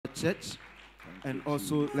church. And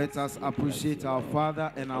also let us appreciate our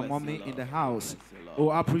father and our mommy in the house. Oh,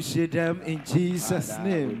 appreciate them in Jesus'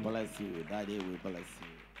 name.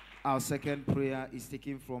 Our second prayer is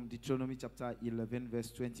taken from Deuteronomy chapter 11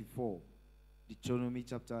 verse 24. Deuteronomy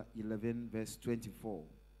chapter 11 verse 24.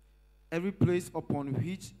 Every place upon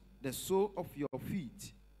which the sole of your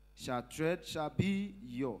feet shall tread shall be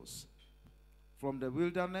yours. From the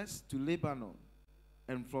wilderness to Lebanon,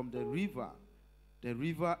 and from the river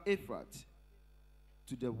Euphrates,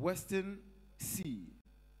 to the western sea,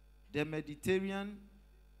 the Mediterranean,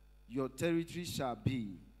 your territory shall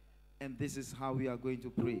be. And this is how we are going to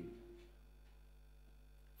pray.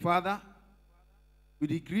 Father, we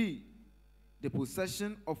decree the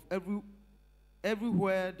possession of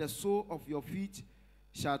everywhere the sole of your feet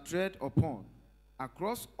shall tread upon,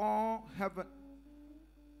 across all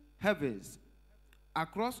heavens,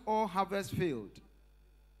 across all harvest field,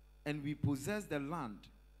 and we possess the land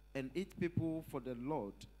and its people for the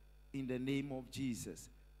Lord in the name of Jesus.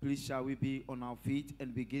 Please shall we be on our feet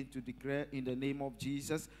and begin to declare in the name of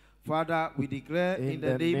Jesus. Father, we declare in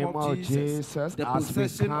the name of Jesus the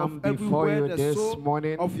possession of everywhere the sole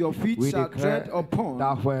of your feet shall tread upon,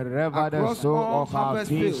 that wherever the sole of our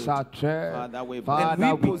feet shall tread, Father,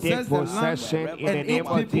 we take possession in the name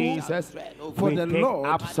of Jesus. For the Lord,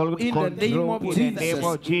 absolute in the name of Jesus.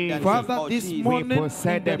 Father, this morning,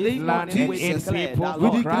 in the name of Jesus, we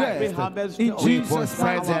declare in Jesus'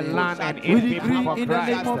 name, we decree in the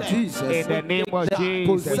name of Jesus, in the name of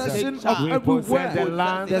Jesus, possession of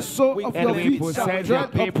everywhere the sole of your feet shall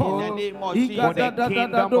tread upon, for the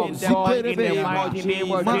kingdom of God in the mighty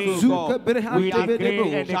name of Jesus. We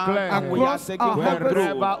decree and declare across our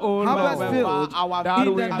harvest field,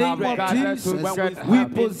 in the name of Jesus, we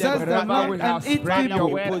possess the land and its people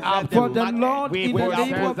for the Lord in the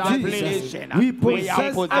name of Jesus. We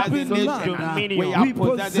possess every land, we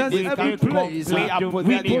possess every place,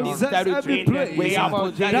 we possess every place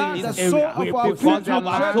that the sole of our feet shall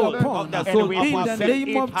tread upon, in the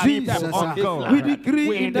name of Jesus. We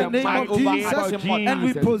decree in the name of Jesus, and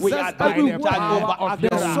we possess everywhere the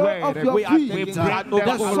sole of your feet,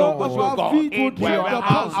 the sole of our feet will tread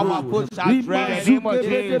upon.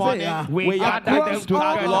 We across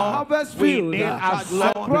all our harvest field,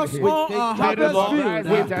 across all our harvest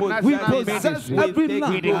field, we possess every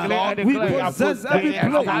land, we possess every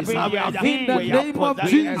place in the name of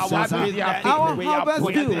Jesus. Our harvest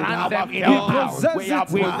field, we possess it,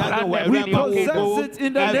 we possess it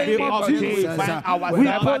in the name of Jesus. We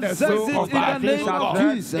possess it in the name of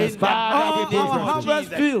Jesus. All our harvest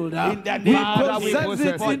field, we possess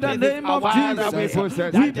it in the name of Jesus.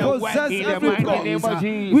 We possess every place.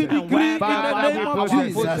 We decree in the name of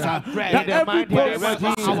Jesus that every place,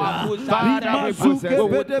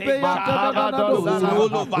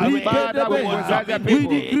 we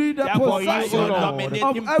decree the possession of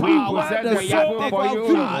everywhere the sole of our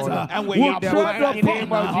feet will tread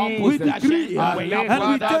upon. We decree and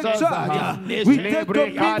we take charge. We take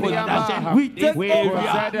dominion. We take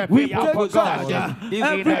over. We take charge.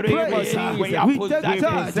 Every place we take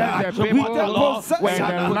charge. We take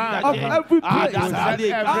possession of every place.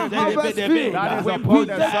 Our harvest field. We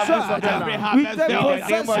take charge. We take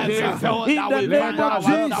possession in the name of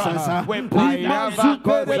Jesus.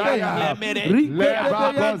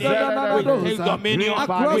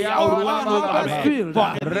 Across all our harvest field,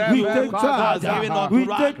 we take charge. We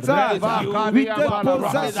take charge. We take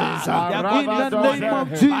possessions in the name of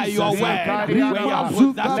Jesus.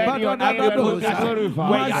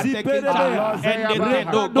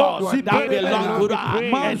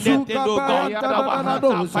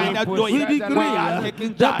 We decree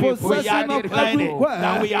the possession of everywhere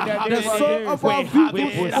the sole of our feet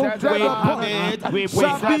will tread upon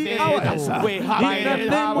shall be ours in the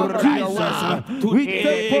name of Jesus. We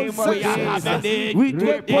take possessions. We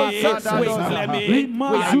take possessions.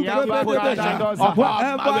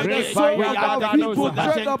 Whatever the sole of our feet will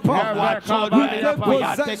tread upon, we take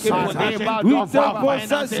possessions. We take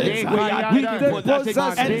possessions. We take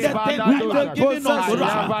possessions. We take possessions.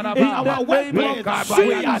 In the name of Jesus. We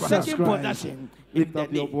are taking possession. Lift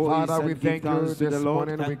up your voice. Father, we thank you this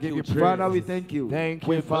morning. We give you praise. Father, we thank you. Thank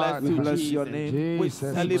you, Father. We bless your name. We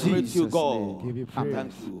celebrate you, God. Give you praise.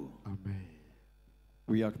 Thank you. Amen.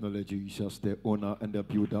 We acknowledge Jesus, the owner and the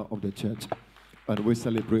builder of the church. And we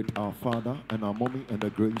celebrate our father and our mommy and the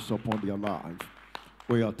grace upon their life.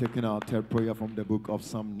 We are taking our third prayer from the book of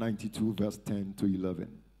Psalm 92, verse 10 to 11.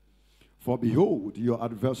 For behold your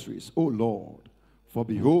adversaries, O Lord, for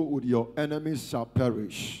behold your enemies shall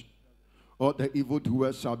perish. All the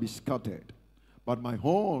evildoers shall be scattered. But my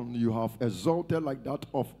horn you have exalted like that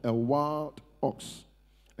of a wild ox,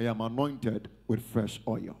 I am anointed with fresh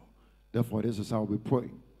oil. Therefore, this is how we pray.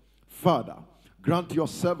 Father, grant your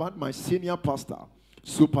servant, my senior pastor,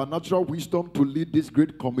 supernatural wisdom to lead this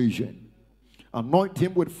great commission. Anoint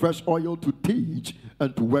him with fresh oil to teach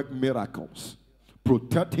and to work miracles.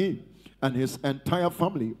 Protect him and his entire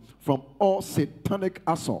family from all satanic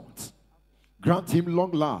assaults. Grant him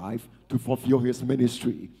long life to fulfill his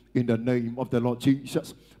ministry. In the name of the Lord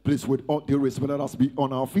Jesus. Please, with all due respect, let us be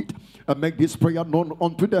on our feet and make this prayer known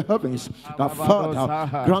unto the heavens. That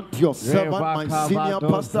Father, grant your servant, my senior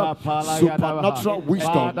pastor, supernatural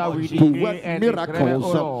wisdom to work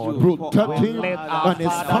miracles, protect him and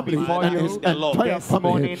his family and his entire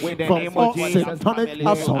family from all satanic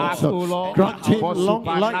assaults. Grant him long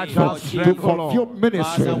life to fulfill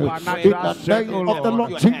ministry. In the name of the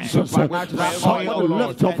Lord Jesus, somebody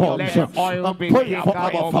lift your voice and pray for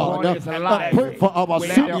our Father and pray for our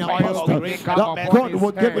senior pastor, that God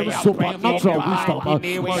will give him supernatural wisdom,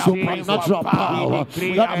 supernatural power,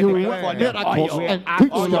 that he will work miracles and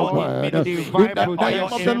teach the word. In the name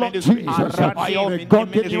of the Lord Jesus, may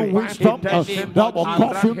God give you wisdom that will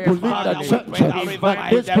cause him to lead the church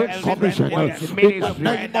and this great commission. In the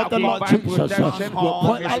name of the Lord Jesus, we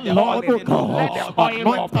pray that Lord, O God,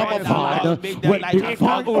 anoint our Father with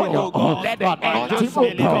divine oil, anoint him, O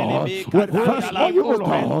God, with fresh oil, O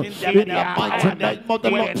God, in the mighty name of the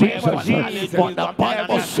Lord Jesus. For the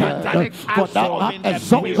Bible said, for thou art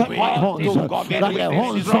exalted my horns, that the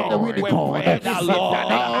horns of the unicorn, the Lord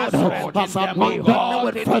has anointed me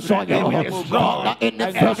with fresh oil. Father, in the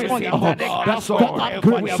fresh oil, that's God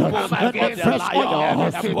grace, and the fresh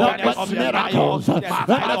oil, that works miracles, and the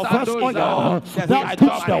fresh oil, that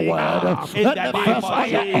teach the word, and the fresh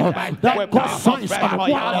oil, that cause signs and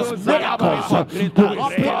wonders, miracles, to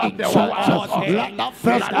appear in church. Let that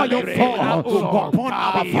fresh oil fall upon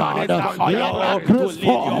our Father. Let that grace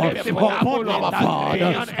fall upon our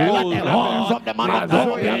Father. Let the horns of the man of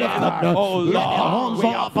God be lifted. Let the horns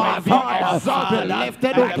of our Father be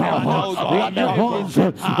lifted, O God. Let the horns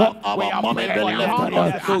of our mommy be lifted.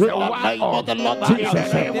 In the name of the Lord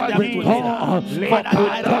Jesus, we call for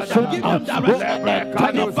protection over the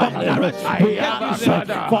entire family. We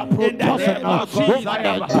ask for protection over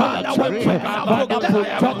the entire church. Father,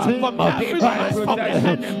 protect him and his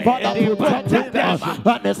family. Father, protect him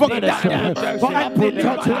and his ministry. Father,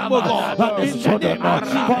 protect him and his children.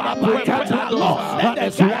 Father, protect him and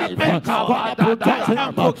his wife. Father, protect him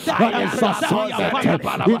and his assignment.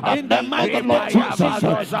 In the name of the Lord Jesus,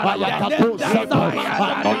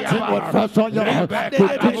 anoint him with fresh oil to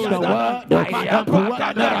teach the word and to work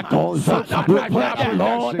miracles. We pray the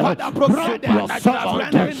Lord, grant your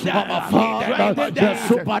servant, our Father, the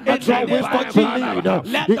supernatural wisdom to lead.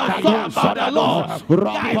 Let the sons of the Lord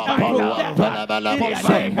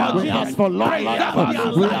we ask for long life.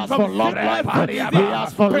 We ask for long life. We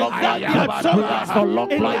ask for long life. We ask for long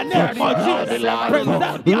life. In the name of Jesus,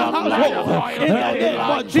 present your household. In the name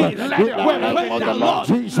of Jesus, let the Lord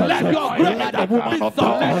Jesus, let your grace, let the woman of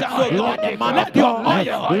God, let the man of God,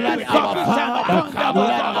 let our Father,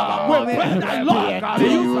 let our women, Lord,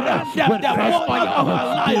 you send them the woman of our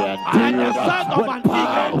life and the son of an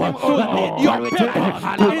eagle to lead your people.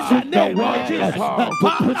 In the name of Jesus,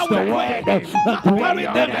 Father, we pray, carry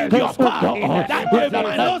them in your power, that they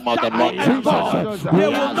will not stand and God. They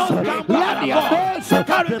will not come back, God.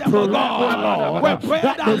 Carry them, O God. We pray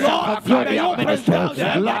that Lord, carry your ministry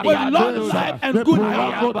with long life and good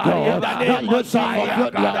health. In the name of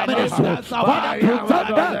Jesus, Father, protect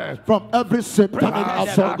them from every satanic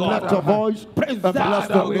assault. Lift your voice and bless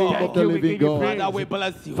the name of the living God. Father, we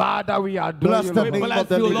bless you. Father, we adore Bless you. the We name bless of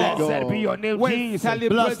the you, living Lord. God. Blessed be your name, Jesus.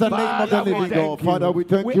 Bless the name of the living God. Father, we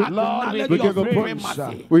thank you. Lord, We give you praise.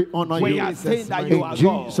 We honor We you. are saying that you are In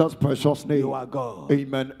God. Jesus' precious name. You are God.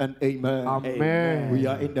 Amen and amen. Amen. We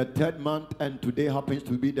are in the third month, and today happens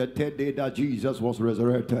to be the third day that Jesus was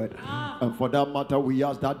resurrected. And for that matter, we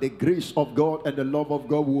ask that the grace of God and the love of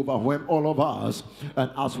God will overwhelm all of us.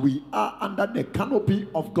 And as we are under the canopy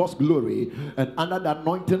of God's glory and under the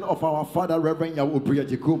anointing of our Father, Reverend Yaw Obiri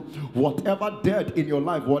Agyekum, whatever dead in your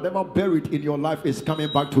life, whatever buried in your life is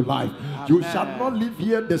coming back to life. Amen. You shall not live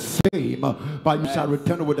here the same, but you shall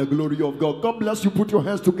return with the glory of God. God bless you. Put your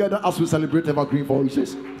hands together as we celebrate evergreen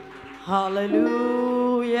voices.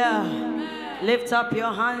 Hallelujah. Lift up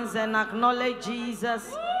your hands and acknowledge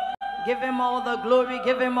Jesus. Give him all the glory.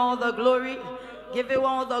 Give him all the glory. Give him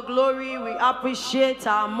all the glory. We appreciate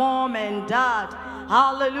our mom and dad.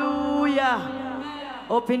 Hallelujah.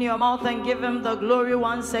 Open your mouth and give him the glory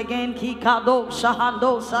once again. Kikado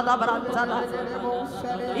shahando sadabrantala.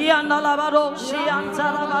 Iandalabado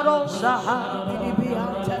shiantalabado shaha.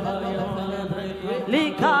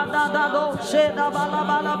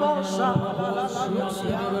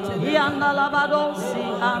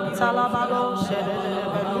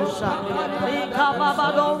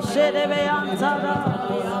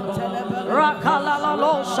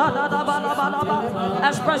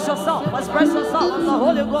 Express yourself in the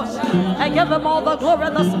Holy Ghost and give him all the glory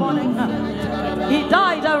this morning. He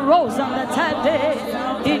died and rose on the 10th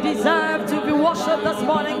day. He deserved to be worshipped this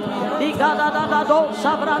morning. He got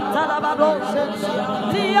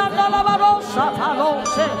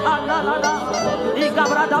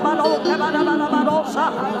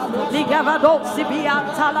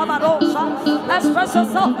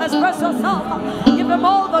express yourself. Give him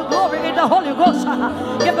all the glory in the Holy Ghost.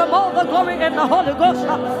 Give him all the glory in the Holy Ghost.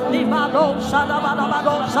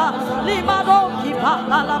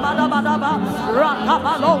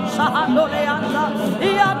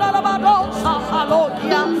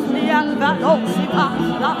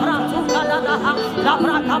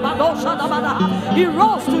 He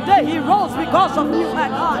rose today. He rose because of you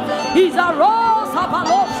and I. He's a rose.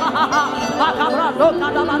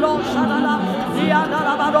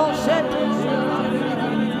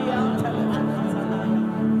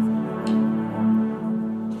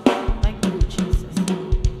 Thank you, Jesus.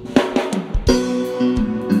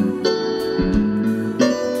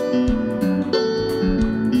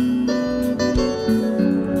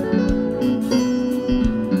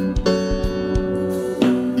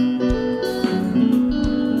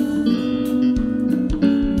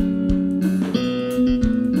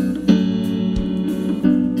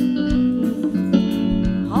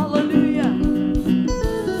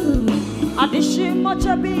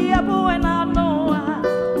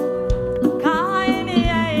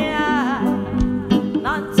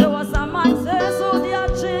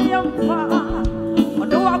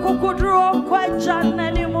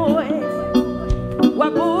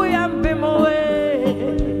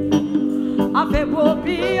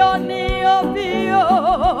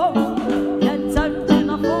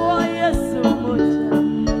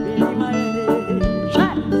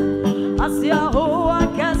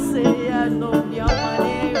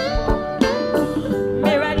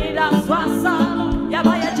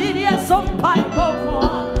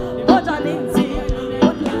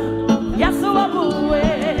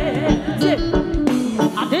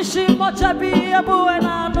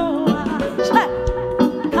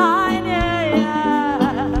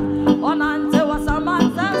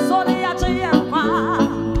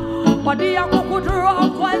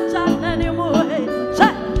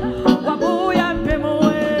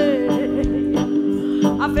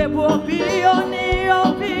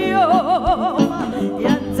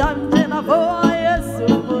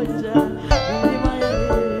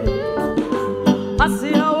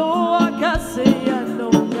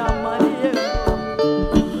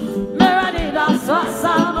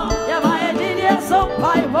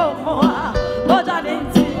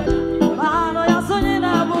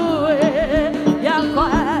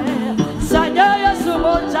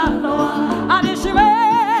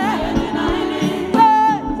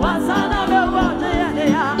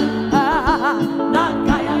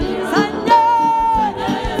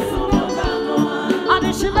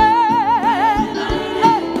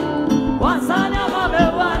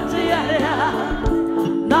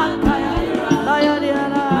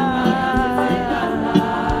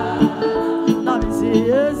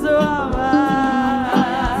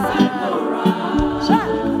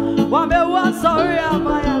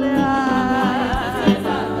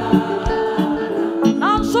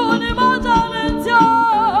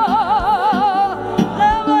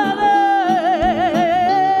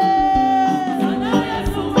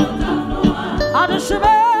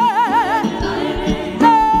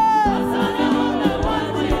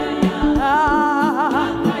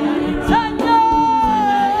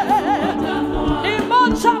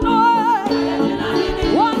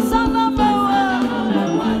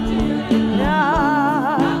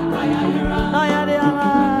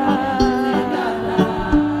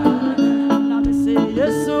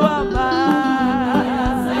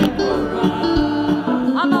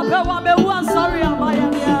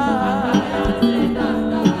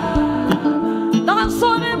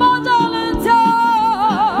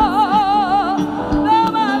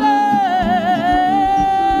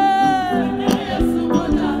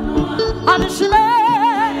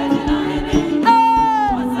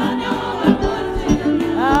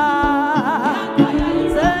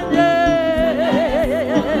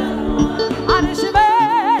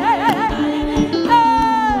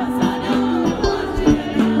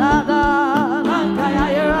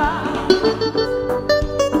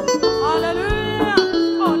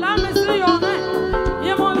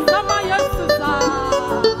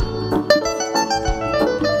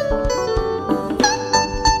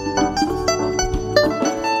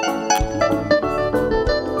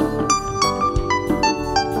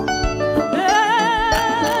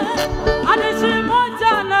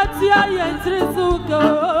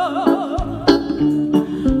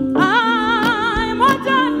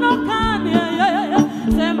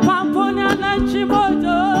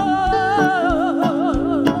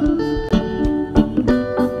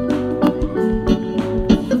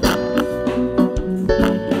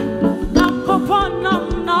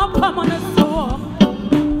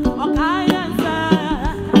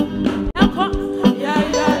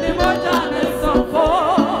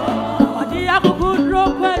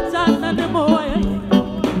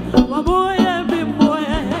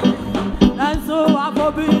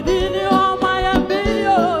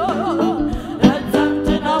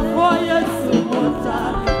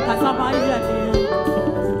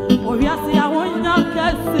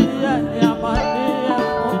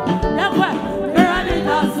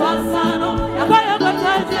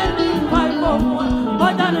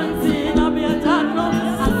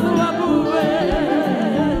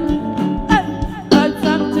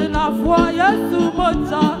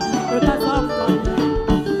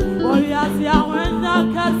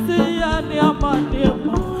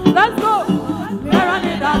 Let's go.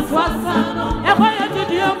 That's what's up. And why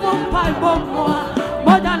did you move my book more?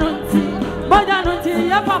 Modanunti,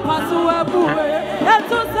 ya papa suwe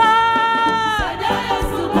etusa.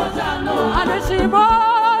 Adeshimo.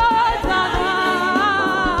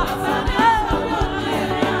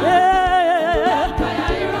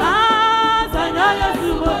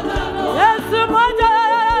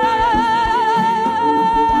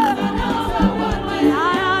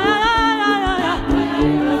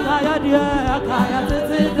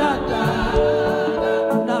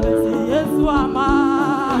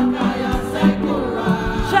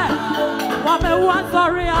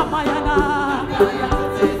 Sorry, I'm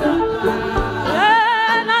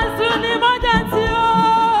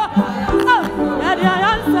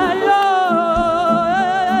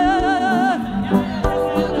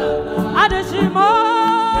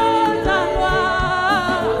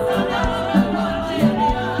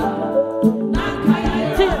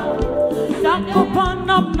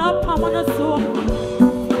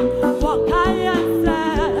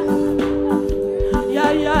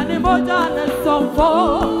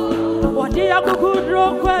what do you could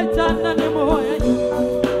draw quite an animal?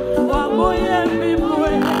 One boy and me,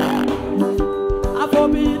 boy. I will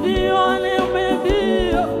be the only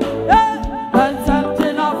baby. And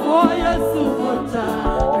something of 4 years to put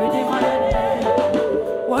ready my name.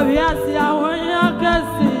 What we are seeing, I can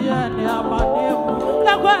see, and I'm a name.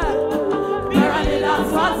 Like what?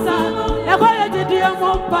 That's what's up. Like what you did, you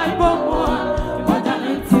won't buy more. But I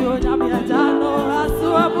need to, I'm a jano, I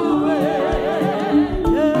saw a boy.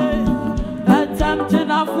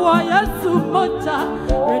 For yes, so much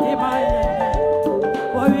ready my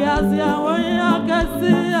warriors, I can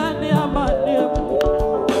see any amani.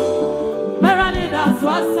 Merani, that's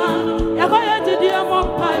what's up. You're going to do one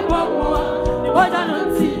pipe of more. But I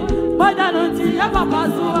don't see your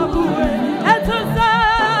papa's away. And to say,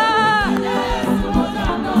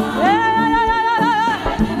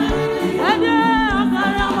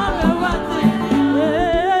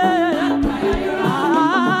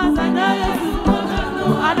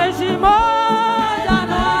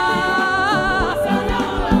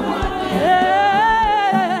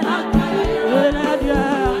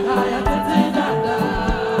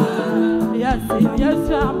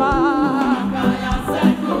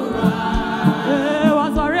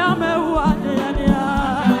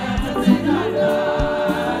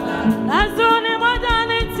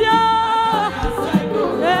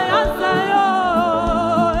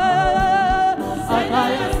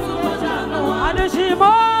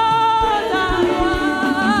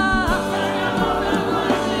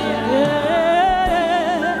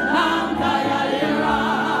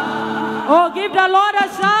 give the Lord a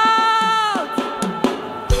shout.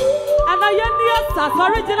 And I am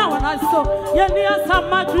original when I saw Yenia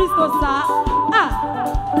Sama Christo sa.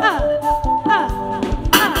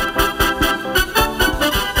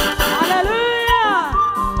 Hallelujah.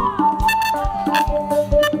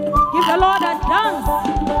 Give the Lord a dance.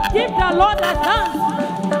 Give the Lord a dance.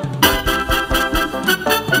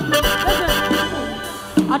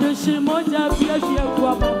 Adushimoja biashia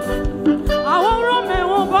kuamo. Awurome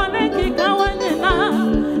wobone kikawanyina.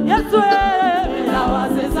 Yesu na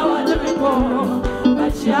wasesa wajibiko.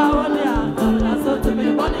 Bachia wonia na sote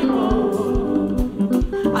mibonimo.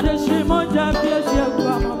 Adushimoja biashia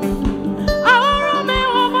kuamo. Awurome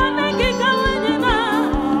wobone kikawanyina.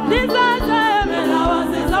 Disaza na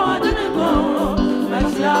wasesa wajibiko.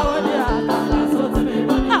 Bachia wonia na sote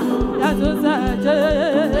mibonimo. Yesu saje.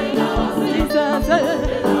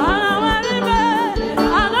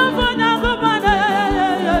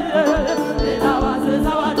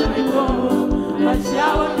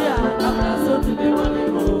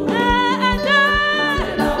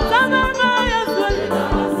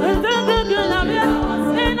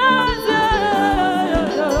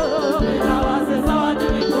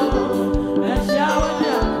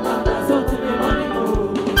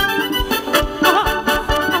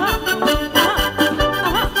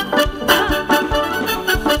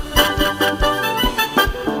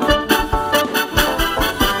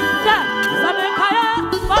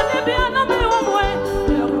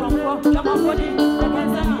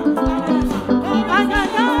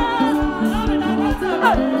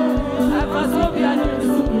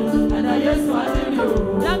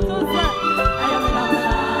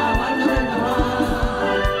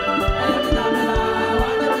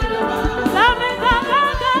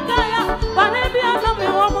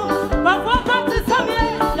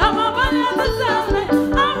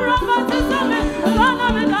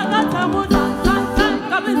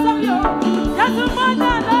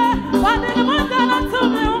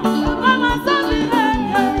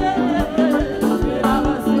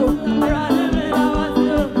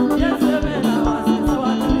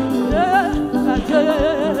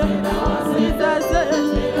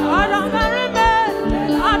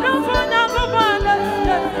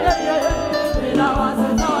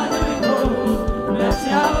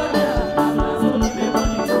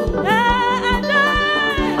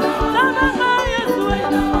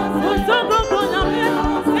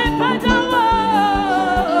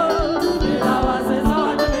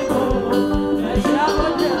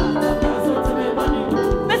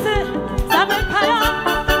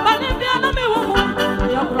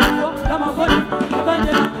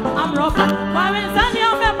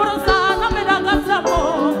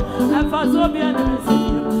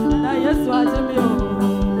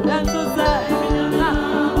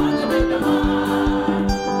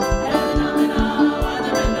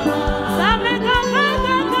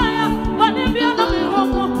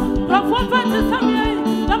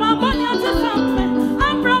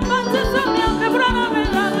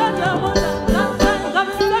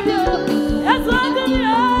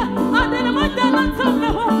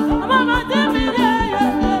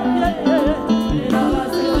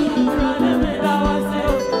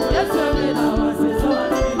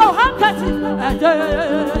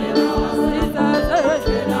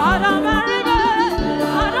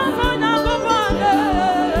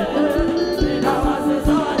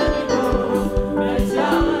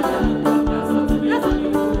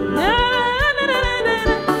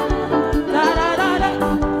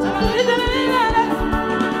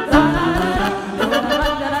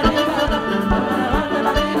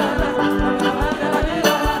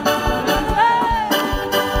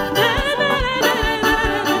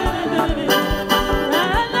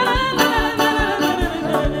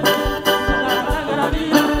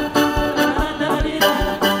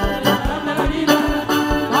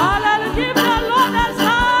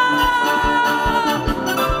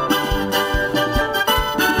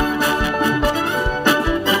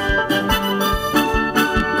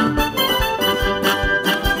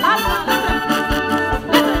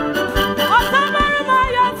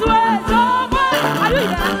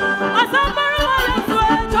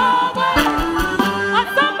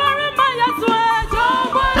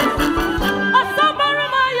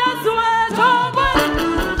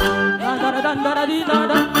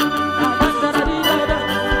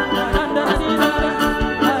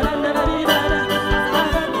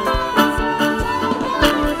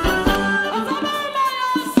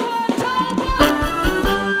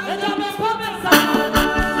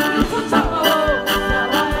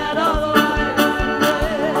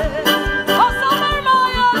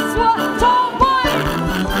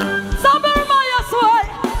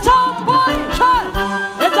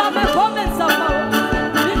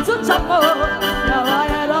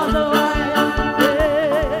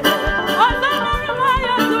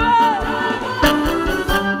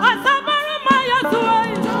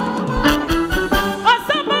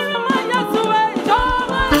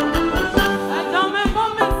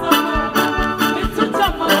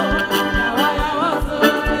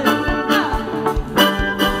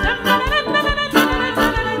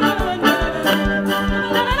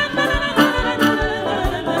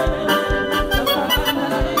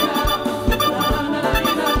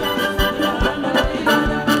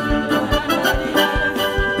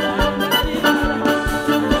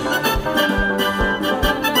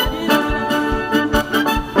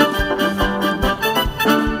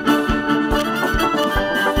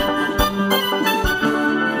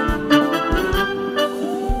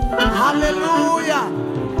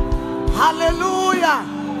 Hallelujah.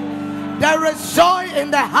 There is joy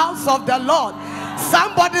in the house of the Lord.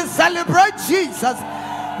 Somebody celebrate Jesus.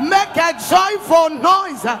 Make a joyful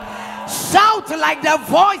noise. Shout like the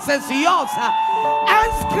voice is yours.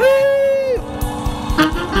 And scream.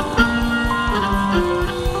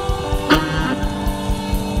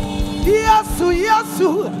 Yesu,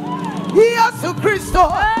 Yesu, Yesu Christo.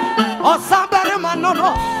 O somebody man no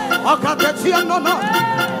no. O katetia no no.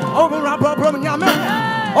 O rabro nyame.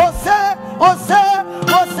 O say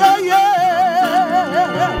yeah.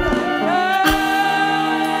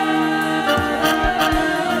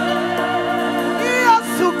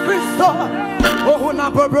 Yesu Christo. O na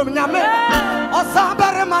rabro nyame. O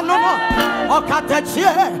somebody man no no. O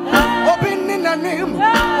katetia. O binni nanim.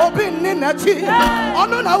 O binni nachi. O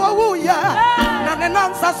no na wo ya. Na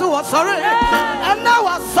nansa so sorry. And now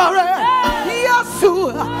I'm sorry.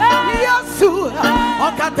 Yesu, Yesu,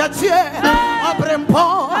 o katatie, o brempo,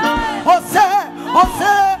 o se,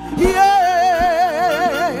 yeah.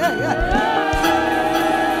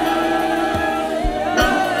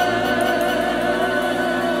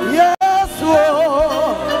 Yesu,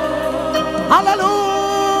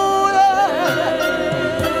 hallelujah.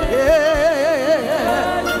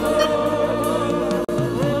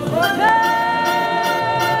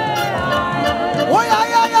 Oh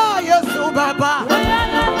yeah, Yesu Baba.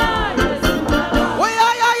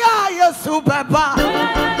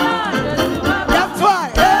 Baba.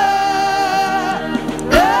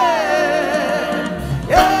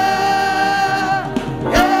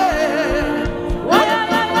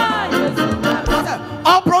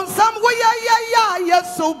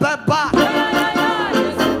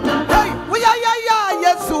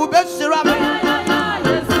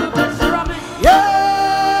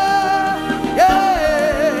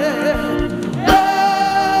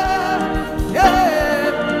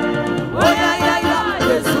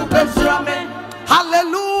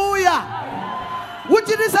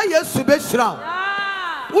 beshra.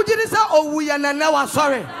 Ujiri sa owu ya na wa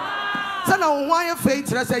sorry. Sa na wo an faith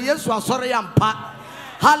say Yesu asori ampa.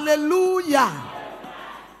 Hallelujah.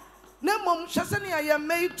 Na mom hyese ne ya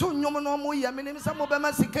mei to nwom no mo ya me ne sa mo be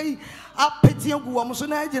ma sikai apeti agu wo so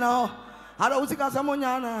na agina ho. Ara wo sika sa mo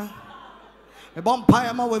nya na. E bom pa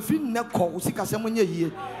ya ma wa fi ne ko wo sika sa mo nya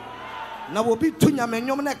yie. Na wo bi to nya me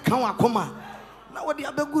nwom na kan akoma. Na wo de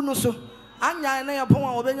abegu no so. Anya na ya pon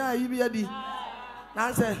a wo be nya yi bi adi.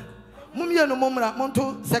 Na say mumye no momra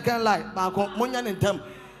monto second life ba ko monya ne ntam.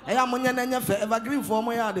 Eya monya na nya fe evergreen for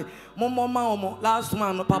mo ya de. Momma omo last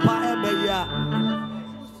man no papa e be ya.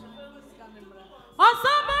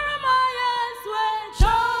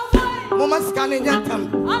 Mama scanning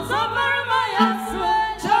yantam.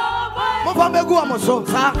 Mama begu amoso.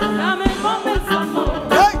 Sa.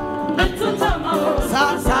 Hey.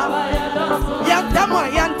 Sa sa. Yantam.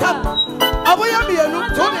 Aboya mienu.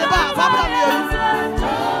 Tony ba fabra mienu.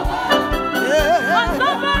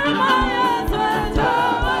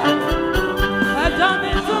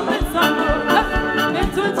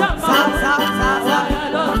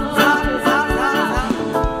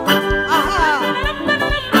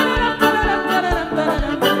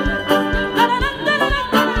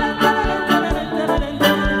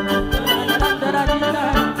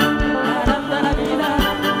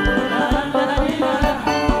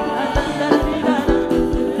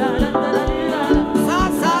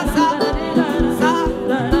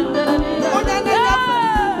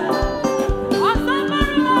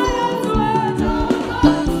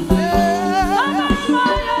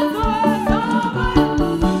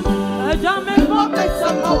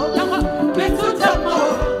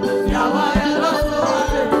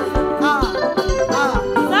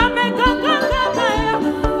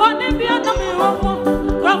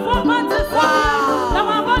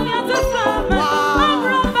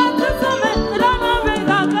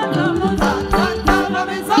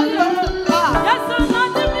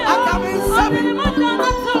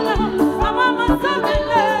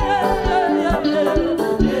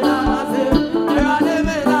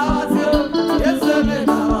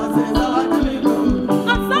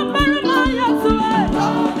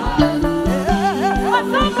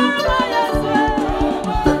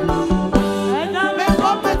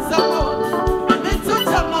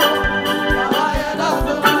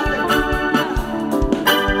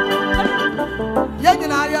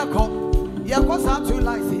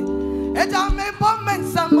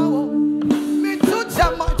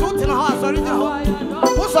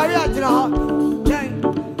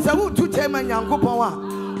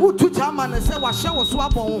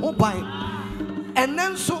 And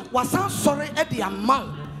then so was sorry at the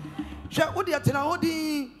amount. She would yet know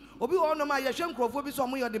the Obi on my Yashem Crawford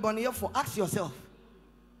some of the bonnie for ask yourself.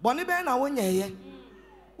 Bonnie Ben, I won't ye.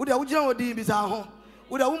 Would I would know the bizarre home?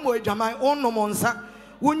 Would I won't my own no monsa?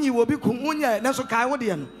 When you will be Kumunya, Naso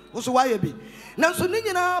Kaiwadian, also why be. Nanso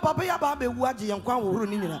Nina, Papa Babe, Waji and Kwan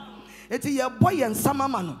Runina. It's a boy and summer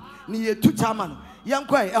man, near 2 chairman, young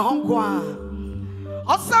quay, a home qua.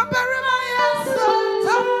 Oh, somebody,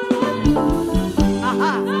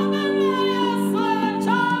 aha.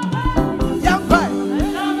 Young boy,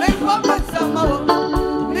 make one some more.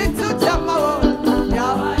 Need to jump more.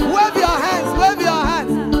 Wave your hands, wave your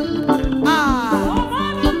hands. Ah.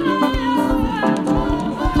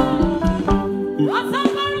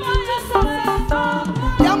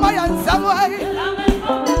 Young boy and some way.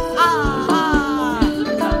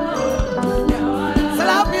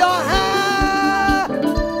 Slap your hands.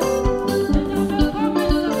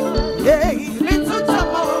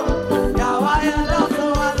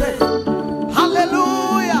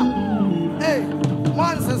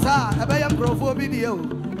 Video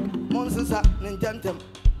Monsesa Ninjantem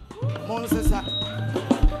Monsesa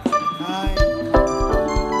Hi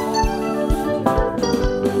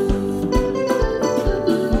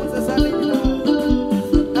Monsesa Ninja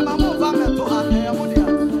Ema mo va me to ha e mo dia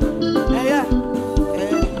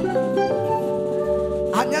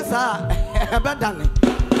anya sa ebe dane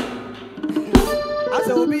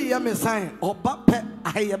asa obi ye me sign oba pe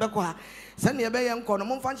aye be ko ha sani ebe ye nko no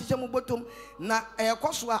mo fa nhyehyɛ mo botom na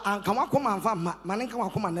ekoso a anka wakoma mfa ma ne nka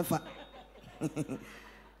wakoma nefa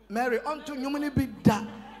Mary onto nyumuni bi da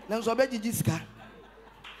na nso be gigi sika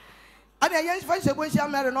ani ye fa nhyehyɛ bo nhia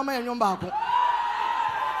Mary no ma ye nwom ba ko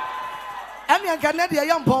ani anka na de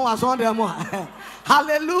ye mpon aso de mo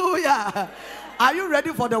hallelujah. Are you ready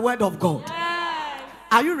for the word of God?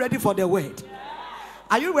 Are you ready for the word?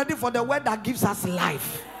 Are you ready for the word that gives us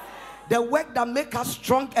life? The word that makes us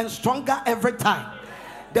strong and stronger every time.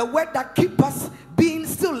 The word that keeps us being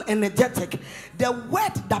still energetic. The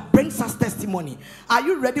word that brings us testimony. Are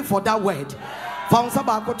you ready for that word?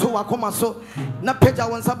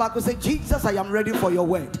 Say, Jesus, I am ready for your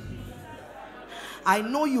word. I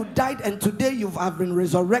know you died and today you have been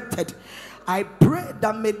resurrected. I pray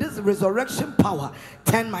that may this resurrection power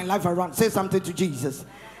turn my life around. Say something to Jesus.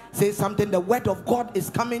 Say something. The word of God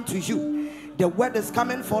is coming to you. The word is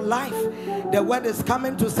coming for life. The word is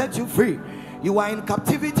coming to set you free. You are in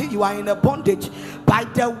captivity, you are in a bondage. By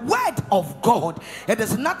the word of God. It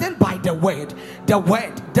is nothing by the word. The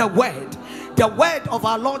word of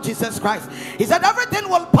our Lord Jesus Christ. He said everything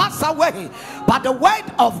will pass away, but the word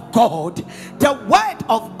of God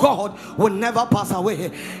will never pass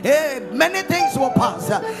away. Many things will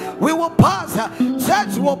pass. We will pass.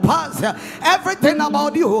 Church will pass. Everything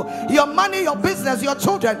about you, your money, your business, your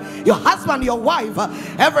children, your husband, your wife,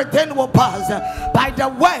 everything will pass. By the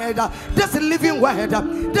word, this living word,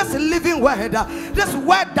 this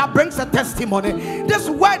word that brings a testimony, this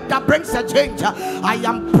word that brings a change. I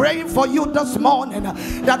am praying for you this morning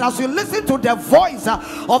that as you listen to the voice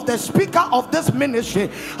of the speaker of this ministry,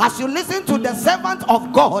 as you listen to the servant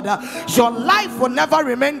of God, your life will never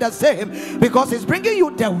remain the same, because it's bringing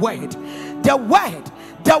you the word,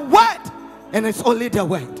 and it's only the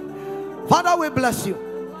word. Father, we bless you.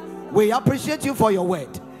 We appreciate you for your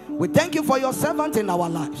word. We thank you for your servant in our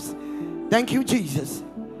lives. Thank you, Jesus.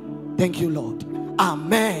 Thank you, Lord.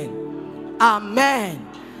 Amen. Amen.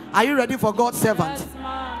 Are you ready for God's servant? Yes,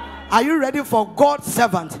 are you ready for God's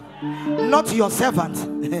servant? Not your servant,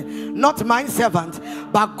 not my servant,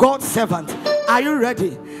 but God's servant. Are you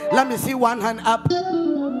ready? Let me see one hand up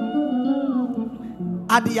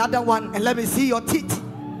at the other one, and let me see your teeth.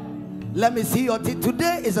 Let me see your teeth.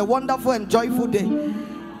 Today is a wonderful and joyful day.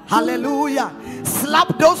 Hallelujah.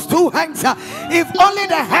 Slap those two hands, if only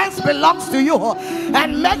the hands belongs to you,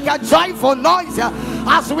 and make a joyful noise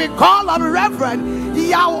as we call on Reverend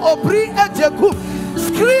Yaw Obiri Agyekum.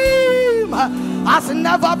 Scream as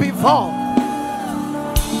never before.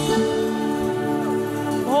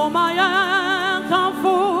 Oh my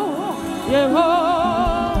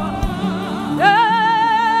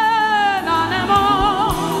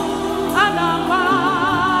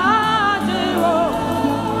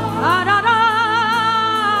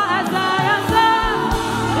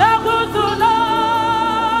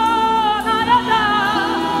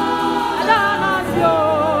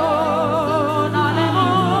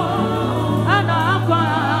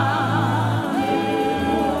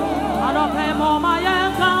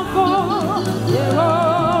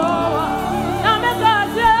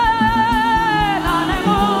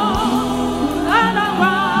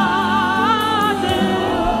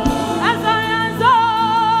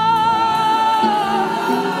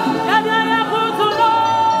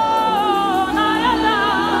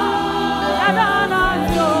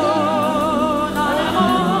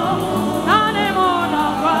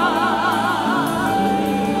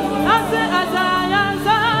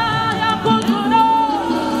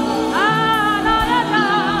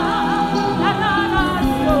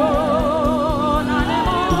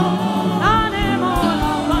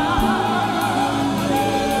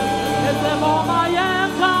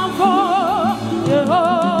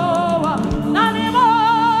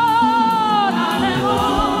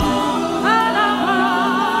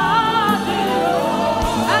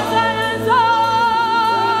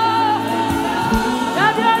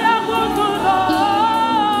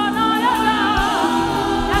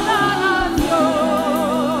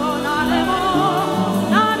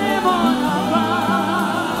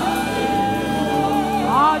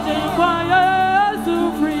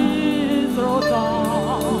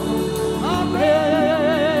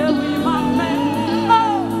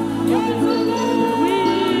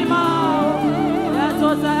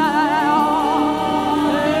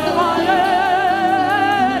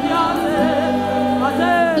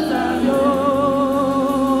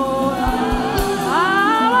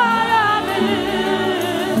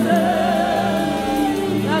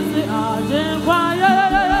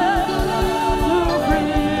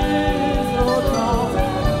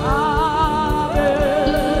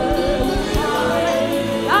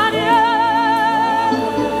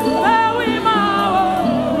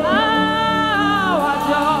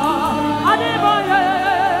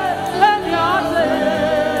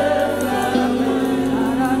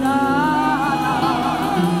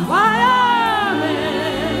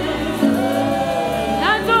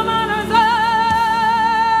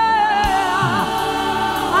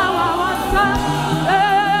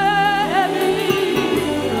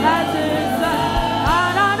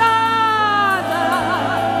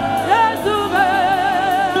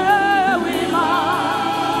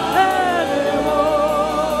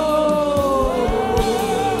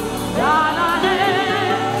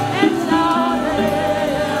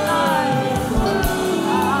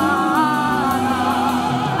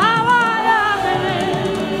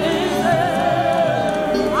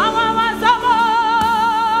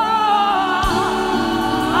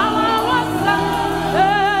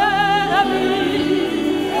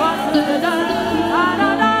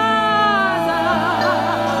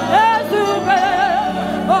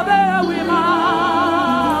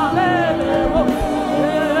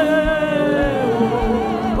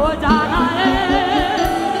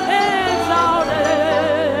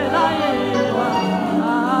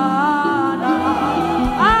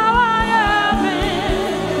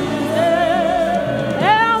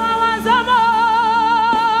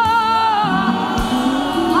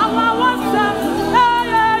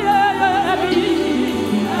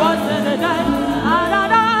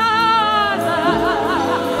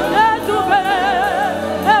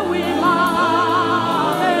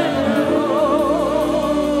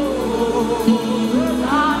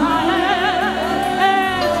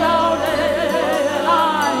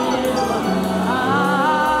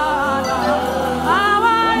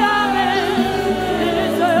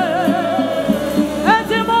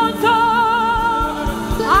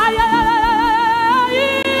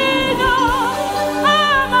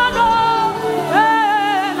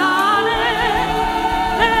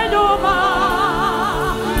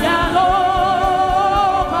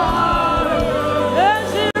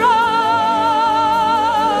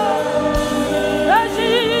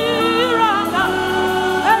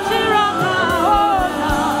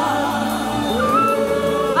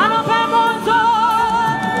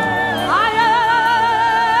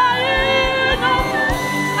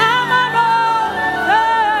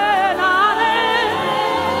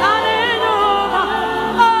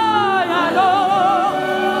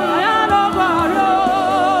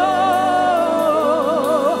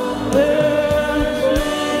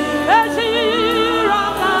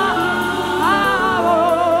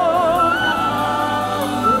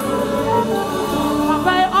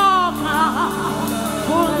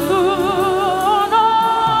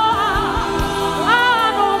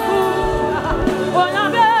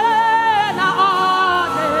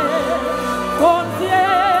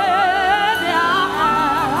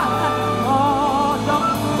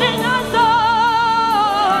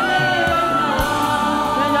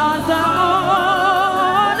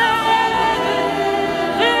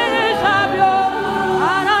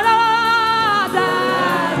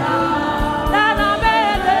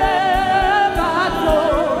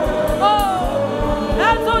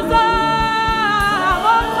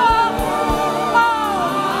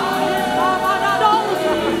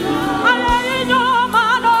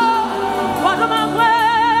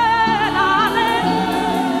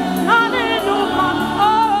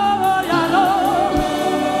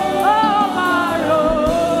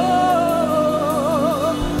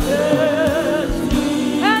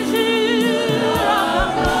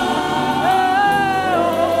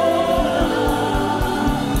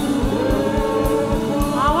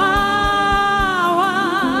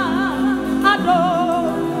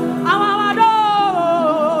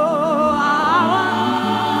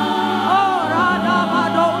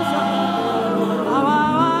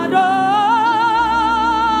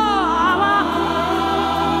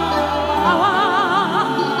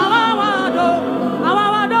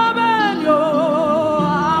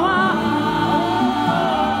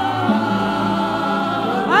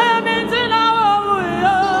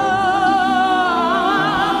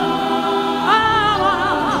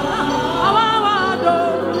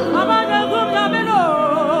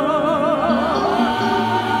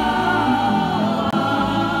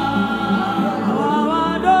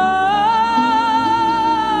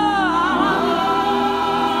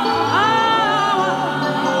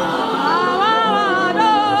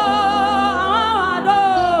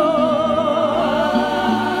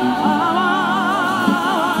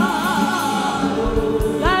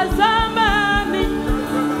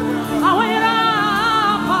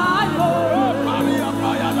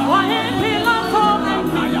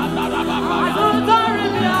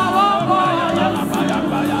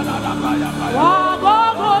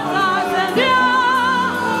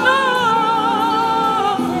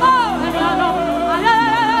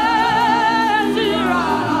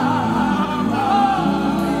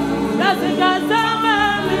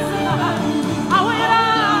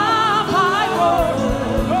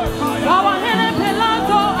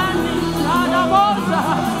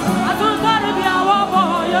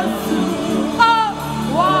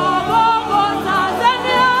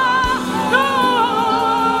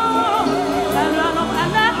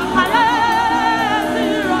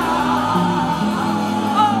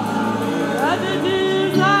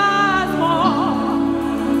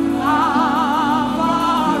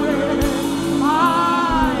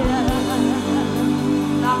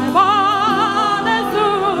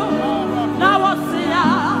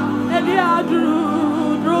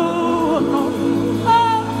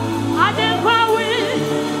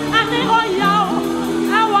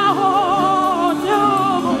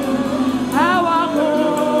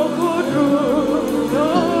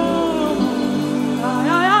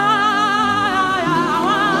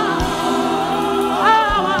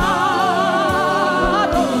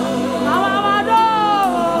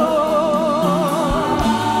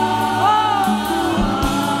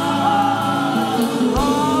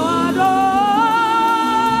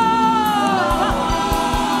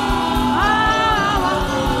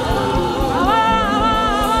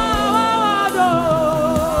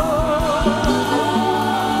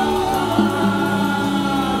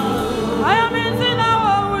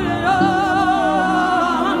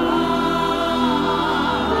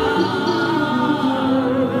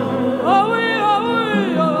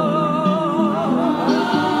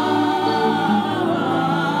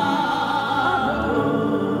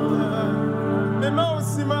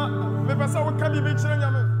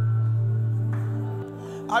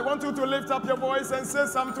want you to lift up your voice and say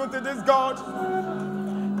something to this God.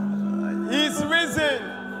 He's risen.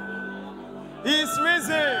 He's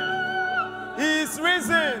risen. He's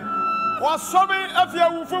risen. Was sorry if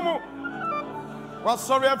you were for me. Was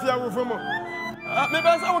sorry if you were for me. Maybe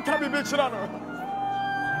I can't be bitch.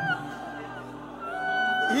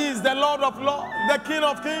 He is the Lord of Lords, the King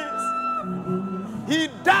of Kings. He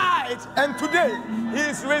died, and today he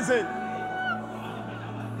is risen.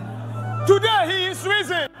 Today he is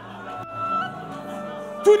risen.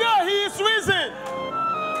 Today he is risen.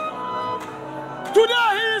 Today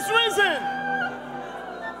he is risen.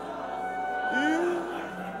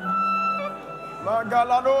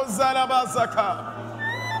 Magalado Zalabazaka.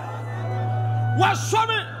 Was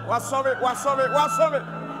sorry.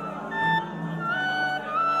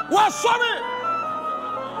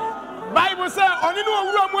 Bible says, "Oni no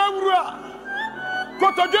awura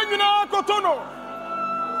koto genyina kotono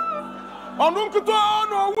onu kuto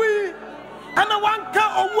no wi ana wanka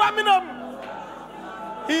owu aminam."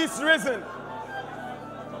 He is risen.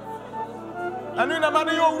 Anu na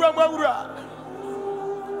mane yo awura.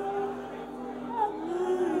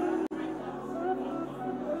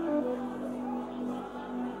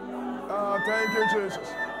 Thank you, Jesus.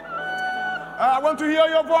 I want to hear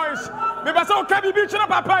your voice. Maybe I say, "Can you be children,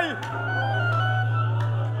 Papa?"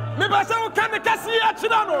 Maybe I say, "Can you see a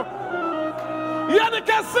children?" You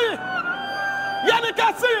can see. You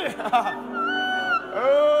can see.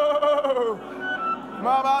 Oh,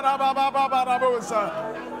 Mama,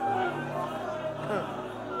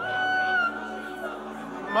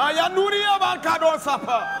 Maya Nuria Bankado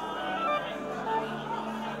Sapa.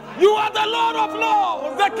 You are the Lord of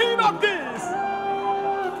Lords, the King of Kings.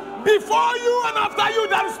 Before you and after you,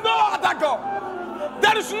 there is no other God.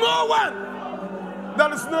 There is no one.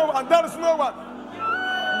 There is no one. There is no one.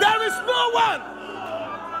 There is no one.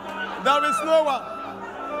 There is no one.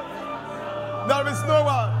 There is no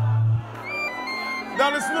one.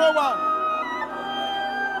 There is no one.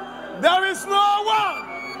 There is no one.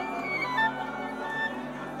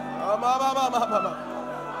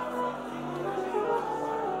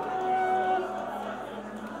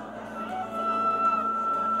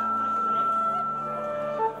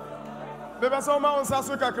 Bebe sa ma on sa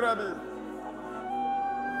so kakra bi.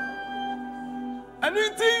 Anu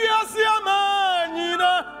ti ase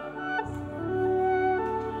amanyina.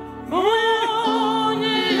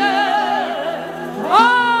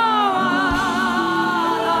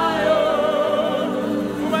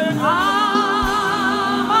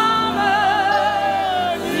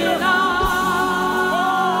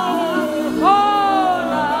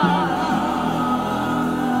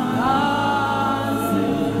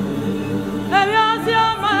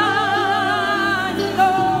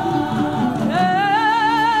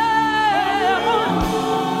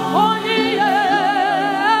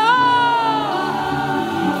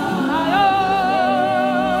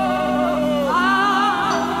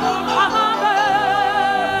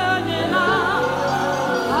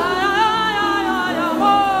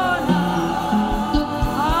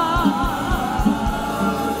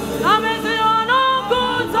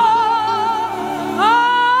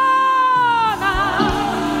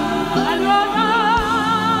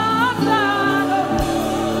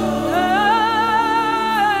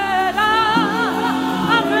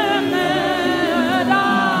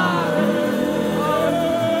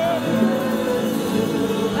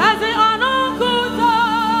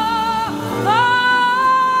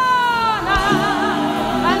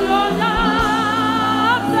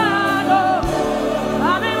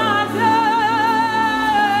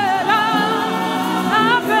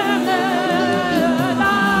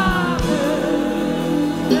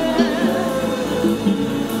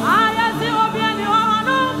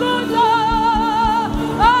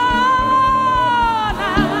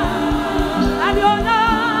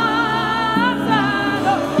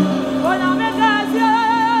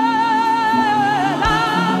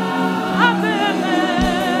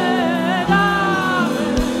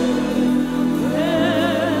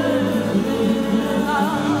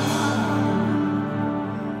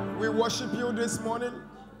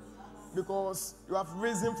 Because you have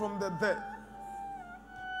risen from the dead.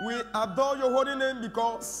 We adore your holy name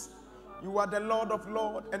because you are the Lord of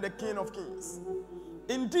Lords and the King of Kings.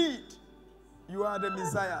 Indeed, you are the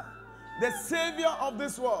Messiah, the Savior of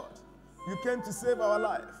this world. You came to save our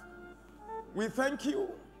life. We thank you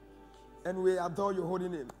and we adore your holy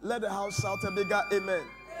name. Let the house shout a bigger amen.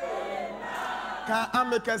 Can I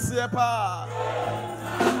make a sepa?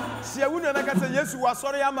 See, I wouldn't like to say, yes, you are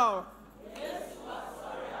sorry, Amal.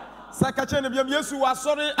 Sakachene biam Yesu wa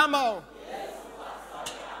sorry ama.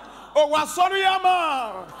 Oh wa sorry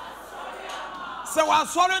ama. So I'm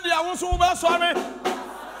sorry, I want to be sorry.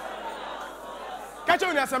 Catch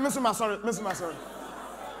you, yes, Mr. Masori, Mr. Masori.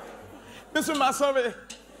 Mr. Masori.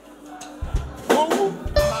 Oh,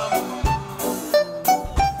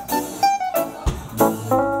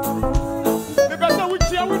 the person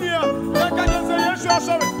which you are with you, I can't say yes, you are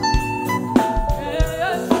sorry.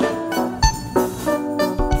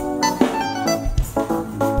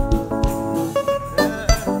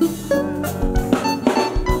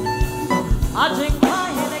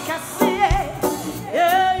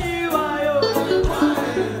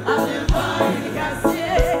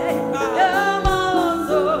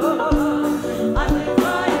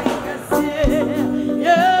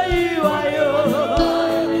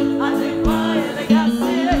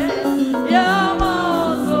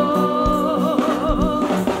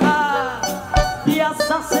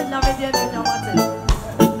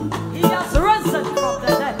 He has risen from the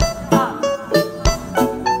dead.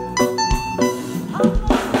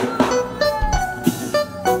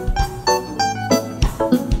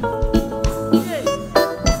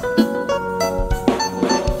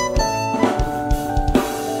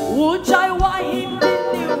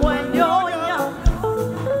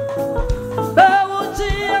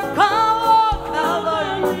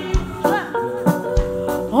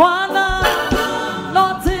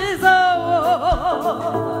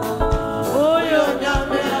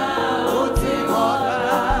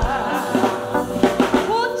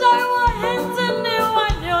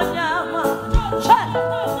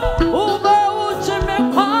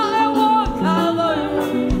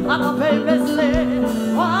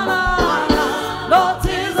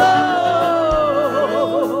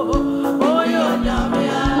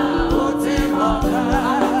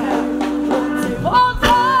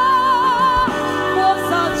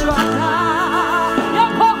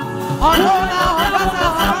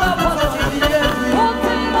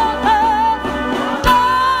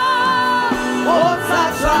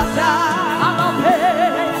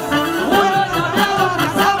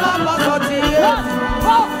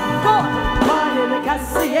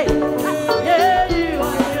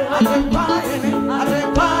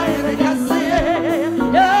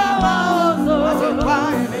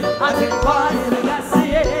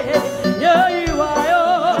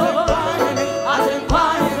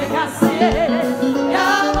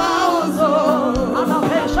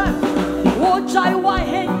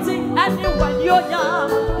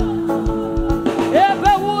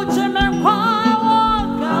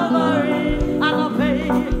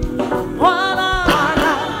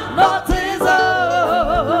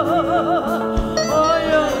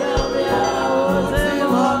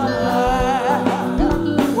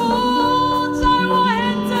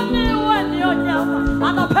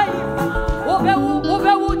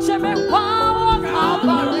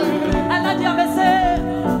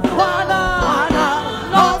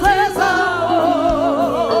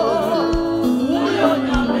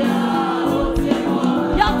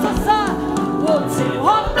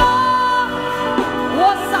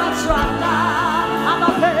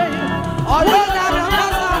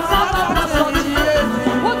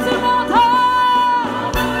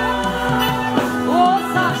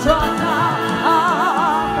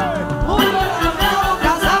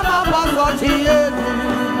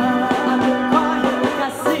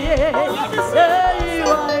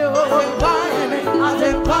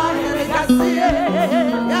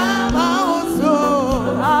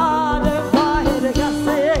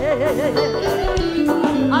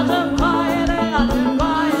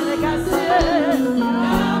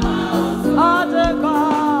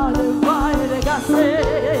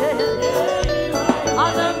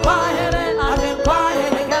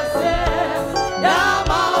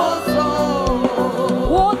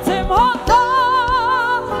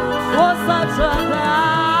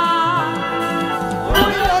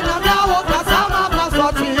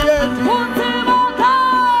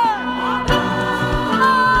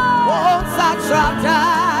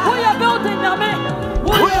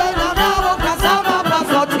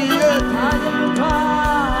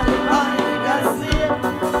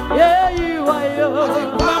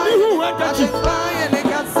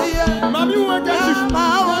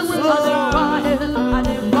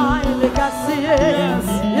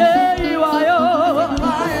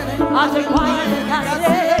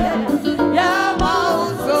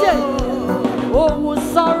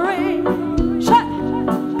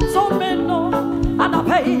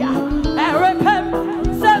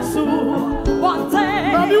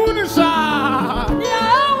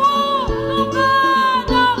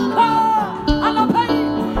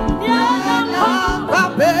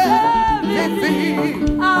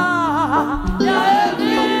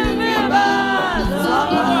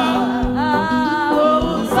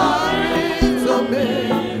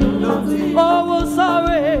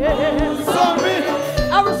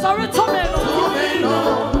 sorry to me.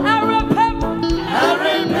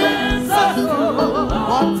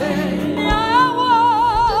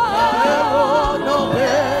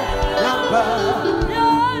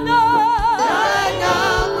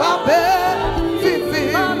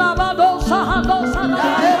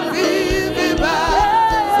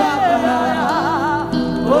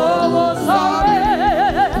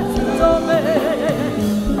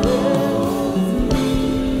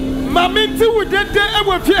 Minty with that day and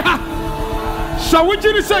with here. So we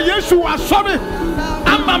didn't say yes, you are sorry.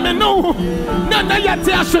 I'm a no, Nana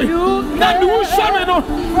Yatiashi, Nana who sorry no,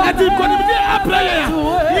 I did go to be a player.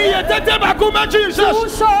 He had that day back home,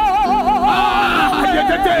 Jesus. Ah, he had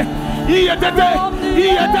that day, he had that day, he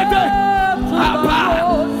had that day.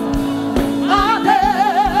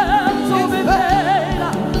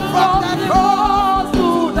 From the cross to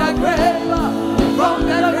the grave, from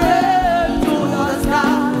the grave to the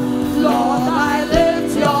sky. Lord, I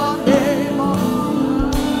lift your name up.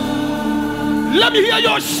 Let me hear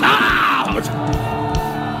your shout.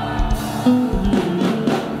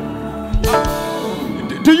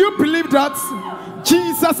 Do you believe that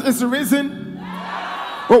Jesus is risen?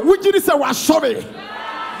 Or would you say we're sorry?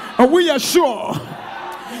 Or we are sure?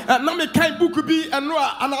 And now me kind book could be and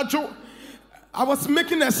I was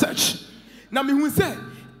making a search. Now me who say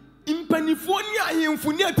in California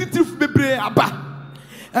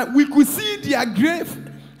we could see their grave.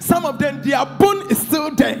 Some of them, their bone is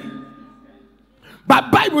still there. But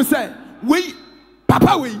Bible said, "We,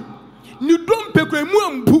 Papa, we, you don't pay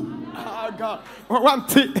muambu." Ah, God, one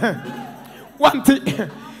thing.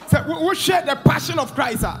 So we share the passion of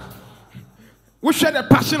Christ. We share the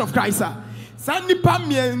passion of Christ. Sani pa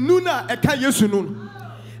mi nuna eka Yesu nun.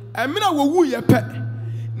 Emina wo wu ye pe.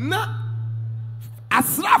 Na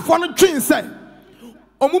asrafo no twin say,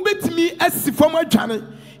 omu betimi asi fam adwane.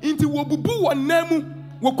 Inti wobubu wonam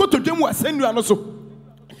wokotodwam asennua no so.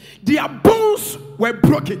 Their bones were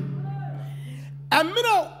broken.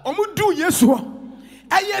 Amina omudu Yesu ho.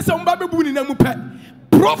 Ayese omba bebu ni namu pe.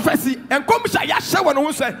 Prophecy enkom sha ya hye won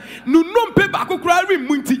ho say no nompe ba kokura ri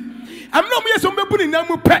munti. Amina omu Yesu ombebu ni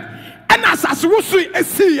namu pe. Ena asase wo so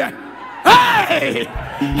esiye. Hey!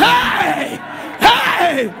 Hey!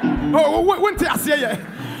 Hey! Oh, wonte ase ye.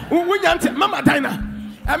 Wonyante mama Dina.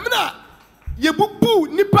 Amina yebubu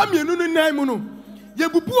nipa mienu no nan mu no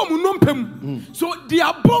yebubu omu nompem so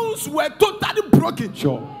their bones were totally broken.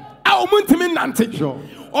 Sure. A omuntimi nante. Sure.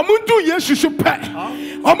 Omundu Yesu so pe.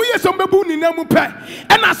 Omu Yesu mbebu ni namu pe.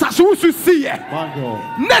 Ena asase wo so siye.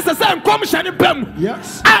 Necessary nkom hye ne bam.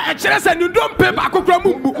 Yes. A ekere se ni dompe ba kokura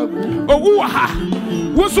mu bu. Owu wa ha.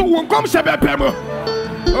 Wo so wo nkom hye be pem.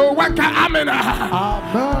 Oh, waka amen.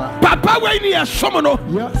 Papa we ni esom no.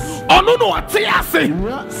 Yes. Onu no ate ase.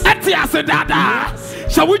 Yes. Ate ase dada.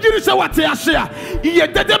 Shall we do say what ate ase? Iye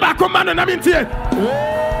dede ba ko man na mintie.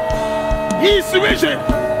 He is risen.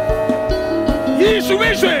 He is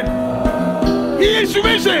risen. He is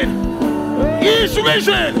risen. He is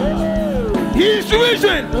risen. He is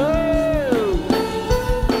risen.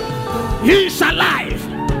 He is alive.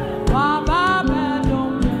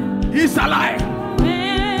 He is alive.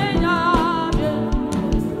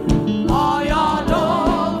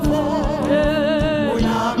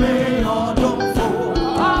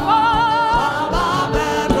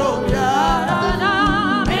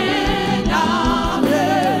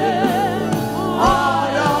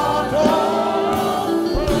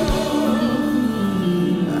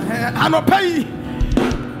 Pay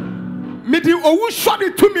me the owu shot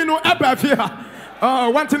it to me no eba here.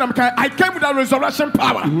 One thing I came with a resurrection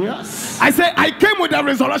power. Yes. I say I came with a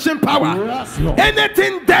resurrection power. Yes, Lord.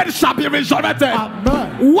 Anything dead shall be resurrected.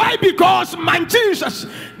 Amen. Why? Because my Jesus,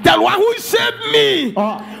 the one who saved me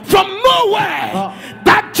from nowhere,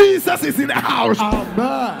 that Jesus is in the house.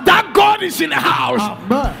 Amen. That God is in the house.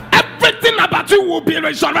 Amen. Everything about you will be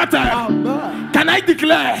resurrected. Amen. Can I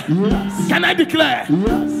declare? Yes. Can I declare?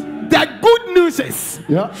 Yes. The good news is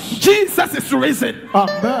Jesus is risen.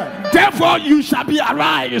 Amen. Therefore, you shall be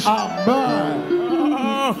arise. Amen.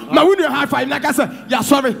 Now, when you high five, like I said, you're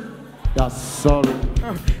sorry. You're sorry.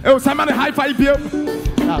 Oh, somebody high five you.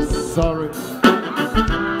 You're sorry.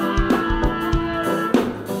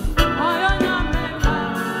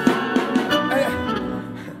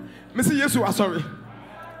 Mr. Yes, you are sorry.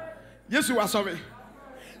 Yes, you are sorry.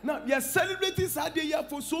 Now, you're celebrating Saturday year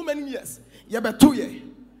for so many years. You're about 2 years.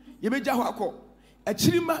 You be jahwako. A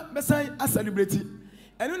chirima besai a celebrity.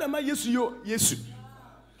 And when I yesu yo yesu.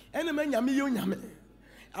 And a man yami yo yame.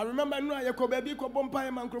 I remember no yako baby ko bompa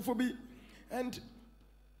microphobia. And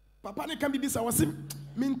Papa ne can be this I was him.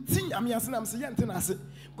 Mintin yami asin am say yantin ase.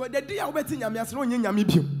 God the day I waiting yami asin on yami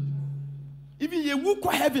bio. Even you who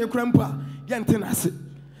quite heavy grandpa,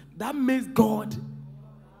 that makes God.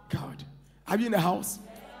 Are you in the house?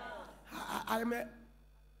 I'm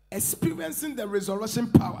experiencing the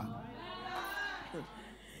resurrection power.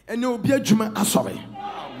 And you'll be a Juma sorry.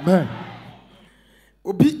 Amen.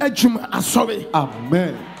 Obi a Juma sorry.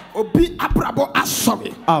 Amen. Obi abrabo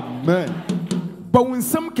sorry. Amen. But when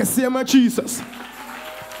some Kesema Jesus.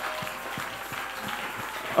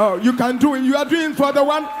 Oh, you can do it. You are doing for the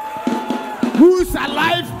one who's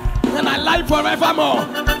alive and alive forevermore.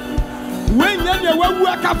 When you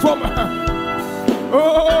wake up from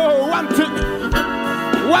oh, one tick.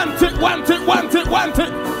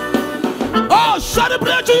 Oh,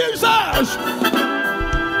 celebrate Jesus.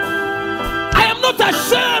 I am not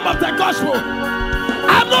ashamed of the gospel.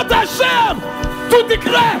 I am not ashamed to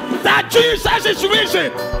declare that Jesus is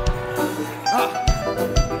risen.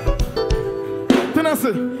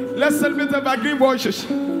 Let's celebrate the green voices.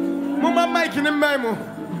 Mama Mike in the memo.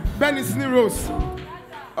 Benny's ni Rose.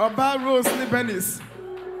 Oba Rose ni Benny's.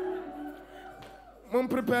 Mom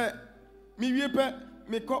prepare. Me wepe.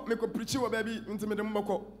 Me ko preach you baby. Into me the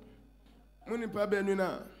moko. Muni pa benu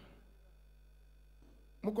na.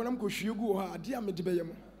 Moko nam ko shugu ha. Dia me dibe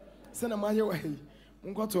yemo. Sena ma ye wa he.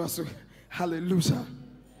 Mungo to aso. Hallelujah.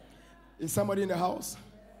 Is somebody in the house?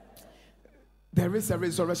 There is a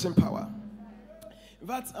resurrection power.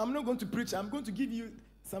 But I'm not going to preach. I'm going to give you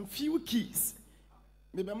some few keys.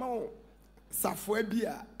 We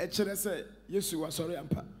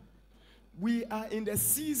are in the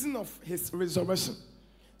season of his resurrection.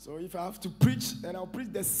 So if I have to preach, then I'll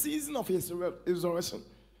preach the season of his resurrection.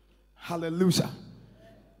 Hallelujah.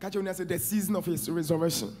 Catch you when I say the season of his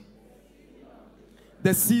resurrection.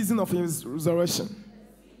 The season of his resurrection.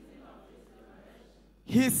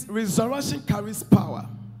 His resurrection carries power.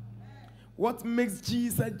 What makes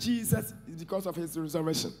Jesus is because of his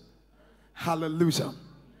resurrection. Hallelujah.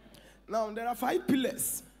 Now, there are 5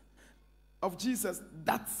 pillars of Jesus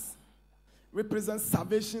that represent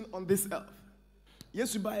salvation on this earth.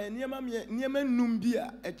 Yes, by niema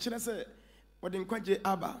numbia a chrese what in kwaje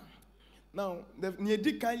aba. Now, the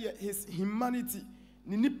Niedika his humanity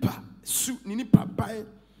ninipa su ninipa by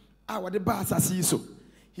our the basa so.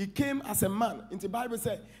 He came as a man. In the Bible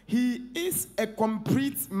says he is a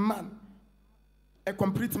complete man. A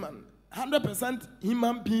complete man. 100%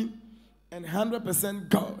 human being and 100%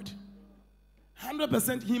 God.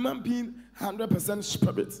 100% human being, 100%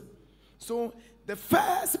 spirit. So the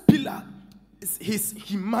first pillar is his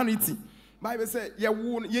humanity. Bible says, ya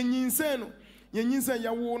won yenyinseno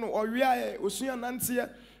ya won owiae osuya nantie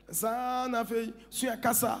sa na fe suya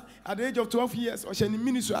kasa at the age of 12 years or sheni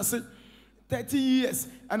ministry ase 30 years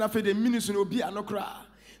and after the ministry obi anokra.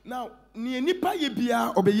 Now ni nipa ye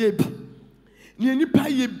bia obeye bi. Ni nipa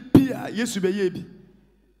ye bia Yesu beye bi.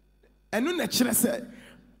 Eno na kire se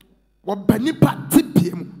wo banipa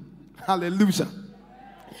tibiem. Hallelujah.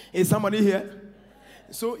 Is somebody here?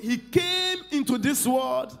 So he came into this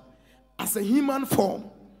world as a human form.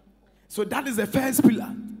 So that is the first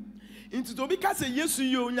pillar. Into to because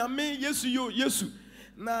Yesu yo nyame Yesu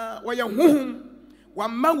na wa ye honhom wa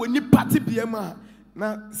ma we nipa tibiem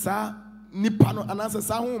na sa nipa no anasa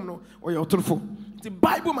sa honhom no o ye otorofo. The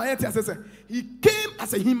Bible my says he came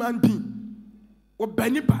as a human being. Wo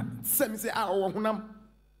banipa sem say a wo honam.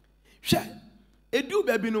 Hwe edu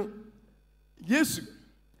baby no Yesu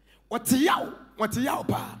what yaw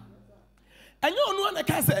pa. And you know what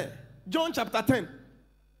I say John chapter 10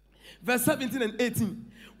 verse 17 and 18.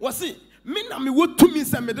 Was see me na me what to me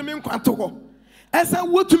say me de me nkwanto ho. Esa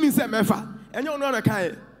what to me say me fa. And you know what I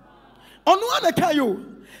say. Onu ana kan yo.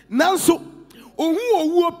 Nanso ohu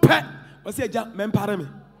owu pe. Was say ja me mpare me.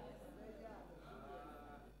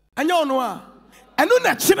 And you know a enu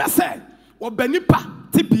na kire say wo banipa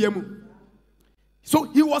tipiemu. So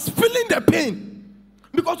he was feeling the pain.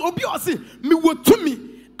 Because Obi say, me would to me,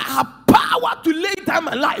 I have power to lay down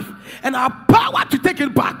my life and I have power to take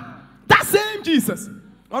it back. That same Jesus.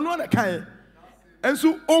 On one kind. And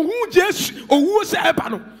so, oh, Jesus, oh, say,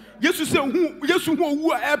 Ebano. Jesus say, who, yes, who,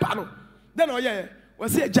 Ebano. Then, oh, yeah,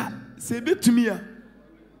 was say, Jack, say, bit to me.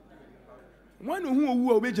 One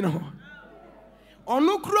who original. Or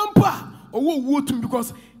no grandpa, or who to me,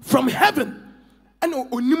 because from heaven, and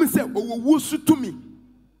Onim said, oh, who to me.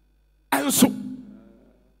 And so,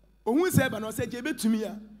 who is ever not say to me?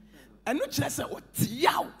 And not just say what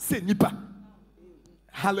yaw say nipa.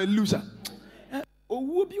 Hallelujah. Oh,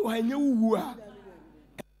 who be when you are.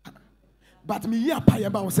 But me ya pay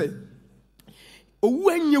about say. Oh,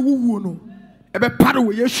 when you no, ebe paro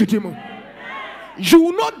we shoot him. You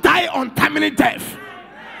will not die untimely death.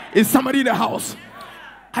 Is somebody in the house?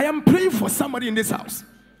 I am praying for somebody in this house.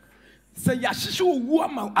 Say Yashishu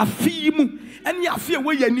Wama Afimu and Yafia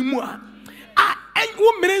way anymore. And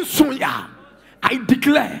woman soya. I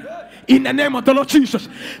declare in the name of the Lord Jesus,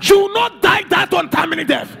 you will not die that untimely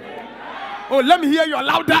death. Oh, let me hear your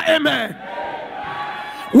louder amen.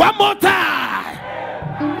 One more time.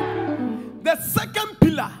 The second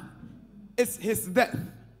pillar is his death.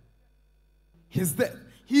 His death.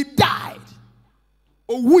 He died.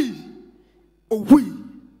 Oh we.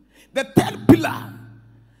 The third pillar,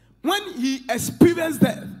 when he experienced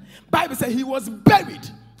death, Bible says he was buried.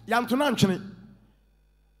 Yantunanchene.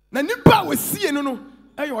 Na nipa we see no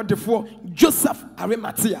before Joseph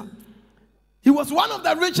Arimathea. He was one of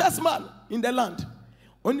the richest men in the land.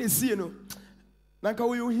 Only see no. Nanka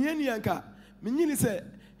we hear ni anka. Minyini say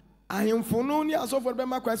I am for no ni aso for be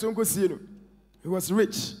ma kwase onko see no. He was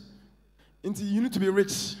rich. Until you need to be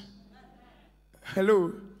rich.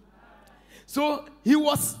 Hello. So he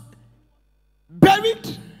was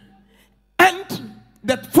buried, and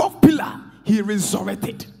the fourth pillar he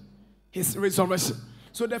resurrected. His resurrection.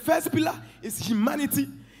 So the first pillar is humanity,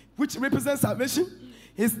 which represents salvation.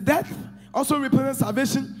 His death also represents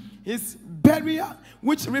salvation. His burial,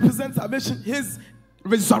 which represents salvation. His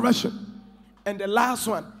resurrection. And the last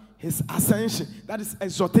one, his ascension. That is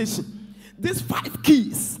exaltation. These 5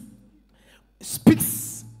 keys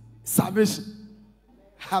speaks salvation.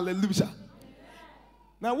 Hallelujah.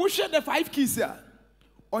 Now we share the 5 keys here.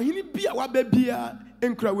 Or he be a wabebia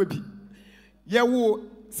enkra webi. Yewo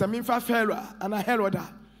Saminfa Ferra and a Heroda.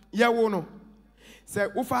 Yewo no. Say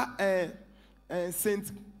ufa Saint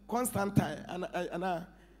Constantine and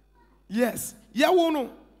yes. Yewo no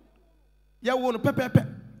pepe.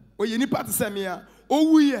 O ye nipa te say me a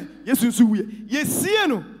o wuye yesunsu wuye. Ye sie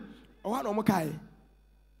no. O ha no mo kai.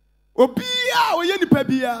 Obia o ye nipa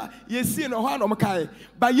bia ye sie no ho no mo kai.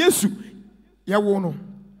 Ba Yesu yewo no.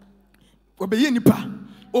 Obeye nipa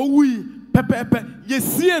o wuyi pepe ye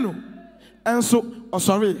sie no. Enso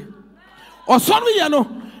osori ya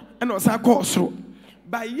no ena osa ko osoro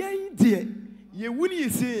ba yen de ye wuni ye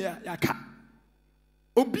sie ya ka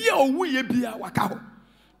obi a owu ye bia waka ho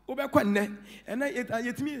obekwa nne ena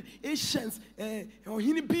yetimi patience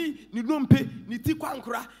ohini bi ni dompe ni ti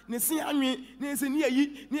kwankora ni se anwe ni se ni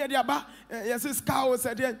ayi ni de aba yes scout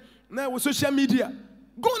said na wo social media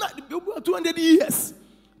go na 200 years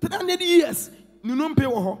 300 years ni dompe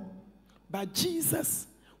wo ho. But Jesus,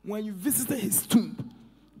 when you visited his tomb,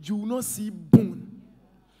 you will not see bone.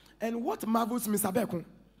 And what marvels me sabeko?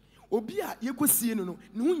 Obia yeko see no no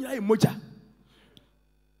nya emoja.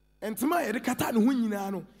 Entma erekata no nyina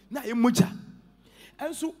no na emoja.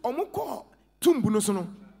 And so omukọ tomb no so no.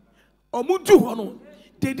 Omudu ho no,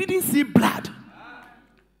 they didn't see blood.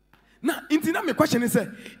 Now, inti na me question is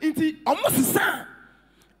inti omosisa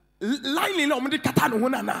line na omde kata no ho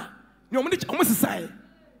na na. Ni omde omosisa.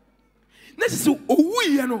 Na so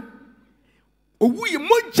owuye no. Owuye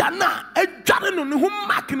moja na edware no ne ho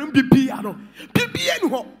mark no bibia no. Bibia no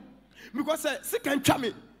ho. Because second twa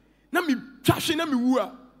me na me twahwe na me wu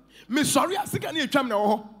a. Me sorry a second na etwam na wo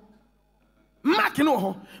ho. Mark no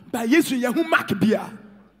ho. Ba Yesu ye ho mark bia.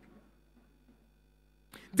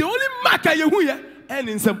 The only mark ye hu ye en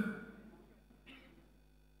nsem.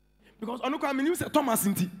 Because onu kwa me ni say Thomas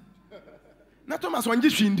nti. Na Thomas wanje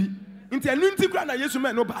hwindi. Nti anu nti kura na Yesu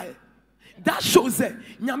me no bae. That shows that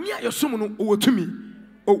nyamia yosom no owotumi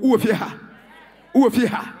owofie ha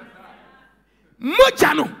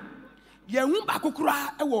moja no ye hu ba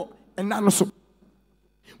kokura ewo ena no so.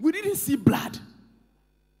 We didn't see blood.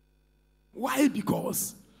 Why?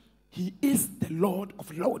 Because he is the Lord of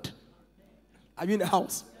Lords. Are you in the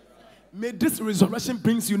house? May this resurrection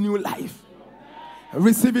brings you new life.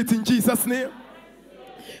 Receive it in Jesus' name.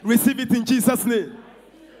 Receive it in Jesus' name.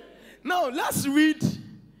 Now let's read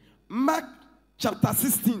Mark chapter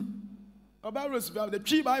 16. About the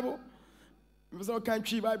tree Bible. There's all kind of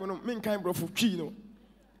tree Bible. No, main kind of tree. No.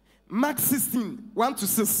 Mark 16,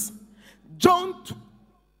 1-6. John.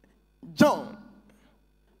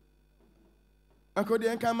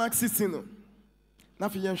 According to Mark 16. No.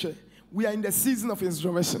 We are in the season of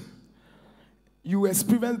resurrection. You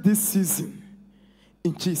experience this season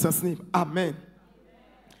in Jesus' name. Amen.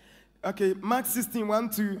 Okay, Mark 16,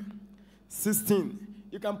 1-16.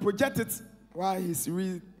 You can project it while she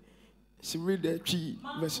read the tree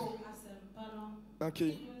version.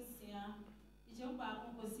 Okay.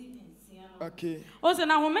 Okay. Also,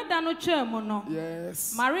 now we met no chairman.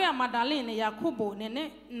 Yes. Maria Magdalene, Jacobo,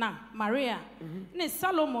 Nene, na Maria. Ne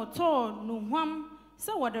Salomo to Nuham,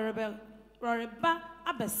 so what the rebel Roreba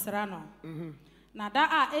Abesrano. Na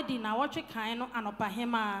da Eddie na watch a kind and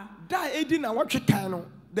opahema. Da Eddie na watch a kind.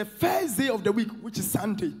 The first day of the week, which is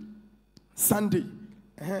Sunday.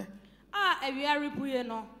 ewiare puye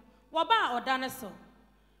no wo ba odane so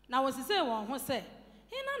na wo sise won ho se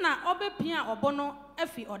hina na obepia obono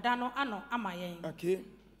afi odano ano amayen Okay.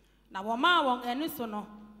 na wo ma won eni so no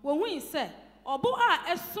wo hu se obo a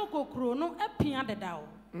eso kokro no apia dedawo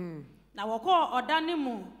na wo ko odane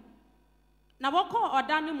mu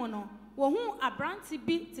no wo hu abranti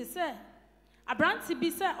bi te se abranti bi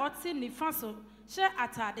se oti nifa so she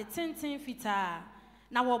atade tenten fita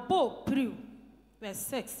na wo bo priu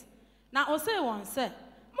verse 6 na o say won say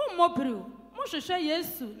mo priu mo hwehwe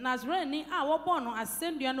Yesu Nazareni a wo bo no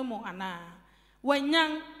asendua no mo ana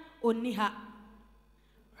wanyan oniha.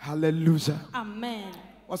 Hallelujah. Amen.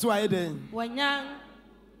 What's why then? Wanyan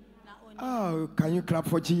na oniha. Oh, can you clap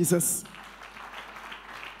for Jesus?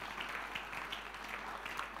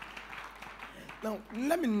 Now,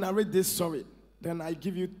 let me narrate this story. Then I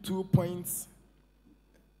give you 2 points.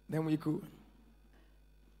 Then we go.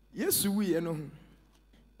 Yes, we know.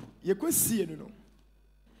 You could see it.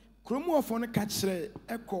 Chromo of one catch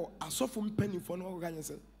echo a soft penny for no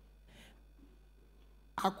organizer.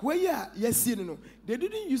 Akwaya, yes, you know. They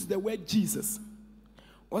didn't use the word Jesus.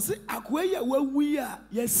 Was it Akwaya where we are?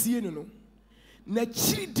 Yes, you know. Na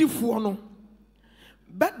chidi for no.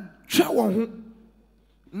 But chawa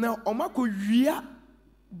now omako wia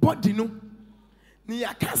body no. Ni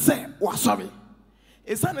akase wa sorry.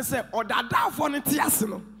 Esane say odada for ne tiase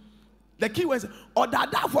no. The key was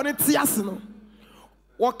odada for ne tiase no.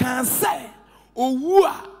 What can say owu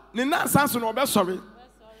a ne nansa so no be sorry.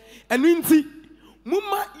 Enu nti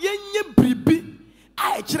muma yenye bribi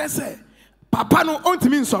a kire say papa no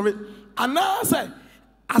ontimi sorry. Ana say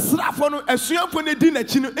asrafo no asuafo ne di na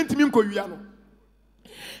chi no entimi nkowia no.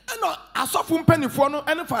 Eno asofo mpanifo no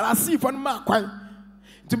ene farisifo no ma kwan.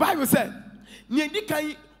 The Bible said ni edi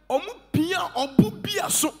kan omu pia obu bia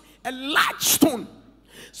so a large stone.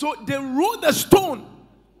 So they rolled the stone.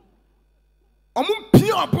 Omu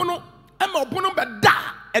pia obu no ema obu no be da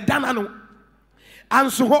edana no.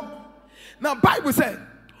 Anso ho. Now Bible said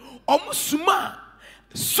omu suma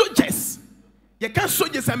soldiers. Ye kan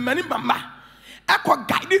soldiers and many mama. Ekwa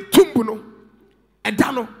guide tumbu no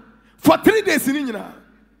edano for 3 days in nyina.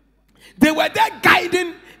 They were there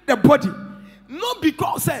guiding the body. Not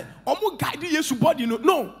because omu guide Yesu body no.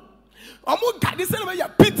 No. Omu guide say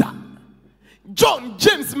Peter, John,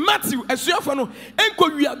 James, Matthew, esuafo no enko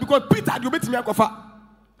wia because Peter dey obetimi akofa.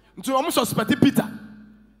 Nti omu suspect Peter.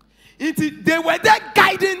 They were there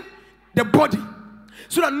guiding the body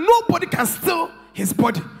so that nobody can steal his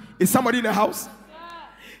body. Is somebody in the house?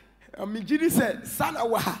 Mijidi said, "Sana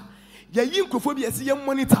waha, ye yinkofo bi esi ye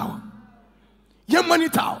monitor. Ye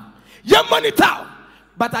monitor. Ye monitor."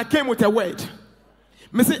 But I came with a word.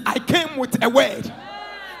 Me say I came with a word.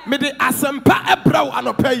 Me de asempa ebra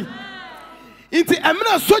anopai. Inti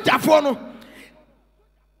emna soja fo no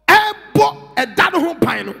ebo eda no ho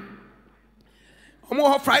pan no.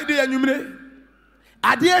 Omo ho Friday anwumre.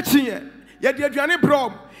 Ade achi ye de aduane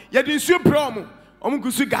brom, ye de nsuo brom. Omo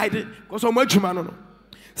gusu guide because omo adwuma no no.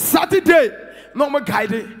 Saturday no omo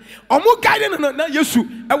guide. Omo guide no na Yesu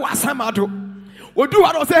e wa asamado. Odu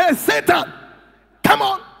wa say hey Satan, come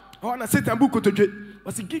on. Oh na Satan book to dwe.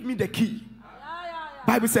 Was he give me the key?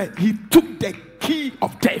 Bible said he took the key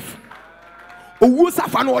of death. Oh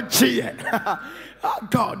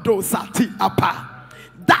God,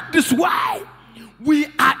 that is why we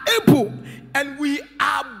are able and we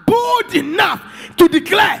are bold enough to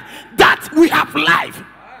declare that we have life.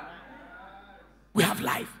 We have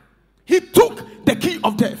life. He took the key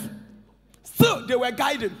of death. Still, they were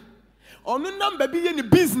guiding. On the number be any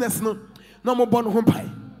business, no more born home pie.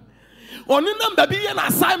 On the number be an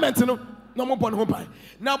assignment, no more born home pie.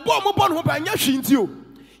 Now, born home pie, yes, you.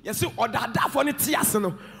 Yes, see, or that for the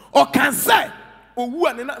tiasano, or can say, or who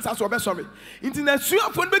and not so sorry.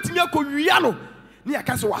 International for betting your Koreano, near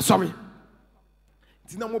Castle was sorry.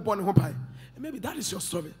 It's no more born home pie. Maybe that is your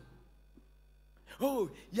story. Oh,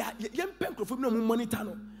 yeah, young pencrophobia, no money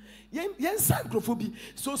tunnel. Young sancrophobia.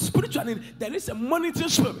 So spiritually, there is a monitoring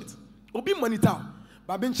spirit. Or be monitor.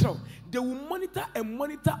 They will monitor and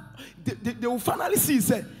monitor. They will finally see,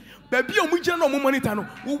 say, baby, you will no monitor.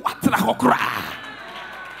 What la hokra?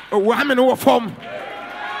 Oh, I'm in our form.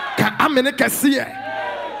 I'm in a cassia.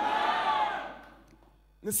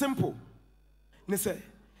 The simple. They say,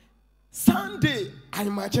 Sunday,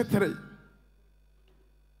 I'm a 3.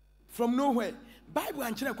 From nowhere. Bible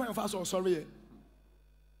and China quite fast or sorry.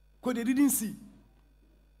 Because they didn't see.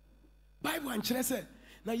 Bible and China said,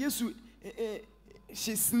 now yes,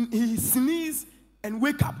 he sneezed and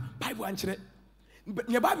wake up. Bible and China. But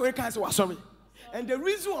your Bible can't say sorry. And the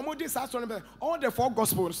reason why this all the 4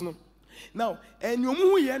 gospels no. Now, and you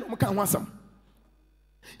move here, no can want some.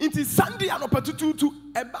 Inti Sunday and opatutu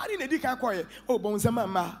a body in a dick acquire. Oh,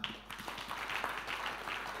 Bonsama.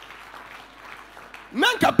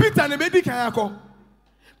 Nanka Peter and a baby kayako.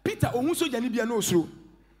 Peter Omuso Janibia no so.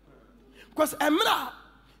 Because Emra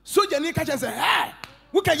so Jani catch and say, hey,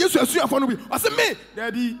 we can use your suit for me. I said, me,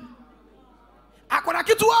 Daddy. I could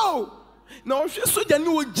get to wow. No, she so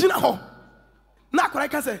Janu Gina ho. Na I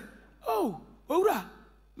can say, oh, Ora,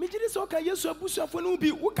 me did this okay, yes, your bush for no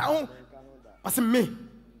be what can. I said, me.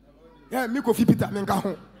 Yeah, me coffee Peter, men ka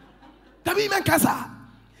home. Tabi men kasa.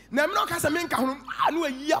 Na me no kasa men ka home. Anu a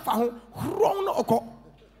year for home. Wrong no oko.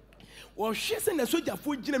 Well, she said the soldier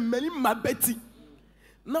for Gina many my Betty.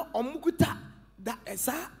 No, omukuta that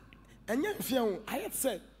esa. And young fion, I had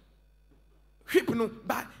said, whip no,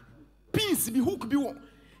 but pins be hook be one.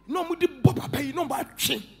 No, mudi boba pay no by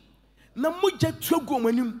chin. No, muja trogo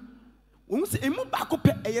when you. When say a mo back up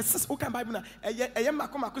a yes, okay, by na a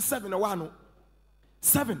yamako 7 or 1.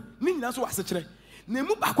 7. Nina so as a chere.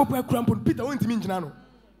 Nemu back up a crampon Peter went to Minjano.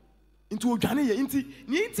 Into Johnny, into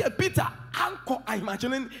Peter, uncle, I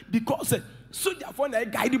imagine, because soldier for a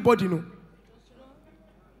guided body. No.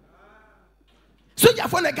 Soldier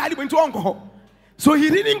for a guided went to uncle. So he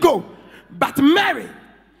didn't go. But Mary,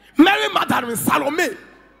 Mother and Salome,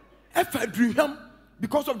 drew him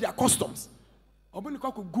because of their customs. Oh,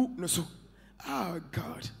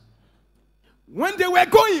 God. When they were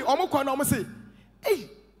going, almost say, hey,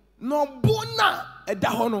 no bona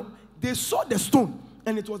edahono. They saw the stone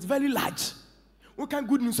and it was very large. What kind of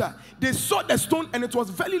good news, sir? They saw the stone and it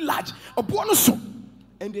was very large.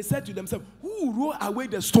 And they said to themselves, who rolled away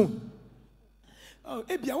the stone? Oh,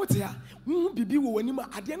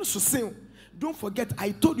 don't forget,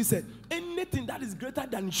 I told you, said, anything that is greater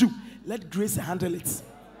than you, let grace handle it.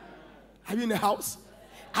 Are you in the house?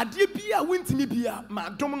 And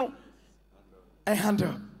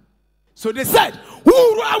handle. So they said, who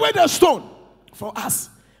rolled away the stone for us?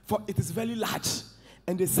 For it is very large.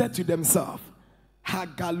 And they said to themselves,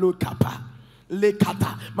 Hagalo Kappa,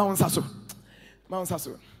 Lekata, Maunsaso,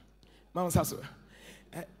 Maunsaso, Maunsaso.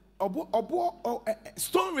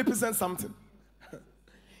 Stone represents something.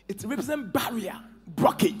 It represents barrier,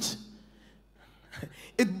 blockage.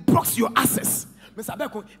 It blocks your access. Mr.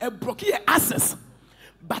 Beko, it blocks your access.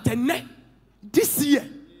 But this year,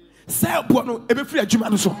 say, Bono, ebe free a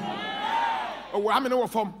Jumano so. Oh, I'm in our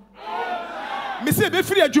form. Missy, ebe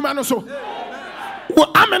free a Jumano so.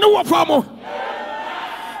 Oh, I'm in our form.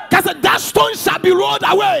 Because that stone shall be rolled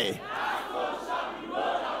away.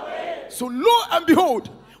 So, lo and behold,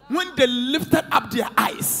 when they lifted up their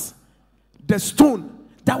eyes, the stone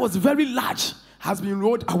that was very large has been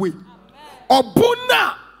rolled away.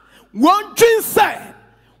 Obuna, one dream said,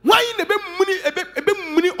 why in the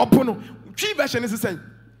muni opono? Three version is the same.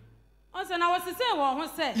 Also, now was the same one who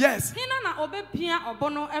said, yes. Hina na obepia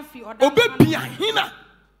obono efi or obepia hina.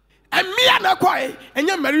 And me na kwai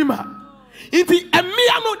enya marima. Inti and me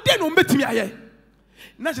no den ombetimi aye.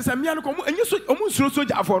 Na she say me no ko enye so omunsuro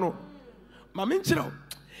soja afo no. Ma me nchiro.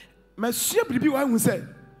 Monsieur Bibi wa hu say.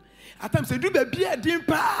 Atam say do be bia din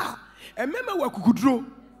pa. E mema wa kukuduro.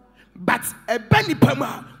 But e bani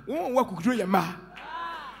pama won wa kukuduro ye ma.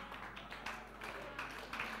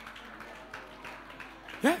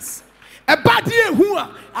 Yes. A body who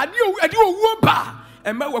are you ba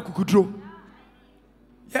and my work could draw.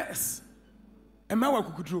 Yes. And my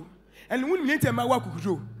work could draw. And when you enter my work could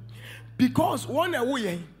draw. Because one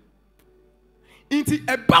away into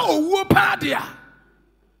a bow woo padia.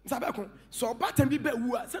 So button be better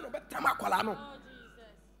who are sent over Tamacolano.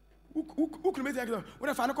 Who can make it when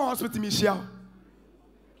I find a hospital, Michelle?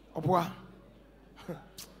 Or boy.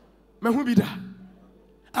 Mahubida.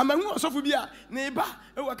 I'm a woman of Phobia, neighbor,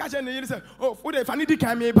 who catch a neighbor. Oh, for the funny dick,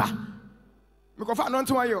 I'm neighbor. Because I don't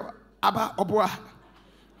know you, Abba or boy.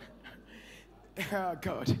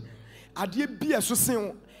 God, I did be a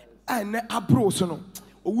so and a bro, so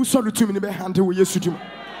who saw the 2 minute hand to yes to.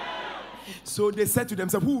 So they said to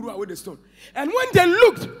themselves, who rolled away the stone? And when they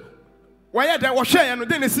looked, why they were sharing, and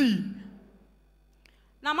then they see.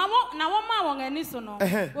 Now, Mamma, won't any so no.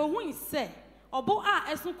 Well, who say, Obo a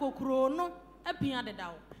esuko krono.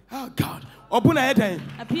 Oh God, Obuna head.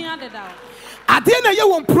 A piano down. I didn't know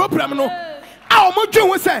one problem. No, our mojo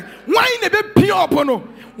was say, why in a bit pure bono?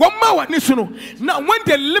 1 more national. Now, when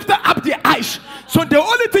they lifted up their eyes, so the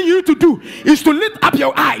only thing you need to do is to lift up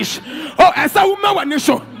your eyes. Oh, as a woman, one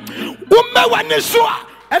nation, woman, nation,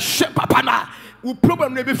 a ship, papa, will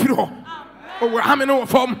problem never feel. Oh, we're having no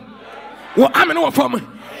form. We're having no form.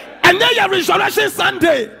 And then your resurrection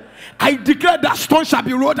Sunday, I declare that stone shall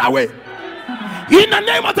be rolled away. In the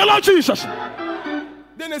name of the Lord Jesus.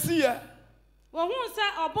 Then I see Wohu say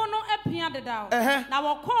obono epia deda. Na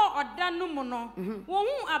woko oda no mu no.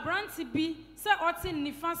 Wohu abranti bi say oti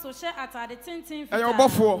nifa so she atade tintin fita. Ayo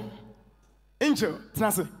bofo. Angel,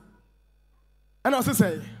 tenase. And also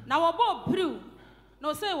say. Na wobo priu.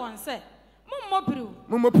 No say one say. Mummo priu.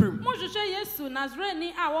 Mo hwehwe Yesu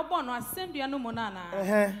Nazareni a wobo no asendua no mu na na.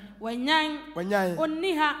 Wanyan.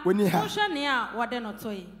 Onni ha. Mo hwe ne a wode no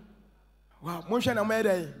toyi. Wow, mo hwe na mo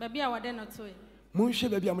ede. Baby a wode no toyi. Mo hwe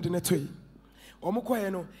baby a mo de no toyi. Omokoye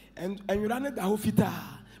no enwura ne da ho fita.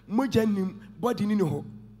 Moja nim body ni ho.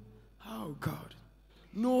 Oh God.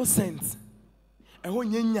 No sense. Eho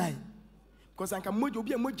nyenyan. Because anka moja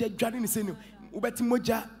obi a moja dware ni se no. Ubeti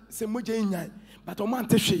moja se moja nyenyan. But o man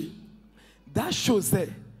tehwe. That shows that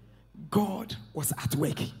God was at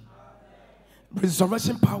work.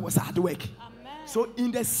 Resurrection power was at work. Amen. So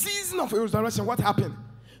in the season of resurrection, what happened?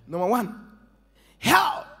 Number one,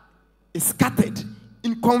 hell is scattered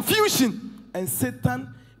in confusion and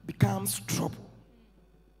Satan becomes trouble.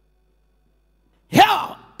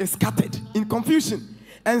 Hell is scattered in confusion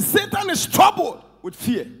and Satan is troubled with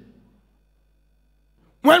fear.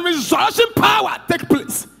 When resurrection power takes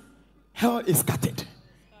place, hell is scattered.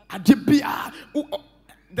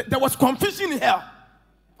 There was confusion in hell.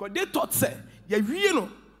 Because they thought, say, yeah, you know,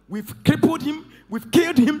 we've crippled him, we've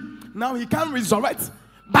killed him, now he can't resurrect.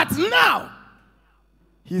 But now,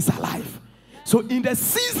 he's alive. So in the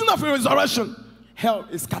season of resurrection, hell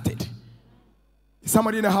is scattered. Is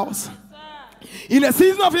somebody in the house? In the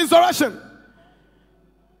season of resurrection,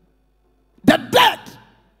 the dead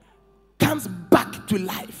comes back to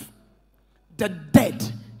life. The dead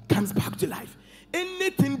comes back to life.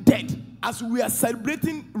 Anything dead, as we are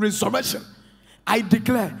celebrating resurrection, I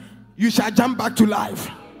declare you shall jump back to life.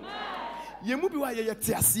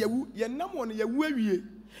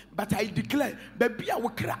 But I declare,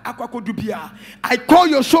 I call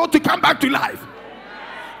your soul to come back to life.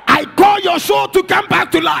 I call your soul to come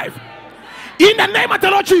back to life. In the name of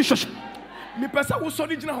the Lord Jesus.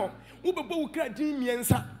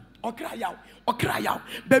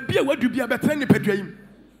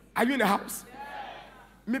 Are you in the house?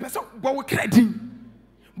 In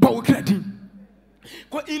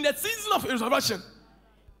the season of resurrection,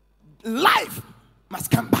 life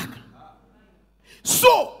must come back.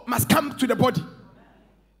 Soul must come to the body.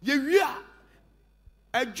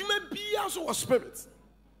 A human being also was spirit.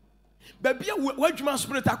 Baby, what human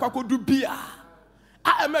spirit I could do be. I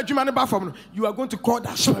am a human bathroom. You are going to call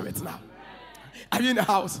that spirit now. Are you in the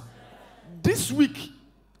house? This week,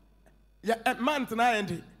 a month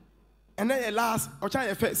and then last or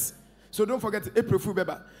try first. So don't forget April Fool,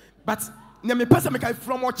 baby. But me person make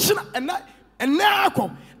from China and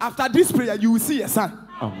now after this prayer you will see your son.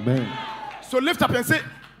 Amen. So lift up and say,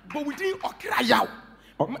 but we didn't okra yaw.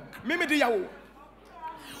 Meme de yaw.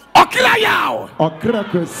 Okra yaw. Okra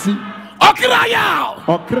kwesi. Okra yaw.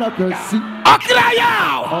 Okra kwesi. Okra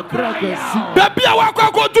yaw. Okra kwesi. Baby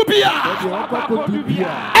awakwa ko dubia.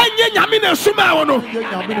 Enye nyame na suma wo no.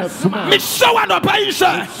 Me showa no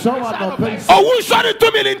paisha. Owu sori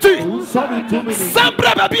to me nti.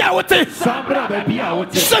 Sambra baby awote. Sambra baby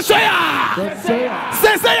awote. Seseya.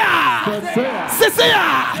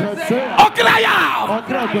 Okra yaw.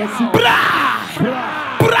 Okra kwesi. Bra.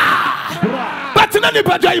 Nani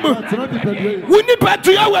badaimu. Uni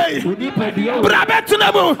badu yawe. Brabetu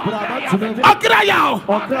namu. Okra yaw.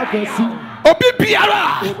 Okra kwesi. Obi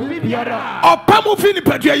biara. Opamu fini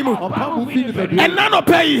badaimu. And none of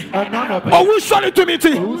pay. Oh, who shall it to me?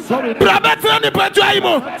 Brabetu nani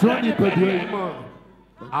badaimu.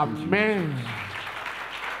 Amen.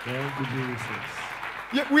 Thank you, Jesus.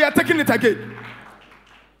 Yeah, we are taking it again.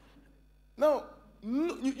 Now,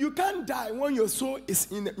 you can't die when your soul is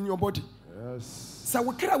in your body. Yes. So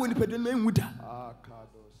we cry when the pedal with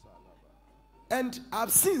and I've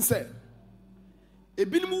seen say a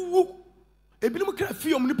binimu cry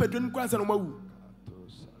few of the pedal cries and wu.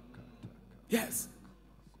 Yes.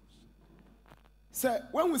 Say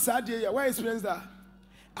when we said why experience that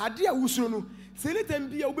idea wusunu say let them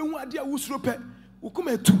be a obi idea wusuru pe we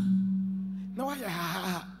come etu now why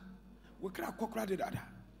we cry kokra de dada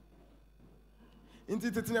inti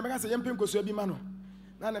tetina make say yempem koso bi ma no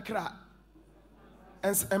na na cry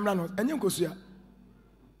and emrano enye nkosua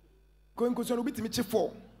ko nkosua no bitimi chi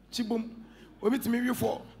 4 chi bom obitimi wi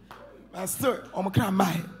 4 and still omkra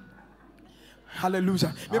mai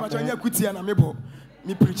hallelujah me ma chonya kutia na mebo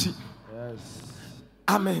me preach. Yes.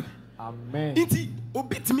 Amen. Inti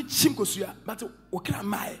obitimi chi nkosua but okra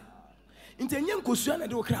mai inti enye nkosua na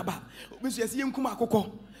de okra ba obesu yesi yenkum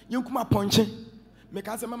akokọ yenkum aponche me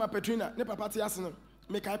ka say mama Petrina ne papa te ase no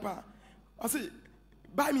me kai pa I say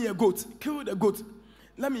buy me a goat, kill the goat.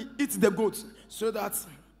 let me eat the goat so that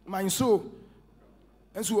my soul,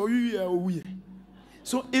 and so we.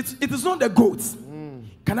 So it is not the goat.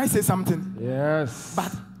 Can I say something? Yes.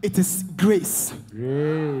 But it is grace.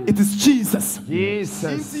 Grace. It is Jesus.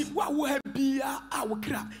 Jesus.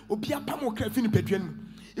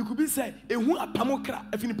 It could be said, a who a pamokra,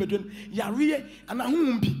 a finipedron, Yarie, and a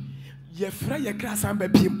humbi.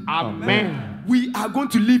 Amen. We are going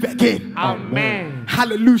to live again. Amen.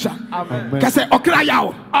 Hallelujah. Amen. Kase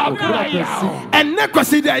okrayao. And never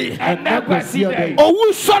see day. Oh,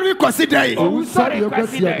 who sorry consider. Oh, sorry,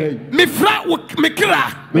 Me fra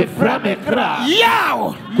mikra.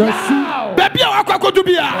 Yaw. Baby, I want to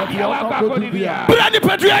be a Brani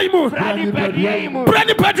Patriamo.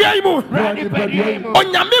 Brani Patriamo.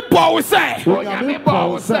 Onyame Bow say.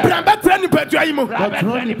 Bramba Brani Patriamo.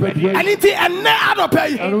 Anything and never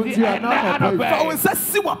pay. For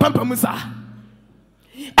Siwa Pampamusa.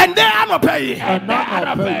 And they are not paying.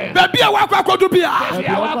 Baby, I want to be a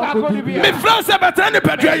me France better than the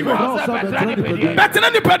Patriamo. Better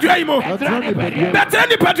than the Patriamo. Better than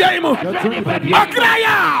the Patriamo.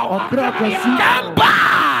 Okraya.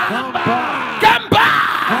 Come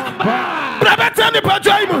back. Better than the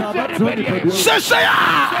Patriamo. Sheshaya.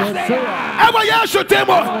 Ever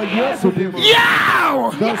Yashutemo.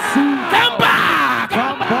 Yaw. Come back.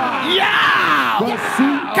 Yaw.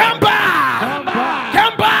 Come back.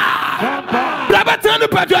 Brabatani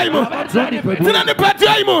Padraimo, Tinani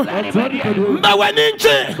Padraimo,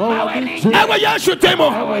 Bawaninche, Ewa Yashutemo,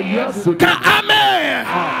 Amen.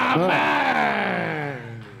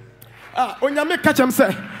 Onyame Kacham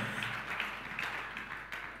say,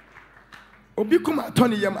 Obikuma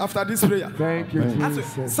Tony Yam after this prayer. Thank you,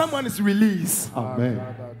 Jesus. Someone is released. Amen.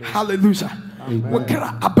 Hallelujah.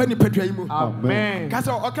 Okra abani Padraimo. Amen.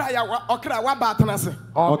 Kaso okra wa batanase.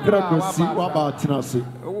 Okra kosi wa batanase.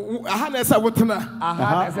 Ahanesa wotena.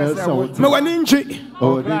 Ahanesa Mawaninji.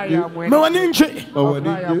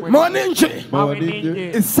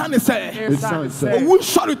 It's sunny say. Who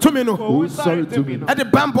sorry to me no. At the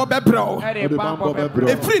bambo bebro. A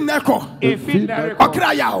free neko.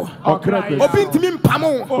 Okra yao. Obintimi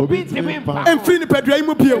mpamo. And free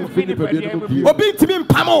Padraimo pio. Obintimi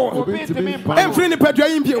mpamo. And free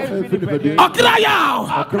Padraimo pio. Okra yao.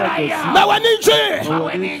 Mawaninji.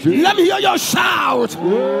 Let me hear your shout.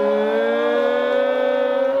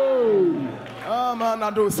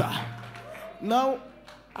 Now,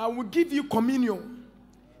 I will give you communion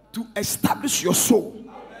to establish your soul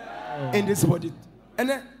in this body. And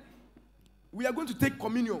then we are going to take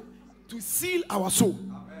communion to seal our soul.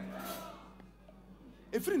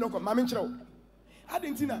 If you know, Mamma Chrow, I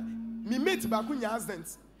didn't know. Me mate back when your husband,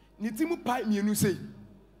 Nitimu Pai, me, you say,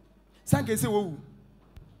 Sanke say, oh,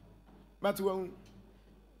 but your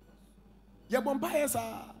bombires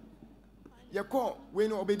are your call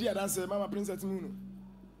when obedient answer, Mama Princess Moon.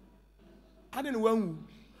 I didn't know,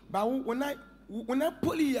 but when I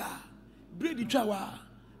polia, Brady Trawa,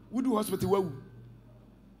 would do hospital well.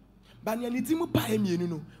 But you need to pay me, you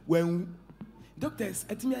know, when doctors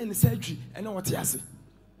at me in the surgery and know what he has.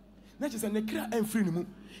 Not just a necra and free moon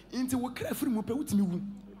into what craft free moon with me.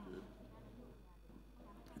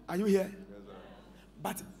 Are you here?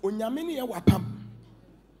 But on your many wapam,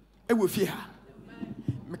 it will fear.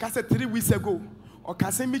 Because 3 weeks ago, or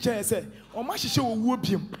Cassim Mitchell said, or my show will whoop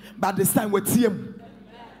him, but this time with him.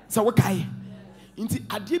 So, okay, into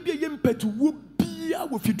a debian pet to whoop be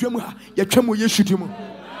with you, drummer, your tremor, you shoot him.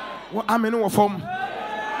 What I'm in our form.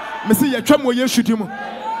 Messi, your tremor, you shoot him.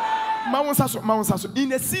 Mount Sasso, in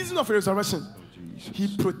the season of resurrection,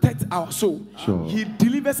 he protects our soul. Sure. He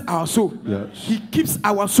delivers our soul. Yes. He keeps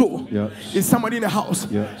our soul. Yes. Is somebody in the house?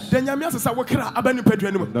 Yes. Then you must say, "What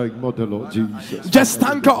the Lord Jesus. Just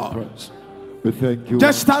thank God. We thank you.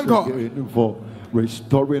 Just thank God for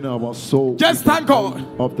restoring our soul. Just thank God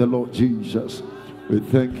of the Lord Jesus. We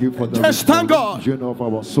thank you for the just thank God of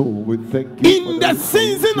our soul. We thank you in the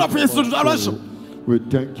season of his resurrection. We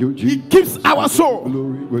thank you, Jesus. He keeps our soul.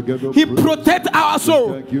 He protects our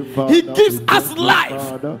soul. He gives us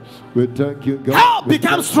life. We thank you, God. Hell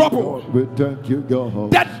becomes trouble. We thank you,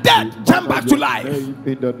 God. The dead jump back to life.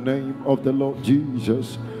 In the name of the Lord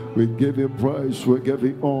Jesus, we give you praise. We give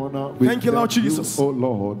you honor. Thank you, Lord Jesus. Oh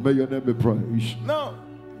Lord, may your name be praised. Now,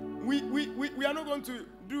 we are not going to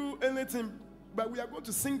do anything, but we are going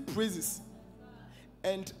to sing praises.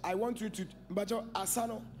 And I want you to, Bajo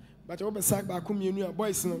Asano. But I will say,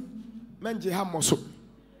 boys, no, men, je have muscle.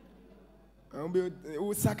 I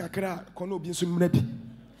will sack a crack, Kono be soon ready.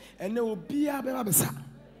 And there will be a baby.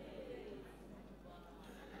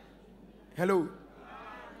 Hello.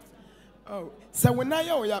 Oh, so when I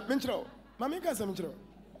owe ya, Mentro, Mamma Casamintro.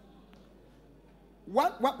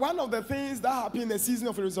 one of the things that happen in the season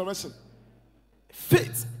of resurrection,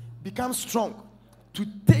 faith becomes strong to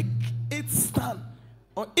take its stand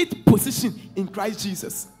or its position in Christ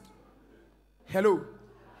Jesus. Hello.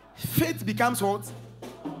 Faith becomes what?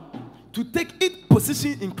 To take its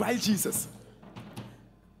position in Christ Jesus.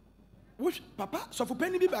 Which Papa, so for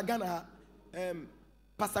penny be bagana,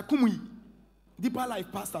 Pastor Kumui, Deeper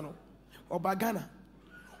Life Pastor no, or bagana,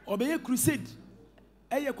 or be a crusade,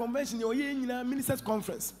 a convention or in a ministers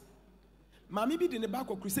conference. Mammy be in the back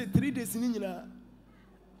of crusade 3 days in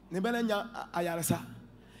Nebananya Ayarasa.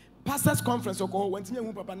 Pastors conference or call when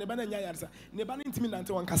Timmy Papa Nebananya Ayarasa, Neban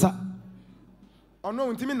intimidante on Casa. Or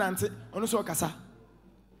no intimidante, or no so Casa.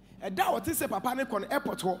 A doubt is a papa on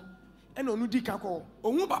airport hall, and on Nudi Kako,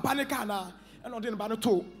 or Wumpa Panecana, and on the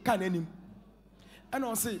Banato, can any. And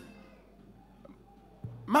I'll say,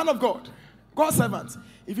 man of God, God's servant,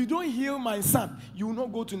 if you don't heal my son, you will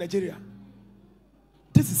not go to Nigeria.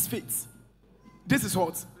 This is faith. This is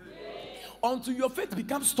what? Until your faith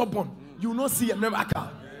becomes stubborn, you will not see a miracle.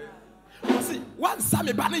 See, one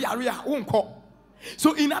Sammy Bani Yaria won't call.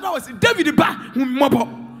 So, in other words, David Ba,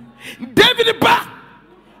 David Ba.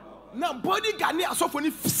 Now, body Gani are so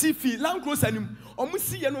funny, see, land close and him. Or we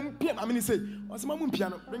see and piano. I mean, say, what's my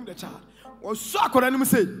piano? Bring the child. Or so I could only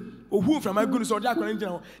say, or who from my goodness or Jack or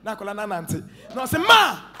Angel, Nacolana Nancy. No, I say,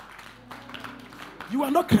 Ma, you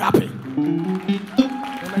are not crapping.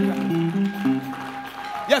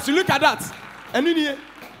 Yes, you look at that. And then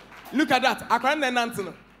look at that. I can't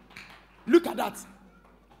answer. Look at that.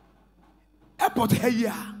 Airport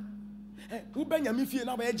here. Who bring me fear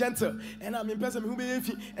now by gentle, and I'm in person who be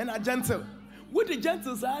and a gentle. What the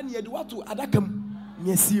gentles are near what to Adakam,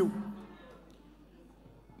 yes, you.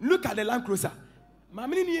 Look at the Land Cruiser.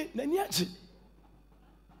 Mamini Nanyachi.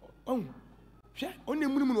 Oh, only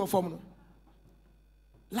Mumu of Formula.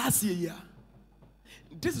 Last year,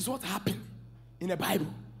 this is what happened in the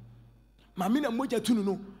Bible. Mamina Moja to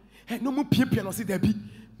know, no more people or see there be.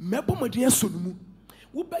 Mepo Madia Solumu.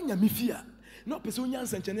 Who bring me fear? No person young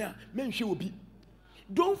engineer, men she will be.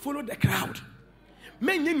 Don't follow the crowd.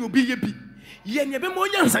 Men will be ye be. Ye never more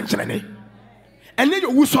young engineer. And then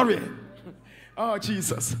you sorry. Oh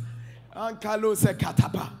Jesus. Ankalo se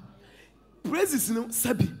katapa. Praises no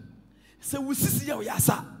sabi. Se we see ya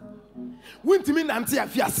yasa. Wintimi nante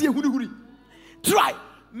afia se huri. Try.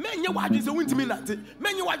 Men ye wadwe se wintimi nante.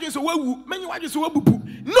 Men ye wadwe se wawu. Men ye wadwe se wabupu.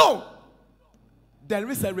 No. There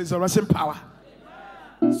is a resurrection power.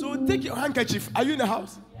 So take your handkerchief. Are you in the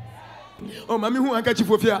house? Oh, mommy, who handkerchief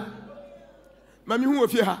of here? Mommy, who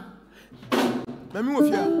of here? Mommy, who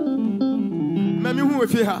of here? Mommy, who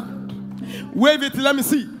of here? Wave it, let me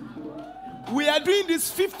see. We are doing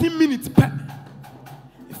this 15 minutes.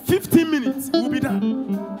 15 minutes will be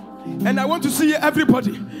done. And I want to see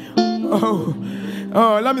everybody.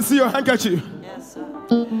 Oh, let me see your handkerchief. Yes, sir.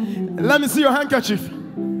 Let me see your handkerchief.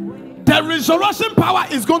 The resurrection power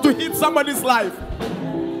is going to hit somebody's life.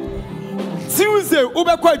 Tuesday,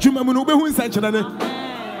 ube kwa juma munu ube hun sanchana.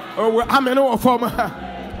 Oh, amen or form.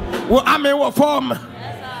 Oh, amen or form.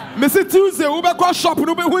 Mr. Tuesday, ube kwa shop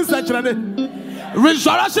ube hun sanchana.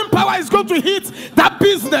 Resurrection power is going to hit that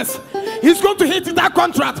business. He's going to hit that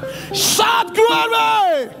contract. Shout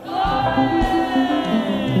glory!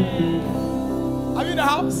 Are you in the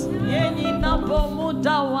house?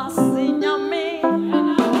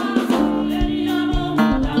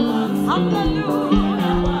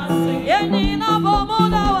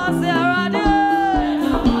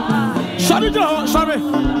 Sorry.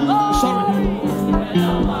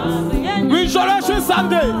 Resurrection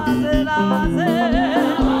Sunday.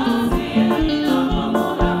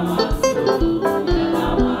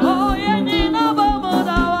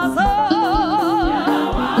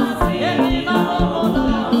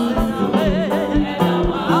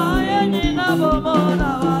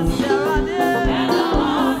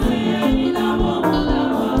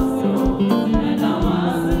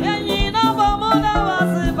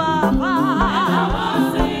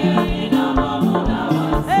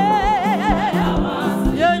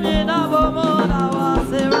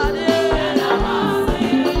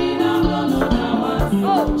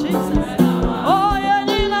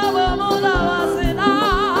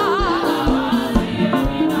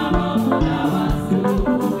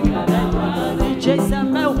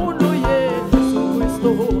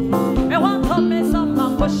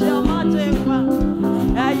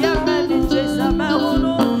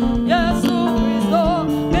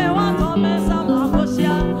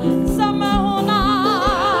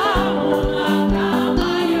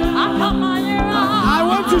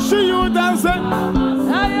 See you dancing.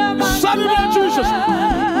 Celebrate Jesus.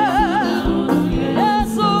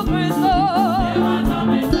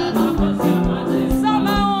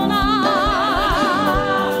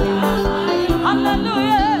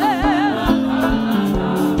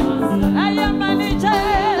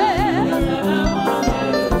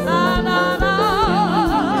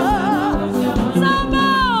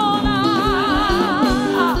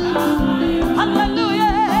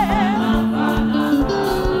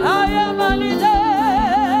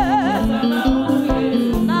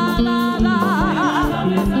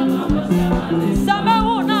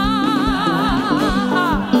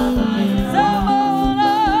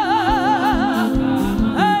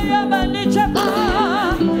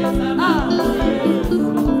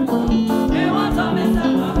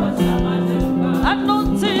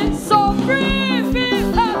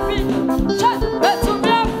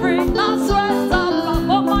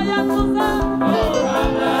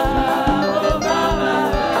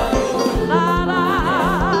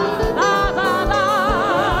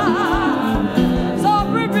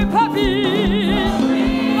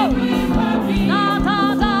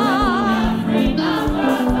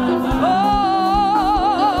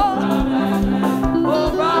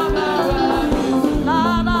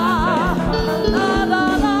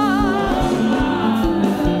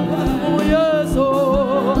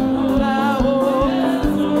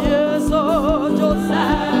 Yes, oh.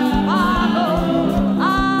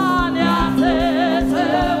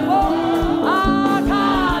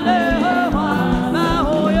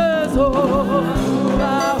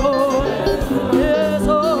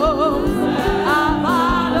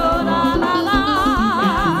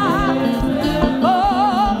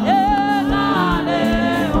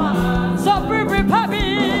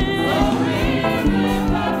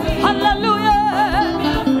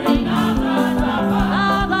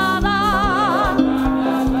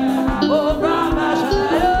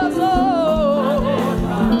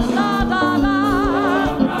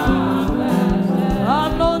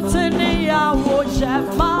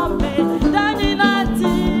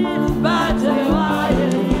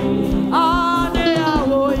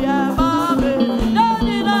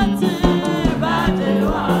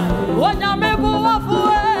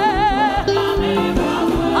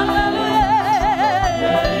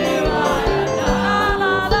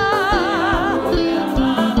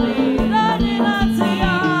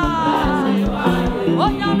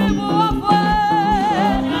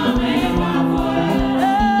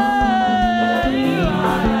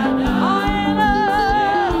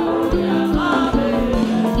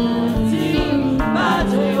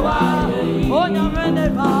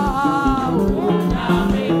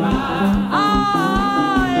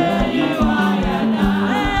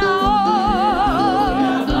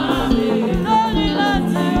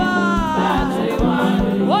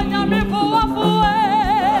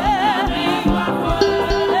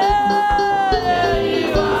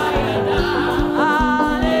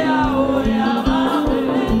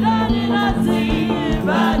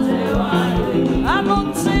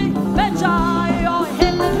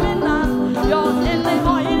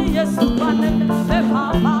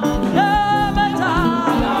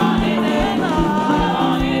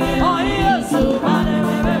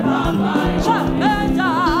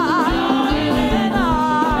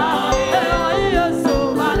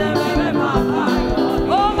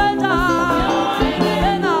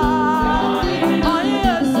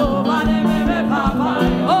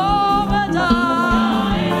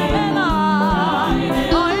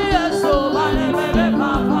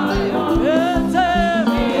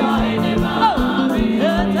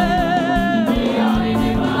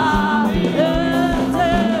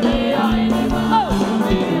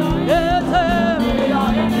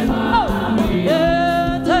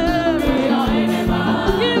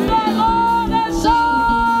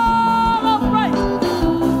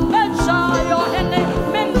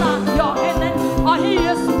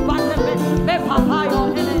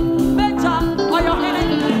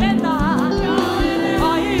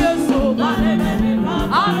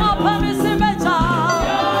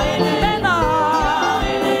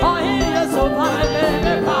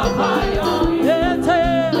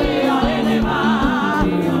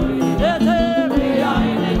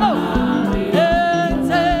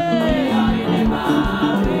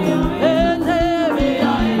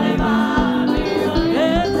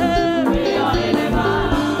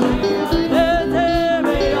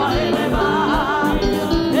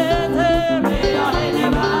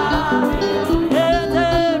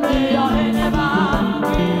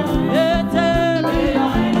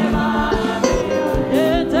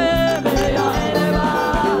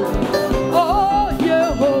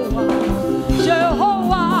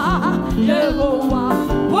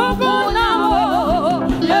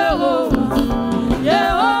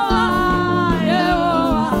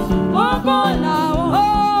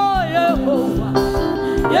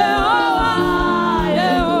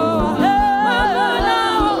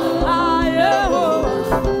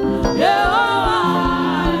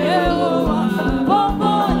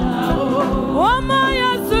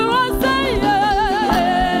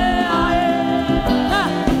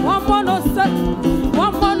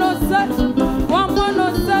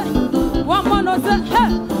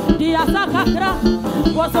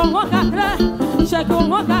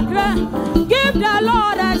 Give the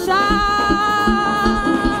Lord a shout.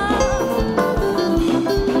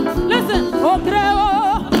 Listen, oh creo,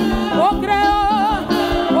 oh creo,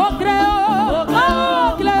 oh creo,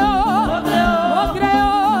 oh creo, oh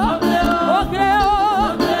creo, oh creo,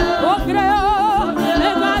 oh creo.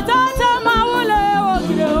 Ekatata maule, oh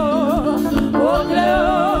creo, oh creo,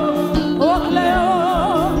 oh creo.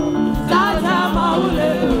 Tata maule,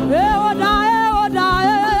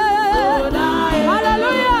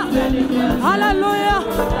 hallelujah.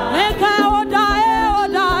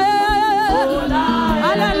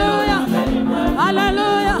 Hallelujah.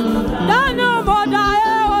 Hallelujah. Daniel more die.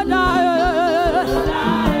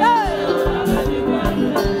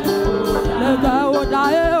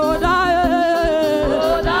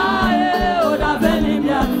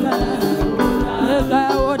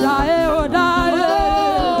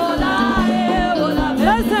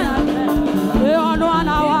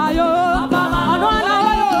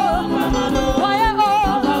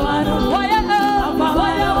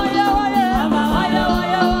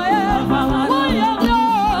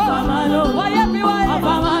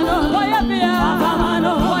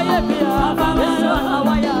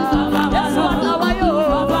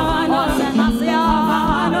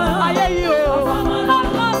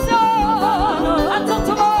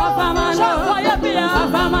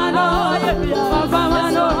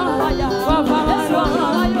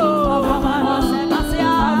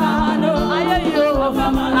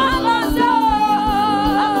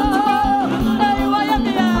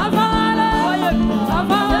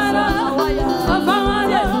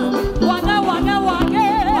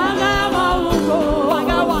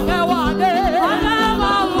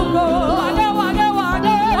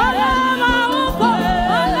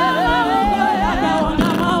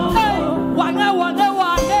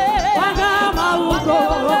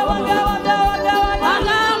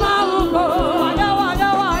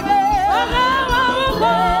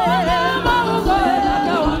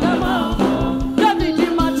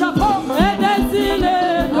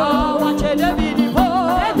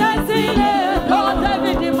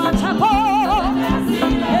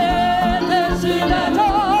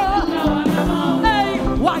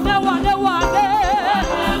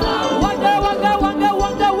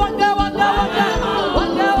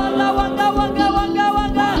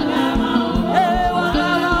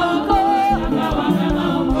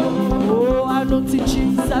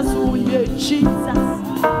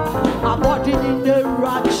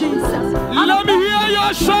 Let me hear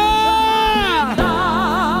your song.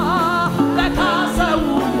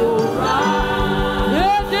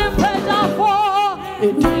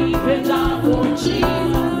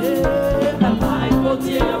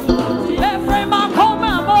 Every man come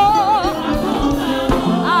and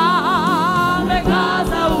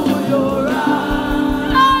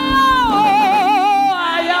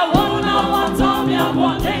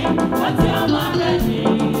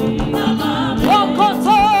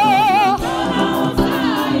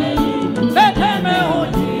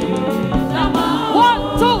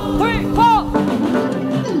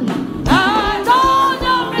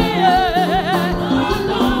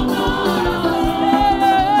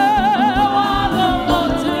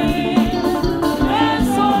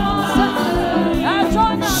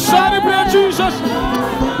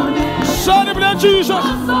Jesus.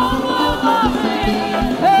 Oh,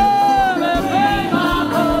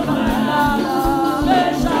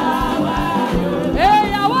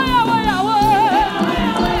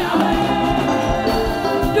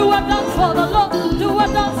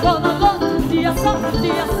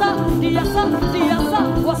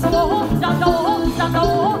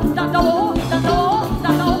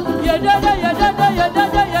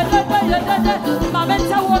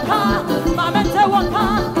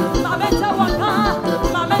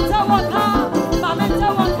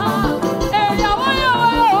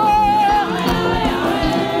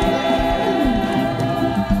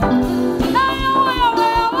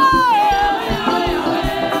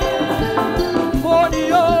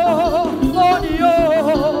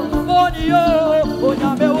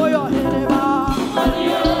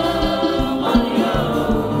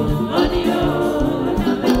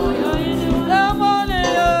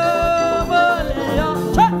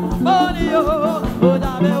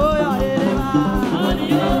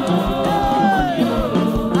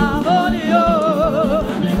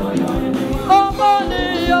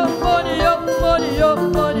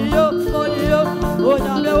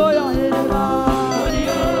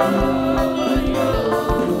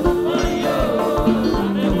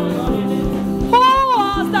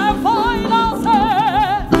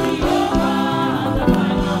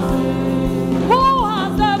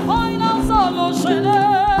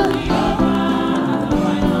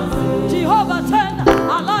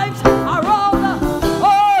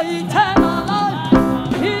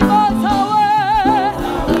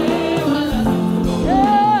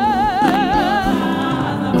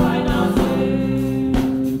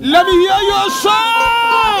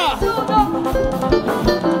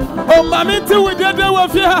 until we did that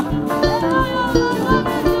with you.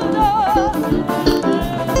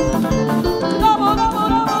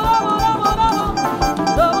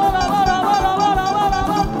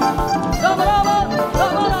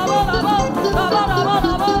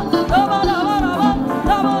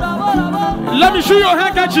 Let me see your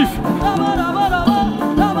handkerchief.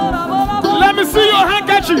 Let me see your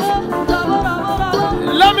handkerchief.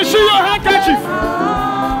 Let me see your handkerchief.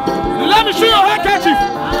 Let me see your handkerchief.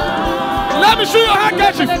 Let me see your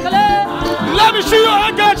handkerchief. Let me see your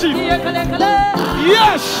handkerchief.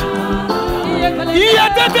 Yes. Yeah,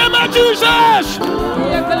 the name of Jesus.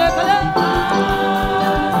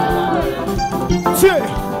 See,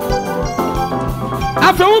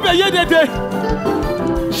 after we be here today,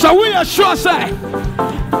 so we are sure say,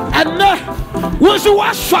 and we should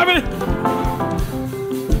watch sorry.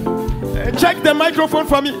 Check the microphone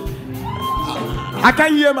for me. I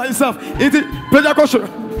can't hear myself. It is better question.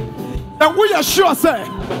 And we are sure say,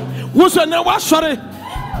 we should never sorry.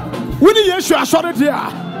 We need to sure sorry there.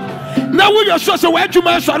 Now we are sure say where you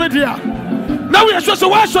man sorry there. Now we are sure say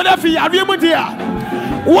where should I feel arimu there.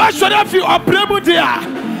 Where should I feel opremu there?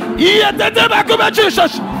 Yeah, the name of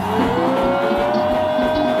Jesus.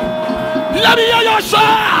 Let me hear your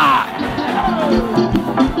shout.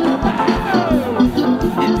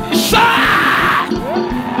 Shout.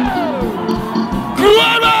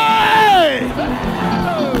 Glory.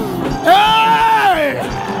 Hey.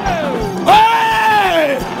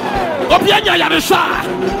 Hey. Obianya yabisha.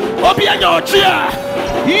 Obianya ochia.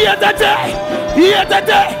 Hear that day. Hear that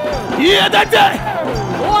day. Hear that day.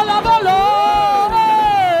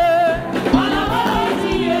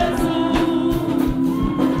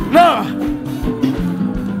 Now,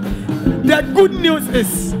 the good news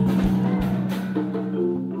is,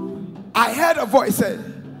 I heard a voice say,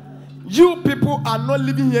 you people are not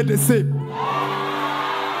living here the same.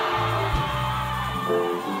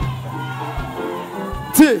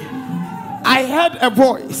 See, I heard a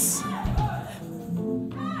voice,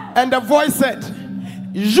 and the voice said,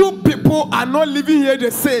 you people are not living here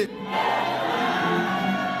the same.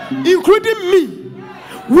 Including me,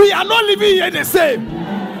 we are not living here the same.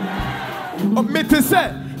 That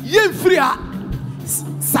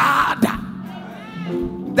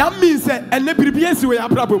means that and the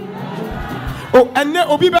problem. Oh, and then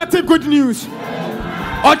obi better good news.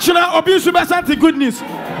 Ochina obi subasante good news.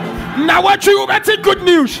 Now what you better good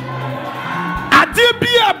news. I did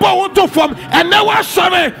be a bow to form and now I'm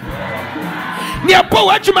sorry. Near bow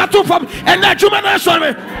at you matter from and that you man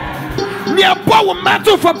sorry. Near bow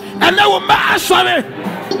matter from and now I'm sorry.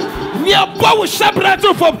 Near bow sabra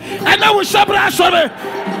to form and now we sabra sorry.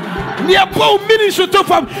 Near bow ministry to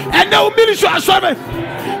form and now ministry sorry.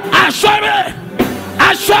 I'm sorry.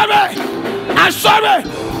 I'm sorry. I'm sorry.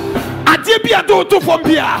 I did be a do to from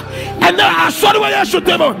here and now I'm sorry where I should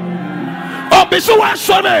tell. Oh, be so I'm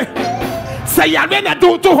sorry. Say I ran a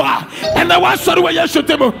do to her and now I'm sorry where I should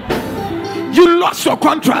tell. You lost your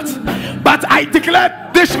contract, but I declare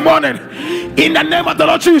this morning in the name of the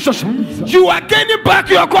Lord Jesus, you are gaining back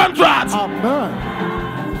your contract. Amen.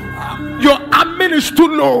 Your amen is too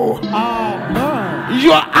low. Amen.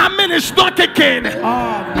 Your amen is not kicking.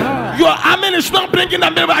 Amen. Your amen is not bringing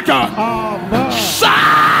a miracle. Amen.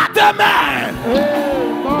 Shout amen.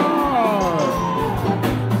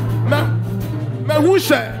 Amen. Who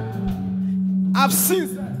said? I've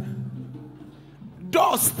seen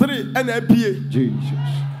doors 3 and a BA. Jesus.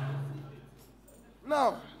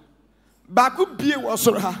 Now, Baku BA was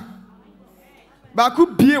her. Baku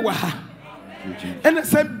BA was her. And I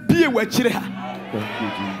said, BA was Chiriha. Thank you,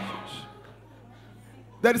 Jesus.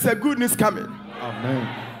 There is a good news coming. Amen.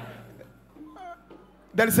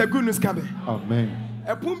 There is a good news coming. Amen.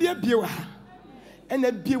 A Pumbia BA was her. And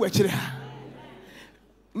a BA was Chiriha.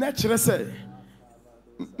 Naturally say,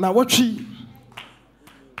 now what she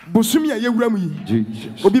Bcim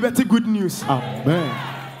Jesus. Will be better good news. Amen.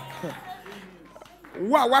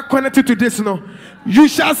 What connected to this now? You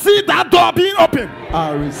shall see that door being open.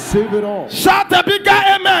 I receive it all. Shout a bigger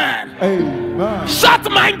amen. Amen. Shout,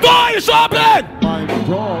 my door is open. My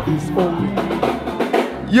door is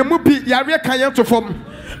open. You must be yare kaya to form,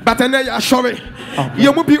 but then you are sorry.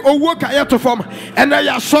 You must be owo kaya to form, and then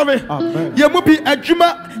you are sorry. You must be a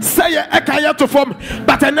juma say a kaya to form,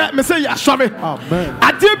 but then me say you are sorry. Amen.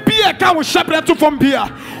 I did be a cow shepherd to form beer.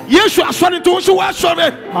 Yes, you are sorry to who are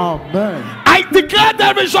sorry. Amen. I declare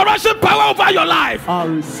the resurrection power over your life. I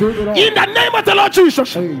receive it all. In the name of the Lord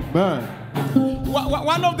Jesus. Amen.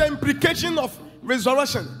 One of the implications of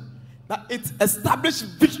resurrection that it established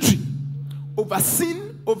victory over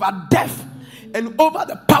sin, over death, and over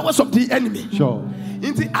the powers of the enemy. Sure.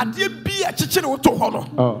 Inti adie bi a chichire wo to ho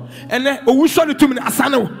no. Ene owu so ne tumi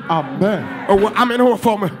asane wo. Amen. Owo amen ho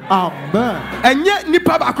form. Amen. Enye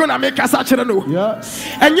nipa ba ko na make asa kire no. Yes.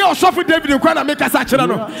 Enye osofo David ko na make asa kire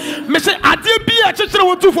no. Me say adie bi a chichire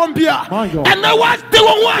wo to form bia. Ene wa de wo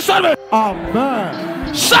ho asore.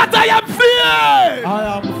 Amen. Shout, I am free. I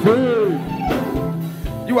am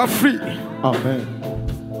free. You are free. Amen.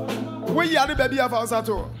 When you are the baby of us at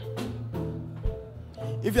all.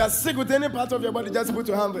 If you are sick with any part of your body, just put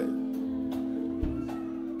your hand there.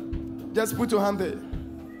 Just put your hand there.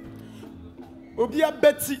 Obia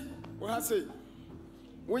Betty, what I say?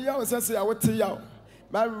 When you say, I will tell you.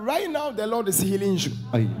 But right now, the Lord is healing you.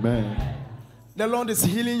 Amen. The Lord is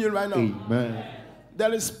healing you right now. Amen.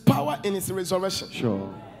 There is power in His resurrection.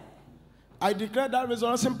 Sure. I declare that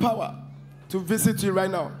resurrection power to visit you right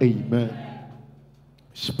now. Amen.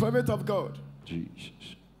 Spirit of God. Jesus.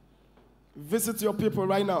 Visit your people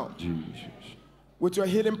right now. Jesus. With your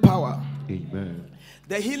healing power. Amen.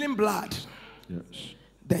 The healing blood. Yes.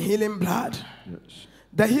 The healing blood. Yes.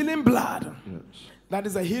 The healing blood. Yes. That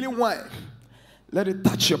is a healing wine. Let it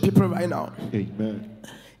touch your people right now. Amen.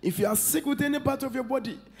 If you are sick with any part of your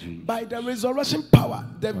body, Jesus. by the resurrection power,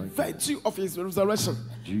 the virtue of His resurrection,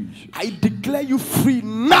 Jesus. I declare you free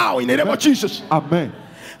now in the name of Jesus. Amen.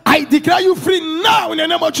 I declare you free now in the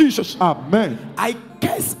name of Jesus. Amen. I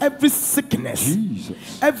curse every sickness,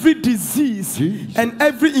 Jesus. every disease, Jesus. and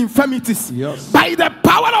every infirmity Yes. by the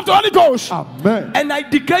power of the Holy Ghost. Amen. And I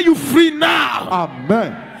declare you free now.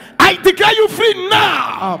 Amen. I declare you free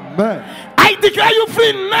now. Amen. I declare you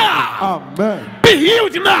free now. Amen. Be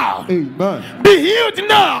healed now. Amen. Be healed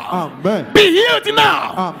now. Amen. Be healed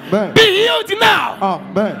now. Amen. Be healed now.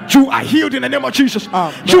 Amen. You are healed in the name of Jesus.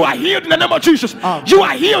 Amen. You are healed in the name of Jesus. Amen. You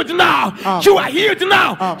are healed now. Amen. You are healed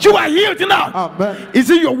now. Amen. You are healed now. Amen. Is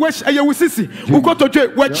it your wish? Are you sissy? We go to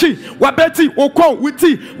jail. We chi. We betty. We come. We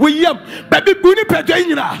tea. We yam. Baby, buni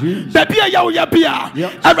pedina. Baby, ya bia.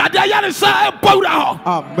 Radia sa powder.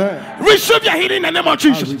 Amen. Receive your healing in the name of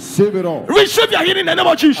Jesus. I receive it all. Receive your healing in the name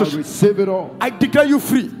of Jesus. I receive it all. I declare you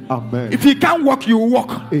free. Amen. If you can't walk, you will walk.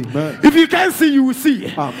 Amen. If you can't see, you will see.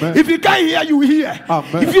 Amen. If you can't hear, you will hear.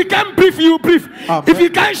 Amen. If you can't breathe, you will breathe. Amen. If you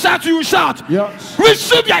can't shout, you will shout. Yes.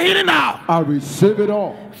 Receive your healing now. I receive it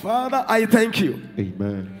all. Father, I thank you.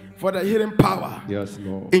 Amen. For the healing power. Yes,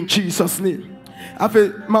 Lord. In Jesus' name.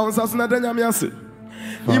 Afe maunsa sunadanya miase.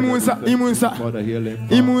 Imunsa, imunsa. For the healing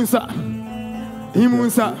power. Imunsa.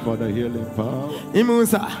 Imunsa. For the healing power.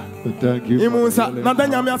 Imunsa. Thank you. Imunsa.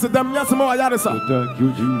 Nadanya miase dam miase mo ayaresa. Thank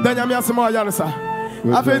you, Jesus. Danya miase mo ayaresa.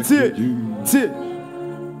 Afe tie.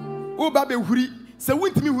 Uba be huri. Se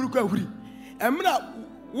wuntimi huri kwa huri. Emna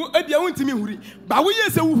ebia wuntimi huri. Ba wo ye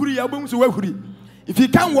se wo huri ya bo so wo huri. If you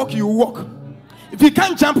can't walk, you walk. If you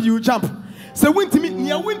can't jump, you jump. Se wuntimi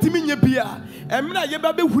nya wuntimi nya bia. Emna ye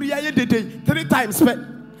ba be huri ya ye dede 3 times pe.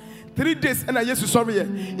 3 days and Jesus sorry.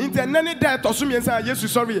 Into none day to sum yensa Jesus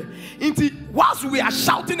sorry. Into whilst we are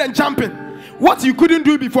shouting and jumping, what you couldn't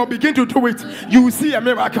do before, begin to do it. You will see a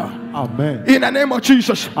miracle. Amen. In the name of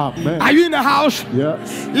Jesus. Amen. Are you in the house?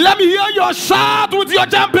 Yes. Let me hear your shout with your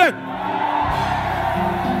jumping.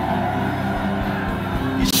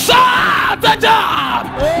 Shout the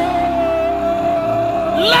jump.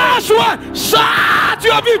 Last one. Shout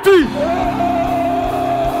your victory.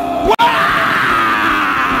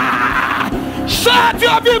 Shout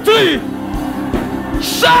your victory!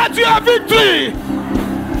 Shout your victory!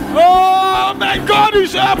 Oh, my God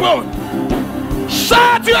is able!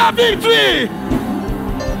 Shout your victory!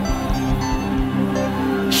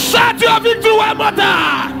 Shout your victory one more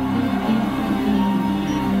time!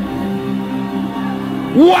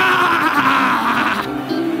 Wow!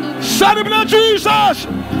 Celebrate Jesus!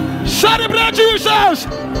 Celebrate Jesus!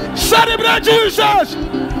 Celebrate Jesus!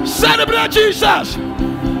 Celebrate Jesus!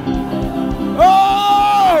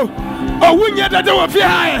 Oh! Oh, we need that over here.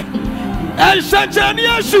 And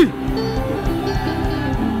Sanchaniashi.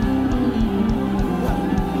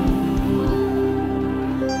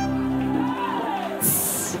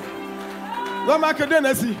 Don't make a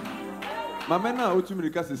denesi. Mamena,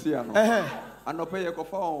 Utumika Siciano. And no pay a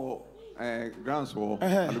coffin grounds war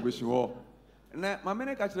and the wish war.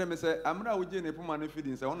 Mamena catch them and say, I'm not with Jenny Puman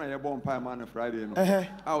feeding, so on a born pie man Friday.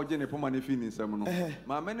 I would Jenny Puman feeding some.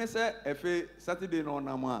 Mamena say, Saturday no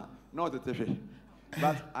Nama, not the Tiffy.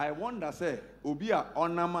 But I wonder, say, Ubia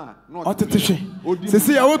on Nama, not the Tiffy.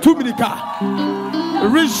 See, I want 2 minutes.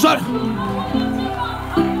 Richard,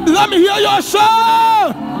 let me hear your song.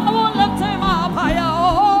 I won't let him up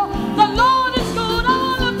higher. The Lord is good. I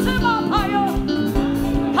won't let him up higher.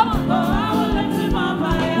 Come on, I won't let him up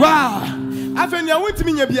higher. Wow.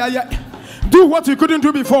 Do what you couldn't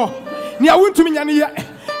do before. Nia won't to me yani.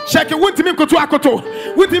 Check it, won't me go to Akoto.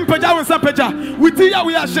 With him Paja and Sapeja. With you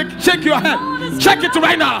we are shake your head. Check it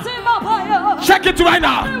right now. Check it right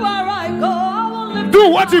now. Do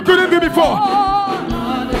what you couldn't do before.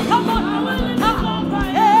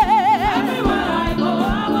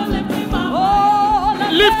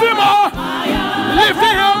 Lift him up. Lift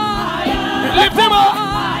him up. Lift him up.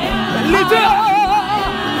 Lift him up.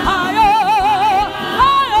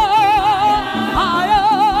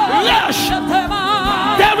 Yes.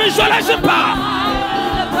 There is resurrection power.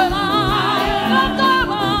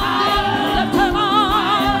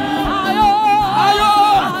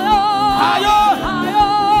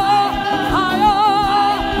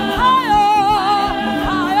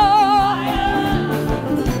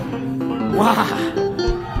 Wow.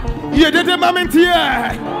 You did the moment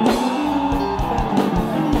here.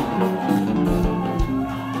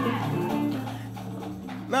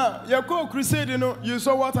 Now, your crusade, you know, you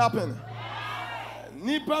saw what happened.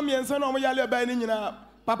 Nipa me and son of my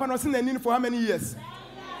Papa no seen any for how many years?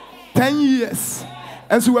 10 years.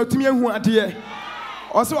 And so to me who are dear.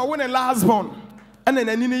 Also, I won a last born. And then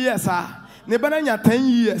any years, Nebananya 10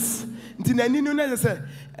 yeans. Until any new say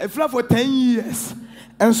a flat for 10 years.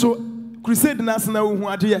 And so crusade national who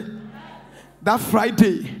are dear. That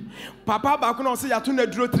Friday, Papa Bakuno say I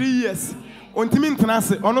drew 3 years. On Timin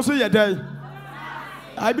Tanase, on also your day.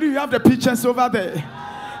 I believe you have the pictures over there.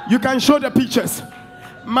 You can show the pictures.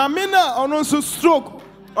 Mamina on also stroke.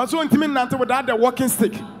 Also on Timin Nante without the walking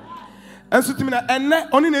stick. And so Timina and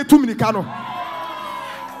only a 2 minute cano.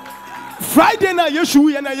 Friday night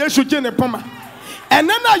Yeshu and Yeshu Jene Poma. And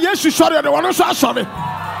then I Yeshu sorry, the one who sorry.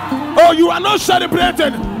 Oh, you are not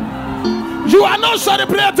celebrating. You are not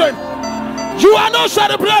celebrating. You are not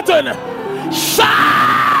celebrating.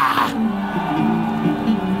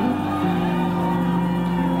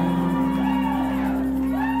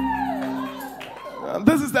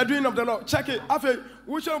 This is the dream of the Lord. Check it. After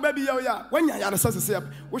we shall baby ya when you are say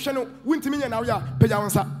we shall know win to me now ya pay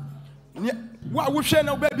answer. What we shall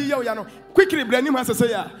know baby ya no quickly Brenim has to say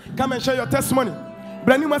ya come and share your testimony.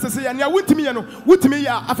 Brenim has to say ya win to me no win to me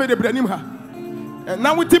ya after the Brenim ha. And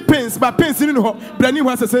now we take pains but pains in no Brenim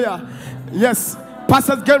has to say ya. Yes.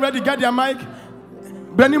 Pastors get ready, get your mic.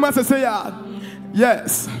 Brenim has to say ya.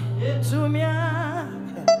 Yes. To me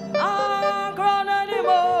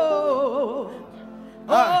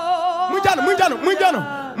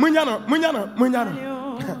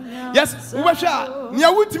Yes, we shall.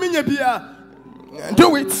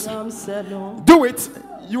 Do it. Do it.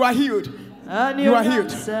 You are healed. You are healed.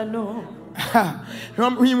 Do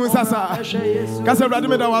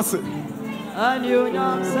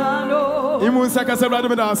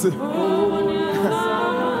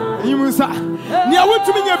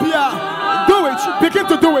it. Begin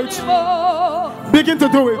to do it. Begin to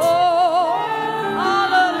do it.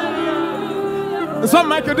 Some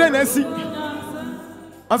Michael Denesi.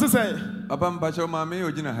 As I say, Abam Bacho Mame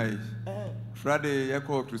Ojina Hay. Friday,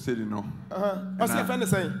 Yako crusade, no. What's your friend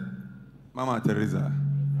saying? Mama Teresa.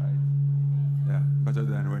 Right. Yeah, better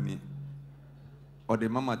than when he. Or the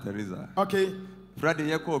Mama Teresa. Okay. Friday,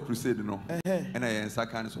 Yako crusade, no. And I am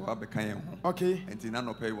Sakan, so I became. Okay. And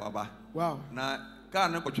Tinano pay Waba. Wow. Now,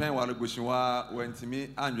 can't go train while Gushiwa went to me,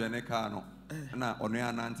 Andrew and Ekano. Na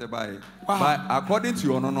onua nante bae. But according to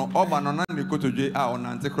you no oba no na ne kotoje a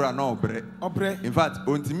onante kra na obre. In fact,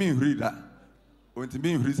 ontimi nhuri da.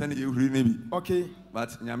 Ontimi nhuri se ne ye nhuri ne bi. Okay. But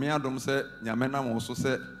nyame adom se nyame na mo so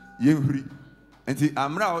se ye nhuri. Enti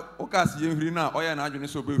amra o ka se ye nhuri na oya na adwene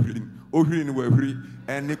so be nhuri. O nhuri ni wa nhuri.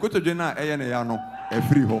 En ne kotoje na eye ne ya no e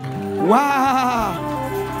free ho. Wow.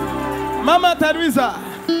 Mama Teresa.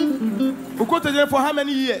 U kotoje for how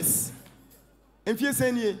many years? In few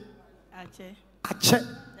say Ache. That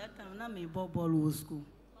time na me ball school.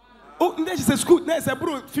 Oh, then she said school. Then she said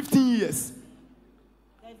 15 years.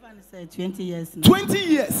 Everyone said 20 years. 20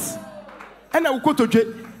 years. And I will go to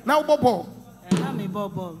jail. Now ball. And na me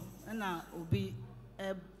ball. And na obi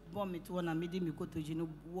bomb it one na me dey me go to jail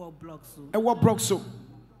war block so. E war block so.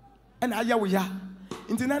 And I we ya.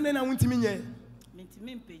 Inti na na won timi nye. Me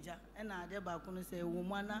timi mpeja. And na ade ba ko no say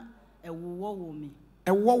woman na e wo me.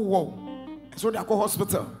 E wo. So they go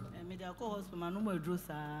hospital.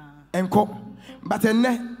 Enko. But then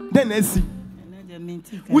esi.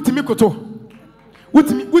 Wutimi koto.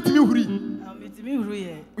 Wutimi huri. Wutimi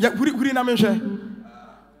huri. Ya huri na menhwe.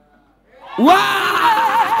 Wow!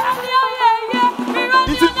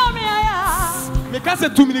 Me ka se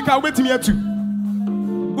 2 minutes ubetimi atu.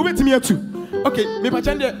 Ubetimi atu. Okay, me pa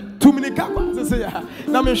chande 2 minutes kwa say ya.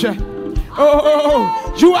 Na menhwe.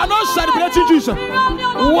 Oh, you are not celebrating Jesus.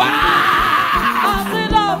 Wow!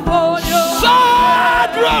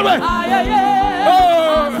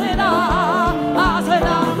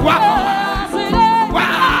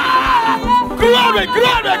 Glory,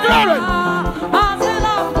 glory, glory.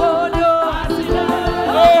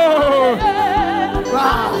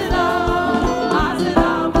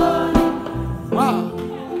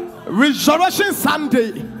 Resurrection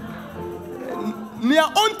Sunday. Near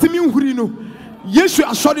on me hurino. Yes, you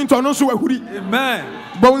are shouting to announce who hurry. Amen.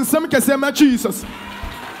 But when some can say, my Jesus.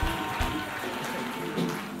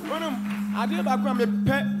 I did back when me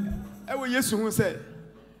pet. I will yes, who say,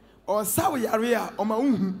 or Sawi area on my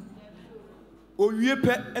own. Or you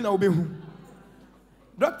pet and I'll be who.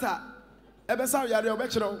 Doctor, ever saw you are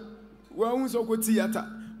bachelor. Well, who's a good theatre?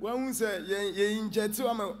 Well, who's a ye in jet to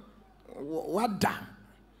what da?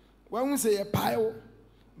 Well, who's a pile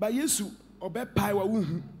by Yesu or bad pile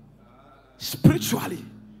spiritually.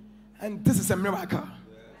 And this is a miracle.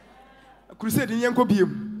 A crusade in Yanko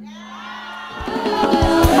Bcim.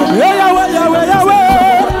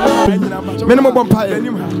 Minimum bumpire.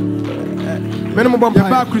 Minimum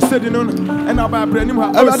bumpire. Crusade in and I'll buy a brand new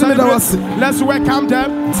house. Let's welcome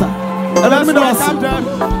them. Let's welcome them.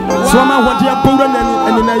 Swama what you put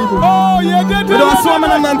and in neighbor. Oh, yeah, they do. Swama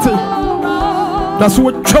and Nancy. That's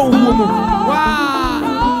what show woman.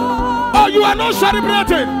 Wow. Oh, you are not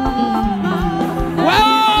celebrating.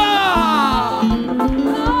 Wow.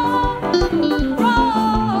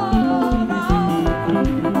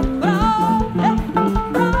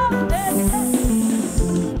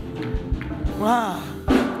 Wow.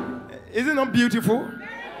 Isn't it beautiful?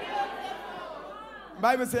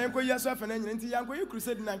 Bible says, "Enko Yesu afena nyinti yanko you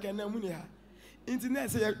crusade na nkan na muni ha."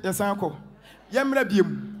 Internet say yesan akọ. Yemra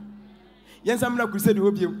biem. Yensamra crusade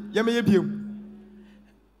ho biem. Yemeye biem.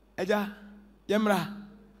 Eja, yemra.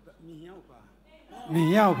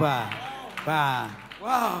 Mihiao ba. Ba.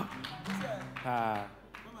 Wow. Ba.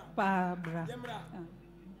 Ba bra.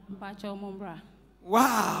 Ba cho mombra.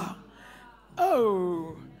 Wow.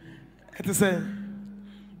 Oh. It is say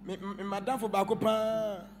madam for bako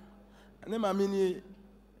pa. And then my mini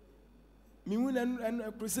me win and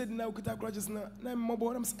crusade now kita crutches na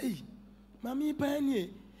mobile am say mami panye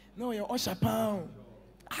no your usher pound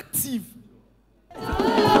active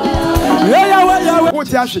what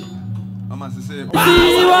yashi Mama say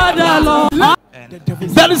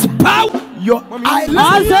there is power your eyes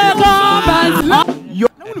your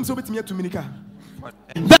no one so betimi atuminika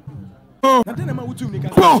na then ma utuminika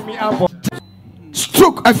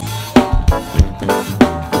stroke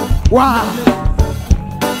wow.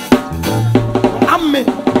 Amen.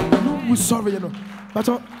 We sorry, you know. But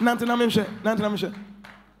Nante Nante.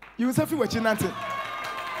 You will say what you Nante.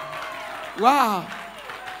 Wow.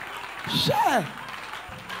 Share.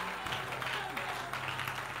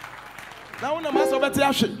 Now when I'm asked about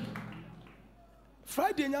the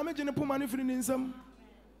Friday, I'm making a poor money for the some.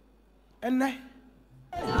 And night.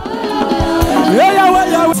 Yeah.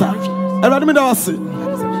 I don't know.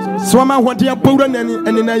 So I'm want to put on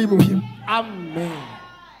any name. Amen.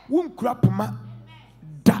 Won't crap ma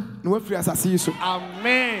da no free as I see so.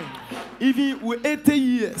 Amen. Even with 80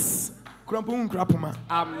 years, crap won't crap ma.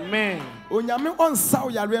 Amen. Onyame on saw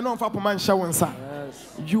ya re no fa poma nsha wonsa.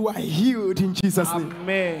 You are healed in Jesus name.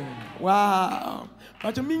 Amen. Wow.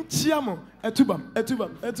 But you mean chiamo etubam.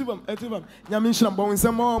 Nyame nshira mbon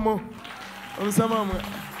nsemo mo.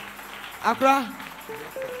 Akra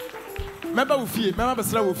Meba ufie, meba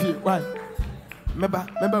besra ufie. Why?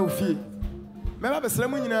 Meba ufie. Meba besra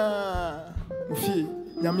mu nyina ufie.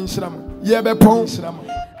 Nyame nhyira mo. Ye be pon nhyira mo.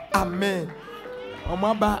 Amen. Omo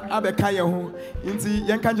aba abeka ye ho. Nti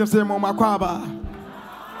yen kan je say mo makwa aba.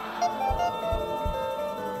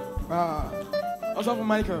 Also for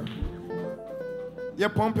Michael. Ye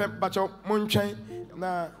pon pe bacho mo ntwen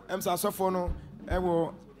na emsa asofo no e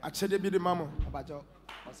wo achede bi de mamo. Bacho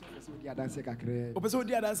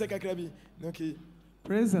Okay.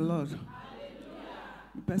 Praise the Lord.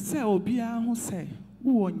 Pese obia ho say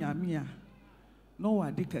wo nyame a no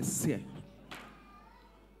wade kese.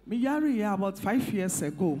 Me yare about 5 years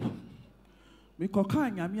ago. Me koka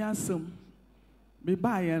nyame asem. Me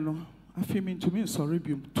baye no afi me ntumi nsori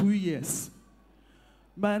biom 2 years.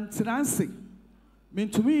 Man transe. Me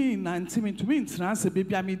ntumi transe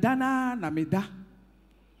bebia me dana na me da.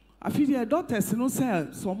 I feel the doctors no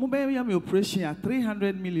sell so mobile me operation at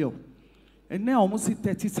 300 million and now almost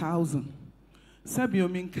 30,000. Sabio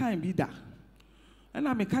min kind be that. And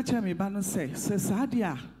I me catch me ban say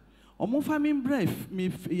Sadia omo fa me brief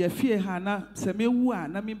me ye fear hana se me wu a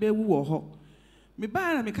na me be wu ho. Me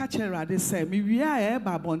ba na me catch rade say me wi a e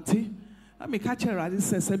ba bonti. Na me catch rade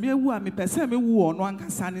say se me wu a me pese me wu ono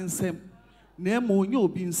ankasa ne nsem. Na mo onye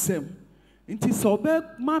obi nsem. Inti sobe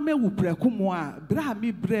mame wu preku mo a bra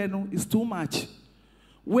mi bre no is too much.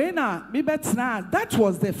 When me betina, that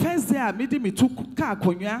was the first day I made me took car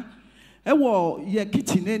konya. E wo ye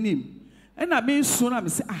kitchen enim. And I mean soon I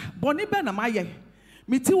say boni be na maye.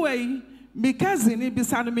 Me ti we me cousin ni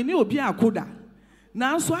bisa me ni obi akoda.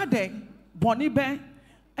 Na so ade boni be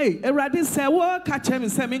Eradi say wo catch me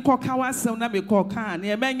say me ko ka wasem na me ko ka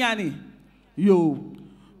na e menya ni. Yo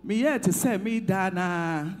me yet to say me da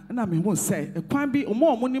na me hu say e kwan bi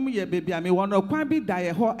omo nim ye baby me wono kwan bi da ye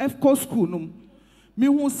ho FCO school num me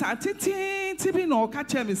hu satiti ti bi no ka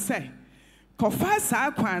che me say ko fa sa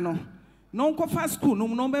kwan no ko fa school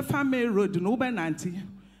num no be fa me road no be nanti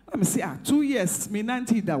na me say 2 years me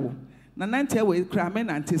nanti da wo na nanti e we kra me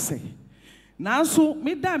nanti say na so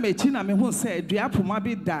me da me chi na me hu say dua poma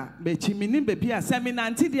bi da me chi me nim baby a say me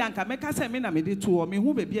nanti di anka me ka say me na me di to me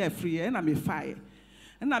hu baby a free e na me fae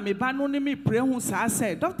na me ba no ne me pray hu sa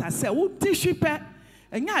say doctor say wo tissue pe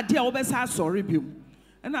enya ade a wo be sa sorry bi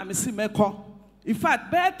na me si me ko in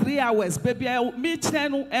fact be 3 hours baby me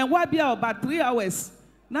kire no enwa bi a about 3 hours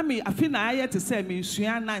na me afi na aye te say me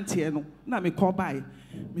sua nantie no na me ko bae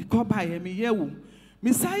me yewu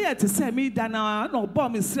me say te say me da na no bo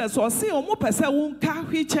me stress o say o mo pese wo nka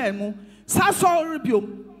hwiche mu sa sorry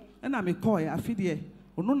bi na me ko ya afi de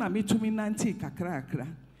ono na me tumi nantie kakra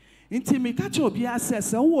Inti mi kacho obi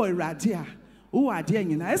asese wo Awurade a wo ade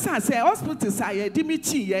anyina esa se hospital say di mi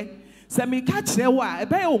chi ye se mi ka kire wo a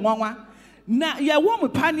ebe ye nwanwa na ye wo mu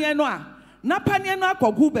panie no a na panie no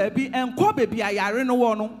akogu ba bi enko ba bi ayare no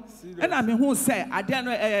wo no e na me hu se ade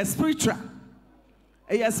no spiritual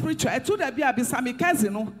etu da bi abisa mi kazi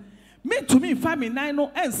no me to me fa mi nan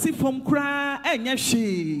no ensi fom kra enye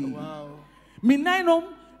hwe wow mi nan no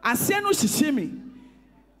ase no hihye mi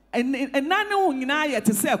and none nyina yet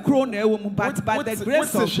to say a crown but by the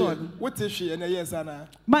grace of God. What is she and a yes, Anna?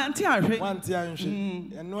 Manti Anshi.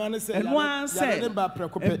 And one said,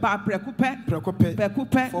 Precope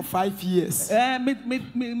for 5 years.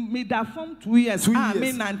 Me da from 2 years. 2 years.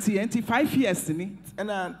 Me nanti enti 5 years ni.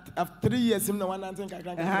 And after 3 years, him no one answer.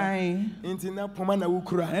 Aye. Inti na pomana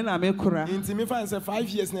ukura. And I make kura. Inti me find say 5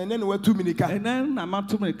 years and then what 2 minutes. And then I'm not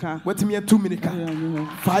 2 minutes. What me 2 minutes?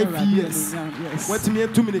 5 years. Yes. What me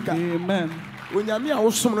 2 minutes? Amen. When Yamia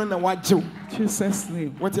Osum na wajo. Jesus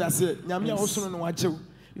name. What I say? Yamia Osum na wajo.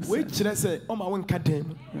 Wait, should I say? Oh my one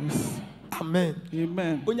kadem. Yes. Amen.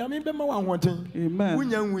 Amen. When Yami be ma wan wanting. Amen. When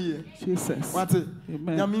Yamu Jesus. What?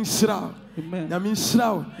 Amen. Yamin shroud. Amen. Yamin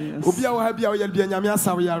shroud. Obia wa habi ya bia Yamia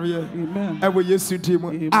sawe yare. Amen. Ewo Yesu dim.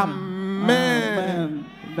 Amen.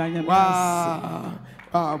 Amen. Wow.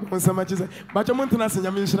 Ah, mo so much say. But you want to say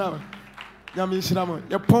Yamin shroud. Yamin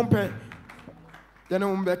shroud. You pump.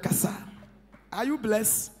 Are you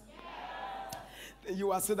blessed? Yeah. You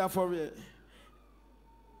are said for it.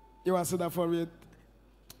 You are said for it.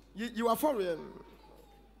 You are for it.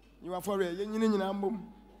 You are for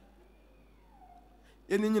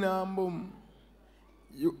it. You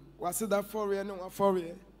are said for it. No for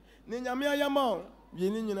it. Ninyamia yamo.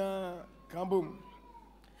 Yenina kambum.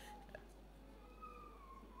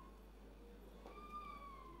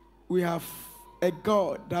 We have a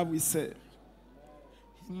God that we serve.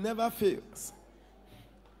 Never fails.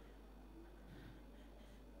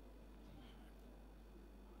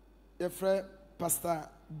 Your friend Pastor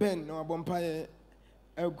Ben no abompaye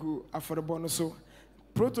egu affordable no so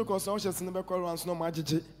protocols no just never call once no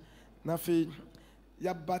magije na fe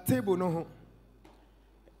ya batable no ho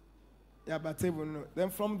ya batable no. Then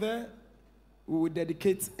from there we will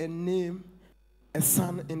dedicate a name, a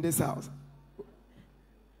son in this house.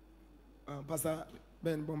 Pastor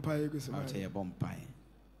Ben bompaye egu so bompaye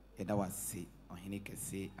that was say on Henike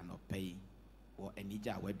say and pay or any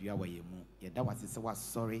job where do you away mu. That was it was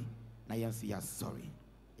sorry, na yansu ya sorry.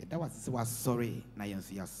 That was it was sorry, na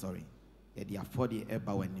yansu ya sorry. The afford the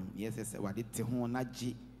eba when him, yes, what it to home na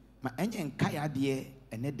G. My engine kaya dear,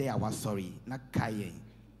 and that day I was sorry, na kaya.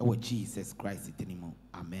 Oh Jesus Christ it anymore.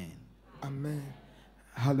 Amen. Amen.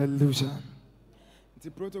 Hallelujah.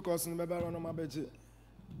 The protocols in the Bible on my budget.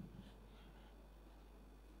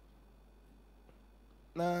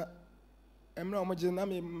 Na emra omoje na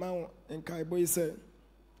me ma en kai boy say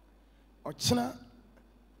ochina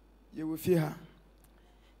ye wo fi ha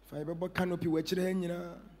fa ye bebo canopy we kire ha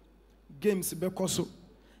nyina games be koso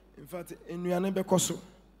in fact enuane be koso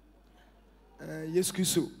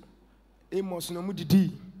yeskiso emos no mu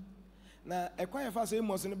didi na ekwa ye fa so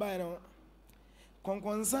emos no bai no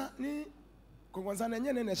konkonsa na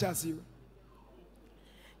nye ne na chasi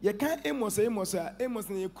ye kan emos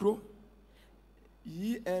na ye kro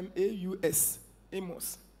EMAUS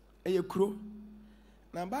Amos. A kro.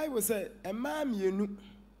 Now Bible said a man yenu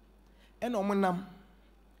and omunam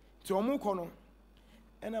to omukono.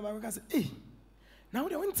 And I'm going to say, hey, now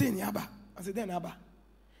they won't say Yaba. I said, then Abba.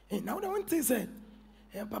 Hey, now they won't say,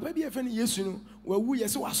 hey, Papa be a friend, yes, you know, where we are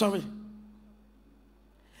so sorry.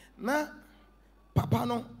 Now, Papa,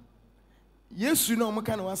 no, yes, you know,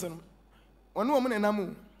 Macano was on one woman and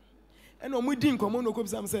Namu. And on we didn't come on, no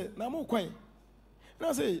comes and say, Namu Quay. And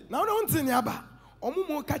I say, now don't say Yaba.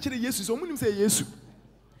 Omo catch the Jesus, or Munim say yes.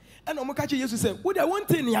 And Omo catch Jesus say, would I want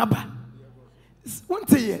to Yaba? One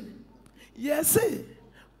day, yes, say.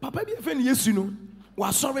 Papa be a friend, yes, you know,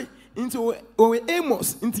 was sorry into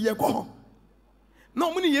Amos into your call.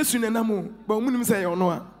 No money, yes, you know, but Munim say, or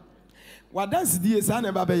no. What does the son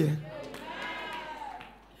of Baby?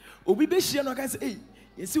 Obi Beshian, I can say,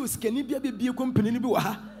 yes, you can be a company.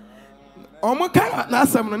 Omaka,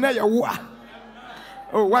 Nasam, and Naya.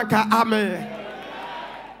 Oh, Waka, Amen.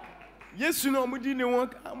 Yes, you know, Mudini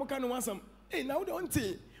won't, I'm kind of want some. Hey, now don't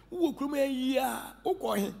say, who come here, who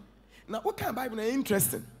call him. Now, what kind of Bible is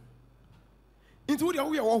interesting? Into the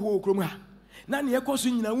way of all Kroma. Now, the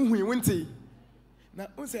question in a woman went to. Now,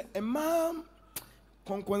 I say, a mom,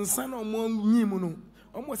 Conquansan or Mon Nimuno,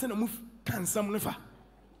 almost in a move, can some never.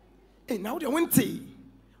 Hey, now they went to.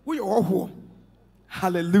 We are all.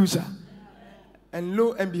 Hallelujah. And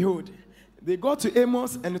lo and behold, they got to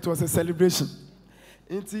Amos and it was a celebration.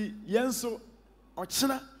 Into Yenso or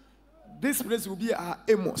China, this place will be our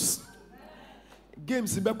Amos.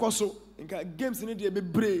 Games in Bekoso, games in India be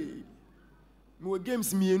brave. No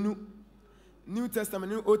games me New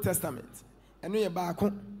Testament, New Old Testament. And we are back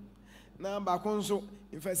home. Now back home so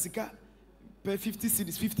in Fasika pay 50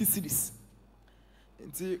 cities.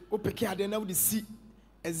 Until Opeke then now we see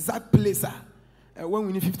exact place when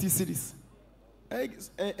we need 50 cities.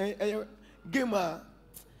 Game a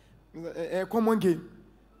common game.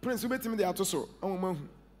 Prince ubeti me dey atoso onwo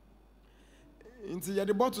Inti ya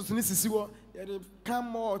the bottles ni sisi wo ya the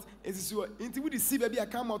come out esisi wo inti we the see baby a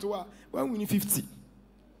come out wa when we need 50.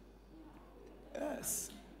 Yes.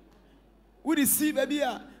 We the see baby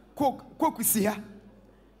a coke si ha.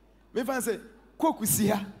 Me fan say coke si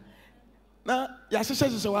ha. Na ya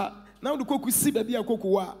sheshe wa now the coke si baby a coke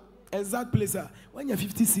wa exact place when you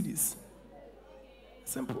 50 cities.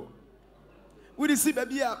 Simple. We the see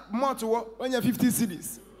baby a month when you 50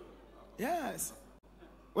 cities. Yes.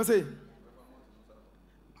 What's it?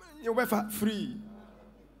 You for free.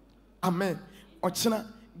 Amen. Ochina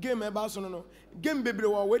game about no game baby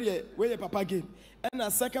where papa game. And the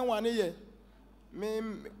second one here, me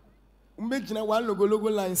one logo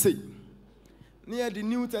line say near the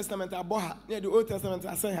New Testament aboha near the Old Testament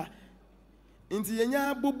I say her. Into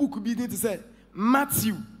yenya book be to say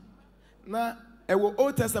Matthew. Na ewo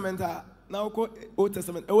Old Testament now call Old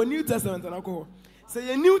Testament. Ewo New Testament now call.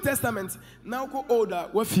 Say a New Testament now call older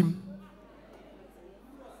with him.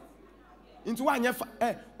 Into one year,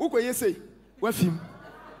 who you say with him?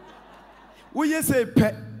 Who you say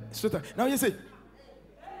pet? Now you say,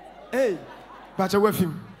 hey, but with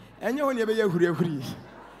him. And you only be hurry.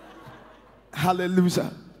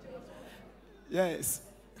 Hallelujah. Yes.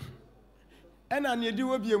 And I need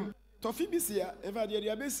you be Toffee Bcim. If I did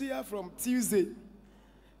Bcim from Tuesday,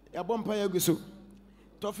 ya bompa ya guso.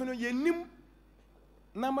 Toffee no ye nim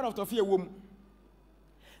number of toffee a woman.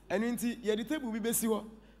 And inti ye the table be Bcim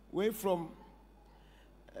way from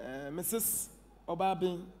Mrs.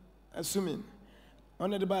 Obabin assuming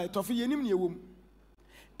on the by toffee ye nim ye woman.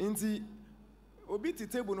 Inti obi ti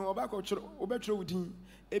table no obako obetro wudin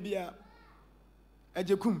ebia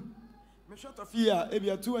Agyekum. Me short of here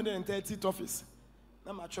ebia 230 toffees.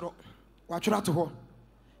 Na ma choro. Wa choro to ho.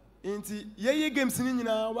 Inti ye games ni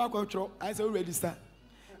nyina wa kwa choro. I say register.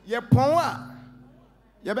 Ye pon a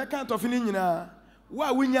ye be kan toffee ni nyina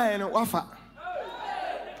wa winya ye no wafa.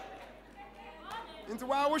 Inti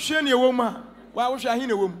wa wo hwe ne wo ma. Wa wo hwe ahi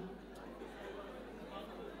ne wo mu.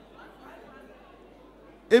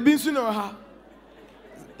 Ebi nsu no ha.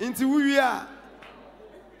 Inti wuwi a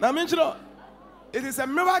na me choro. It is a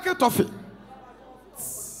miracle toffee.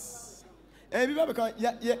 And people become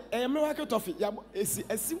a miracle toffee. I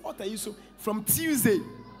see what I use from Tuesday.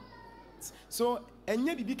 So and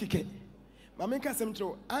ye bibi keke. Mama can say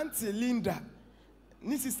to Auntie Linda.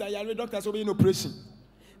 Ni sister yare doctors will be in operation.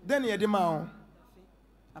 Then ye the man.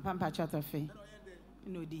 Papa mpacha toffee.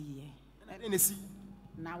 No di ye. And see.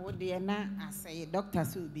 Na wo de na asay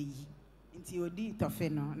doctors will be. Inti odi toffee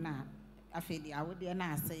no na afedi a wo de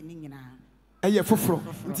na asay ni nyina. Eye foforo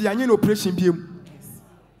nti yanye no operation biem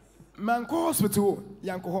man go hospital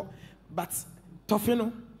yanko but toffee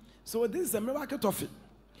no so this is a miracle toffee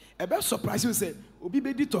e be surprise you say obi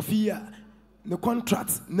be di toffee a the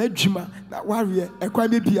contract na adwuma na warrior e kwa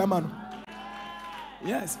be bia ma no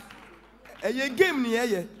yes A game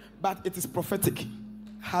near, but it is prophetic.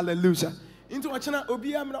 Hallelujah. Into Ochana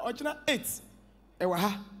Obiamra Ochana 8.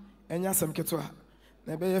 Ewaha, and Yasam Ketua.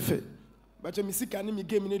 Nebeyefe. But you miss me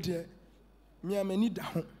game in it here. Me, I may need the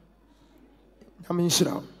home. I mean,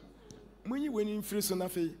 shroud. When you win in free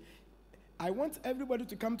sonafe, I want everybody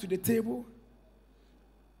to come to the table.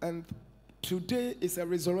 And today is a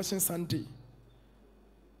Resurrection Sunday.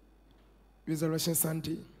 Resurrection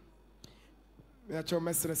Sunday. I told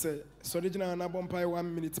my sister, say, so did you know an album pie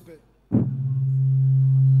 1 minute pay?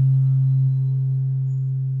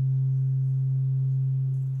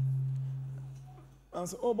 And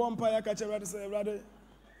so, oh, bumpire, I catch a rather say, rather.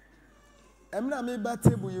 I'm not made by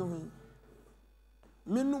table you.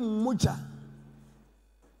 Menu mucha.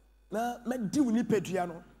 Na make do ni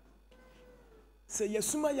pedriano. Say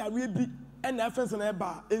yesuma ya rebi and na friends na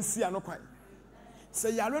eba ensi ano kwan.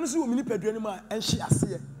 Say ya no so mini pedriano ma enhye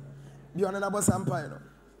ase. Bi ona na bo sampai no.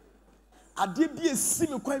 Ade bi esi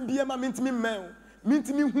me kwan bi ma mintimi men.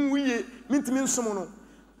 Mintimi hu wiye, mintimi nsom no.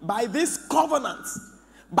 By this covenant,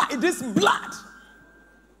 by this blood,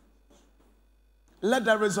 let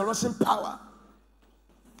the resurrection power.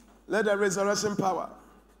 Let the resurrection power.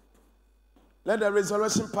 Let the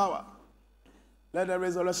resurrection power. Let the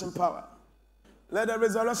resurrection power. Let the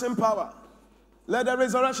resurrection power. Let the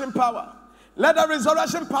resurrection power. Let the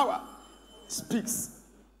resurrection power speaks.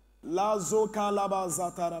 Lazo kalaba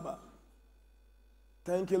zataraba.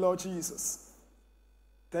 Thank you, Lord Jesus.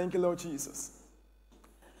 Thank you, Lord Jesus.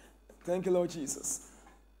 Thank you, Lord Jesus.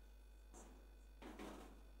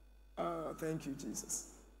 Thank you, Jesus.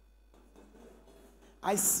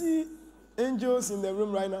 I see angels in the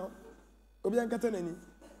room right now. Obian kataneni.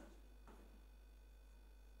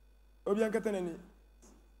 Obian kataneni.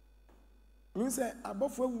 Means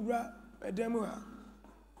above wura edemu ha.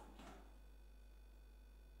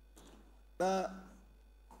 Na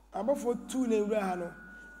above two ne wura ha no.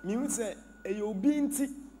 Means e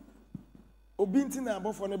obinti na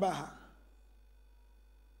above ne ba ha.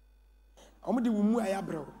 Omudi wumu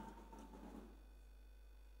ayabro.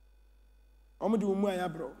 Omudi wumu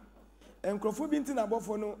ayabro. And Crofobintin above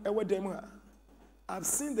for no ever demo. I've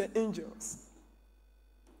seen the angels.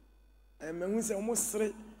 And when we say almost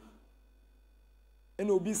three,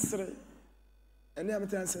 and obi three, and then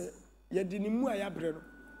I'm say, Yadinimu ayabreno.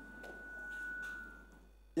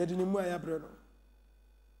 Yadinimu ayabreno.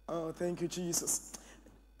 Oh, thank you, Jesus.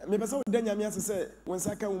 Maybe some Danyamias say, when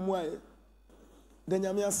Saka Umuay,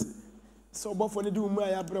 Danyamias, so both for the do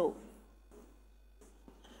Maya bro.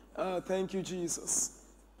 Oh, thank you, Jesus.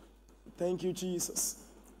 Thank you, Jesus.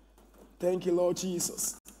 Thank you, Lord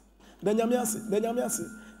Jesus.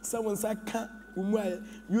 Danyamiasi. Someone said,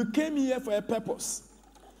 you came here for a purpose.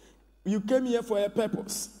 You came here for a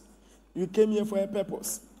purpose. You came here for a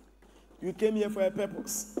purpose. You came here for a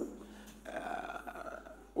purpose.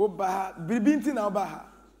 Obaha, bibinti na obaha.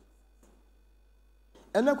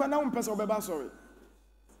 And now one person obeba sorry.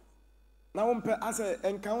 Now one person I say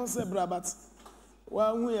encounter brabat.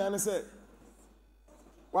 One who and say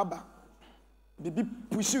waba. Bibi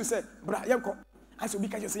push you say, bra yanko. I should be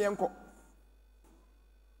catch you say yanko.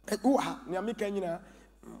 Uha, niami kanyina.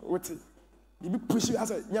 Wati. Bibi push you I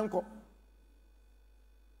say yanko.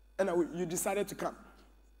 And you decided to come.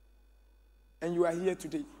 And you are here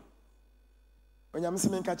today. When you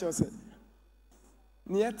see catch you say,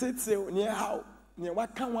 near tete, near how, near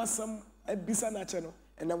what can want some a bisa natural,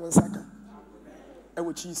 and then one second. And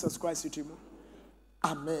with Jesus Christ, you too.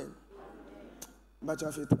 Amen. But you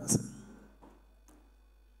have faith.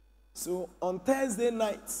 So on Thursday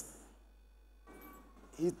night,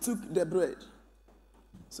 he took the bread.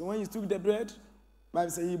 So when he took the bread, Bible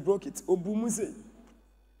says he broke it. Obumuse.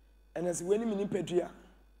 And as when mini pedria.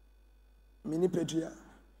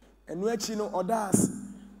 And we actually know odas.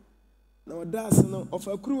 No odas no of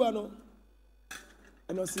a crew no.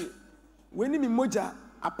 And I see when me moja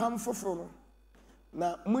apam foforo no.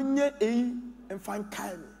 Na munye and find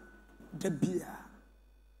kind the beer.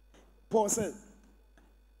 Paul said,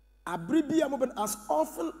 as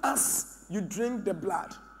often as you drink the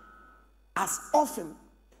blood, as often.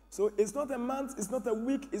 So it's not a month, it's not a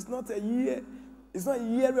week, it's not a year, it's not a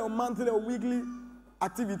yearly or monthly or weekly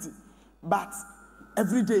activity, but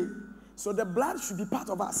every day. So the blood should be part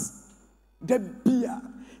of us. The beer.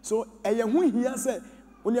 So when he said,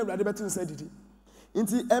 when you read about it, said it.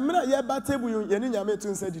 Inti emina ye ba table yeni nyame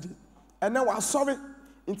to said it. And now we're sorry.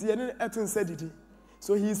 Inti yeni etun said it.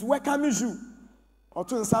 So he is welcoming you. Or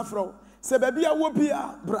to nsafro se baby a wo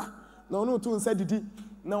bia bra na ono to nsa didi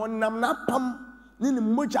na onam na pam ni ni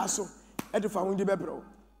moja so e de fa hundi bebro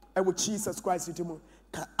e with Jesus Christ itimo.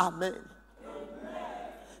 Amen.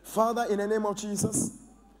 Father, in the name of Jesus,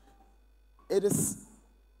 It is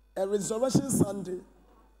a Resurrection Sunday.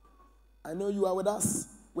 I know you are with us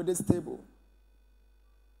with this table.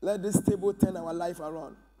 Let this table turn our life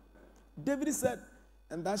around. David said,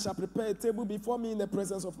 and thou shalt prepare a table before me in the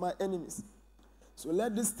presence of my enemies. So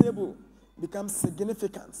let this table become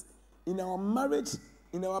significant in our marriage,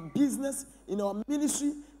 in our business, in our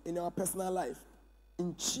ministry, in our personal life.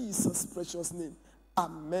 In Jesus' precious name.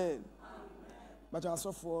 Amen. But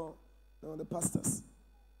also for the pastors.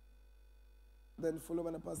 Then follow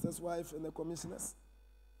by the pastor's wife and the commissioners.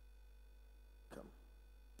 Come.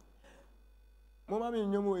 Mama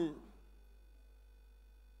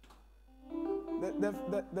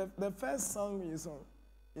the first song we sung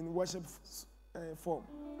in worship form.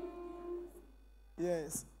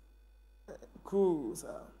 Yes. Cool,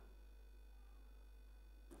 sir.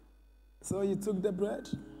 So you took the bread.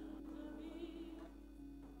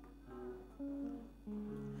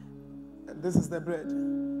 And this is the bread.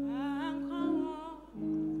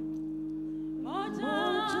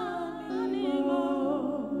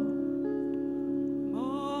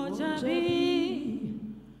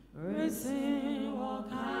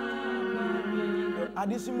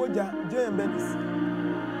 Adishimoja, J and Benis.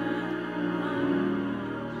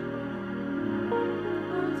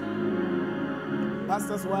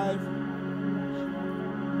 Pastor's wife.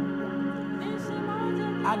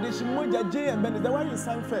 Adishimoja, J and Benis. The one you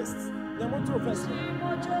sang first. The one to first.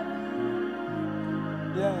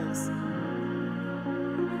 Yes.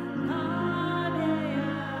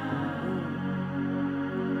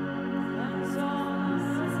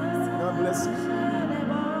 God bless you.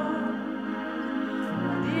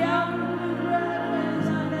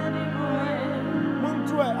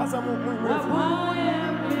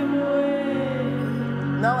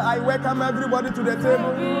 Now I welcome everybody to the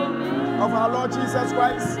table of our Lord Jesus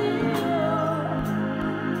Christ.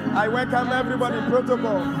 I welcome everybody in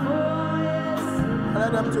protocol.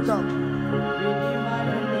 Let them to come.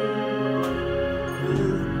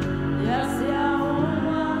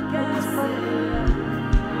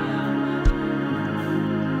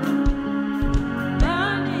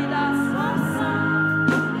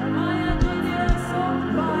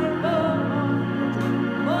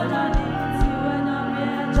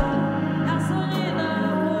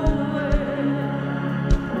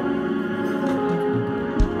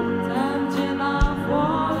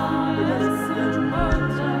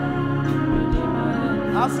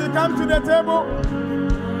 As we come to the table,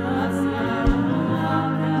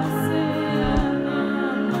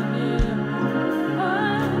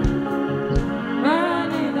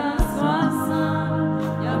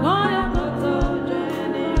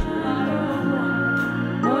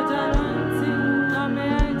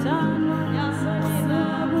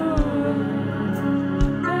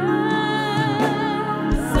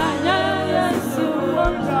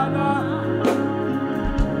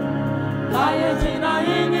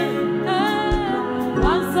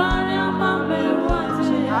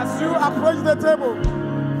 as you approach the table,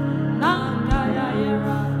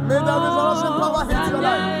 may the resurrection power hit your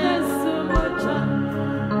life.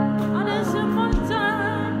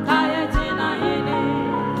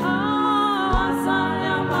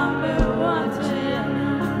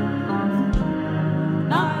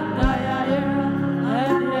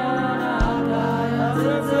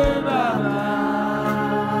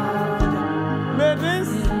 May this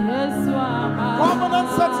covenant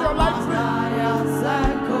set your life free.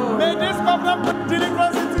 May this covenant put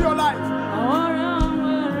deliverance into your life.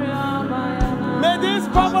 May this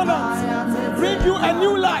covenant bring you a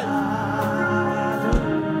new life.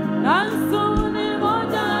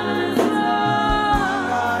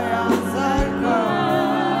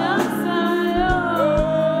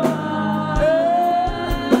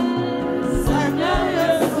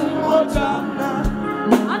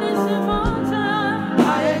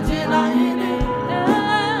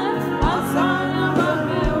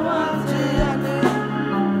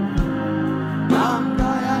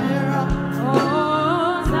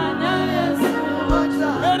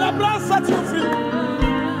 Set you free.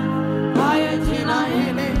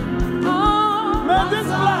 May this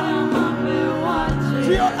blood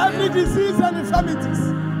cure every disease and infirmities.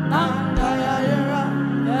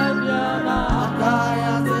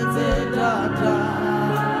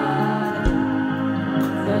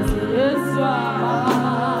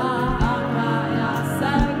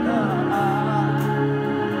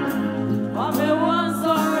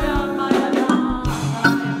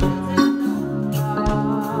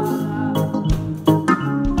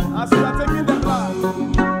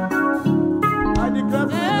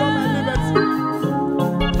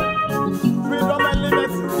 Freedom and liberty.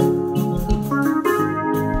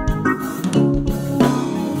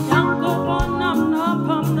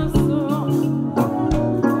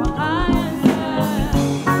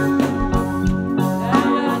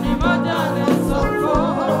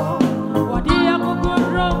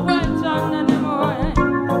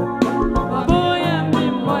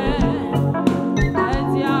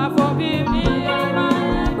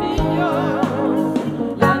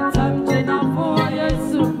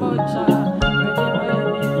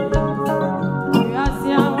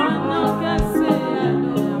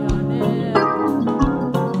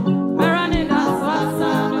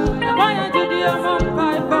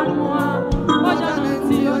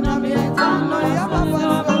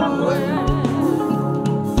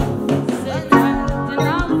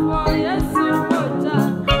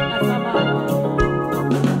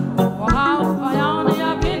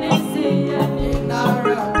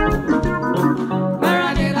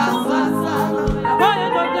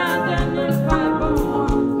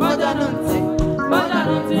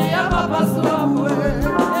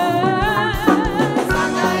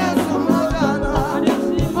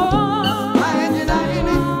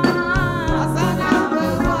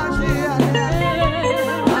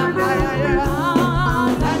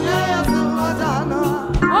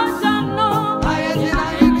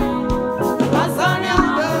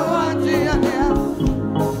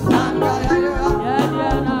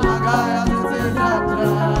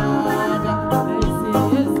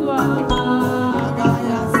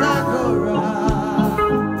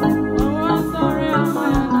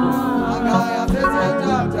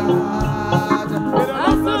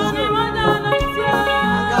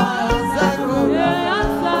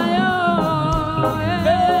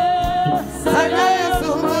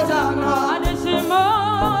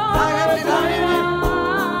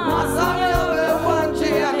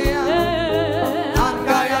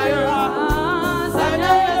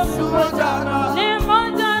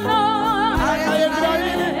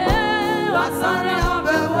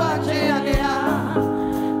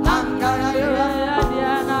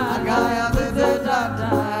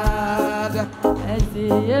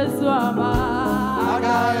 Swama.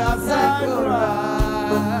 Agaya Sakura.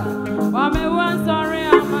 Wame one sorry,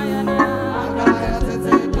 Amayana. Agaya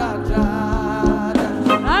Tete Tata.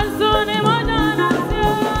 Ansuni Mojana.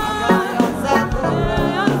 Agaya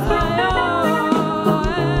Sakura.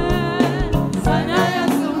 Sanyaya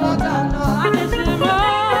Sumotano. Anishimo.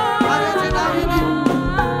 Ayajina Hini.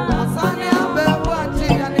 Asani Ambe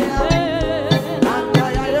Wachiania.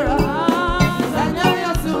 Agaya Yera.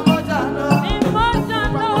 Sanyaya Sumotano.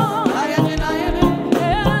 Imojano. Ayajina Hini.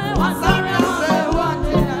 Asani Ambe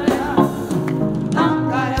Wachiania.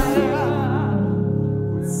 Agaya Yera.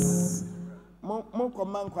 Mo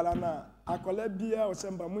command Kolana. Akola bia o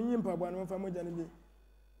semba munyi mpabwa no fa moja ne bi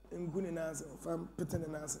nguni na ase fa petene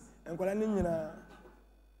na ase enkola ne nyina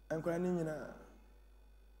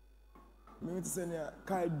me tse ne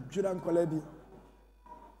ka dwura nkola bi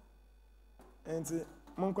enti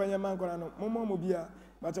mon kwanya man kola no mo bia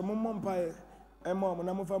ba che mo mpae e mo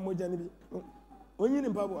na mo fa moja ne bi onyi ne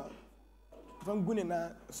mpabwa fa nguni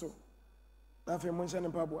na so na fe mo nhyɛ ne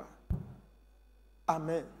mpabwa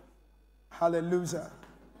amen hallelujah.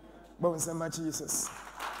 Bon, Jesus.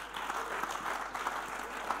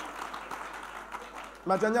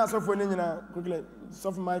 Matanya so for nyina quickly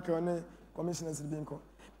so for Michael ne commissioners bi nko.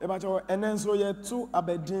 E ba cho enen so ye two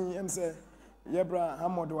abedin em say Yebra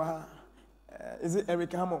Hammond wa ha. Is it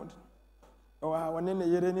Eric Hammond? O ha woni ne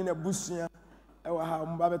yere ni na busua e wa ha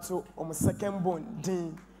mba beto second born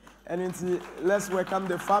din. And let's welcome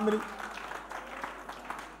the family.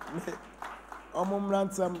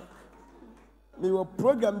 Ransom. We will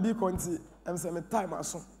program be conti and say me time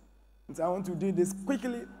aso. I want to do this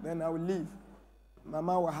quickly, then I will leave.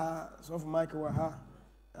 Mama waha, so for Michael waha,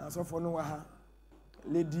 so for no waha.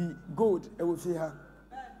 Lady Gold, I will see her.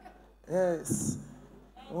 Yes.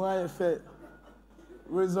 Why fair?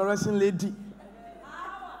 Resurrection lady.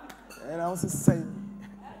 And I also say,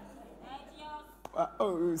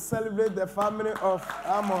 we celebrate the family of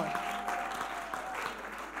Ammon.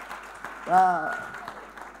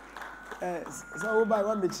 Yes. So we buy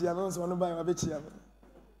one Bcim, we also buy one Bcim.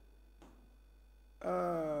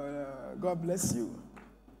 God bless you.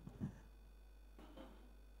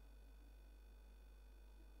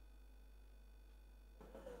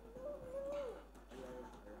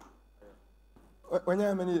 When you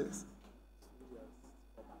how many years?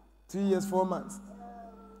 2 years, 4 months.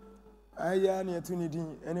 I am near to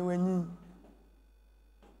Nidin. Anyway, you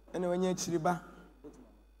Chiriba.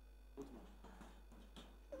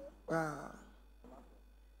 Wow.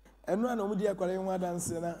 And one of the Aquarium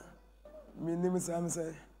dance, my name is Sam.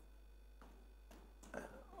 Say,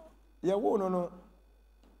 you won't know.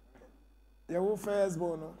 You will first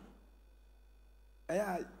born.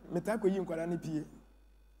 I metako you Qualani P.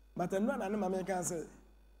 But I'm not an American say.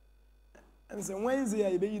 And so Wednesday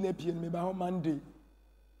I be in a P and maybe Monday.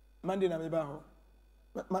 Monday na maybe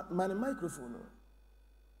my microphone.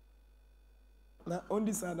 Now on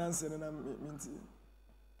this I dance and I'm minty.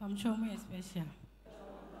 I'm sure me special.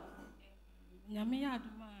 Nyame ya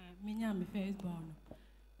aduma minya me first born.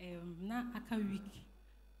 Na aka week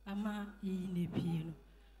ama yi ne pie no.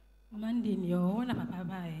 Monday ni o na papa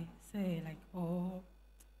bae say like oh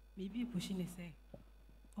maybe pushing it say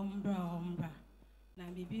ombra na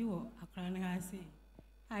bibi wo akra na ha say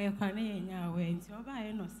ayo kwa na yenya we nti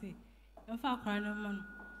obae no say emfa akra na ma no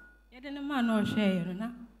ye de ne ma no hwe no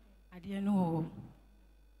na ade no wo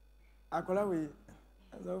akola we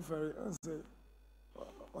so very say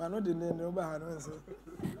wa no de ne no ba ha no say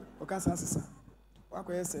o ka sasa wa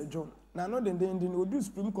ko say John na no de odu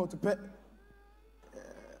Supreme Court pe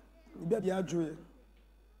ni bia adwoe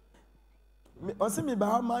me o se me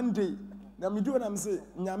ba Monday na me do na me say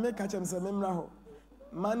nyame ka chem say me mra ho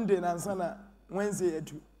Monday na nsa na Wednesday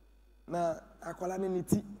edu na akwala ne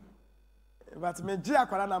niti but me je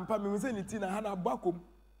akwala na mpa me say niti na ha na abakom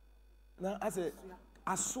na ase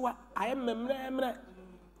asoa aye memre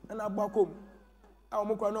na abakom a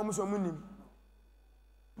mo kwa no mo so munim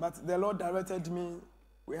but the Lord directed me.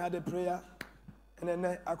 We had a prayer and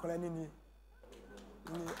then akwala ne ni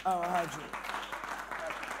our heart.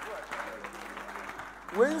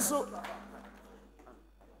 When so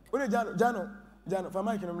Jano, for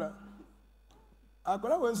my camera.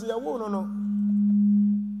 Akola when so you won't know.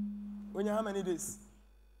 When you how many days?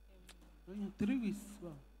 3 weeks.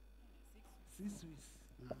 6 weeks.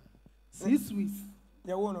 6 weeks.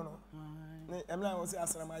 You won't know. I'm not going to say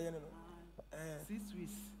asrama yen no. 6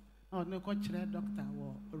 weeks. Oh no, go to doctor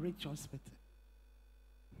or Rich Hospital.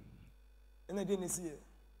 And I didn't see it.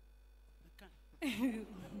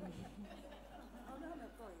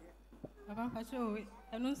 Papa Pacho,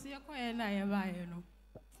 I don't see a quiet na ya ba no.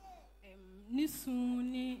 Ni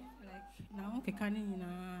soon ni like na o keka ni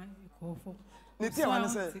nyina ekofo ne tie wan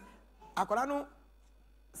say akwara no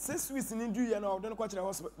 6 weeks ni du ye na odon ko kire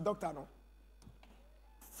hospital doctor no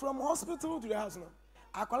from hospital to the house no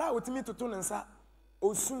akwara otimi toto ne nsa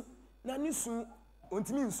osu na ni su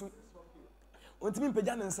ontimi nsu ontimi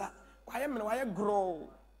mpagya ne nsa waye mene waye grow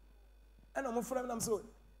ena mo frem nam so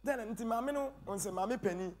then nti maame no on say maame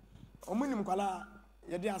pani omunim kwala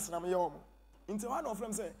ye de asram ye omo nti wa no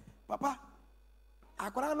frem say papa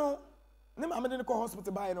akwara no ne maame de ko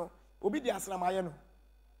hospital bae no obi de asram aye no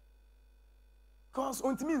cause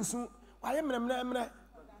ontimi nsu waye mene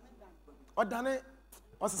odane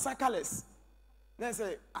osesa colors na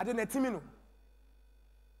say ade na timi no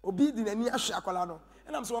obi di nani ahwe akwala no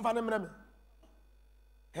enam so wonfa ne mre me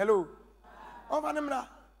hello wonfa ne mra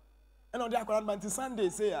ena odi akwala man ti Sunday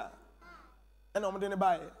say ya ena omde ne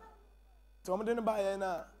bae to omde ne bae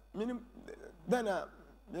na minim then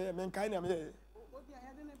me men kai na me obi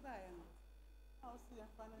ayade ne bae no how see ya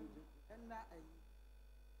fa na ayi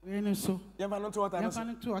we ne so ya fa no to ota no so ya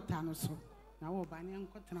fa no to ota no so na wo ba ne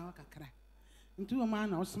nkotena wa kakra nti wo ma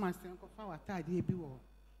na wo soma se nkofa wa taade bi wo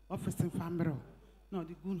office family no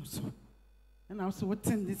the gu no so and also what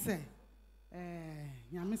thing they say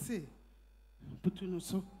nyame se putu no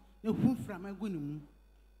so e hu from agu ni mu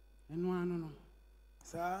eno ano no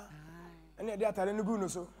sa ene de atare no gu no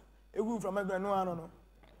so e hu from agu eno ano no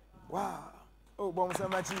wow oh bon so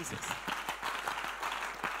much Jesus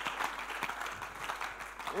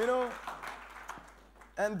you know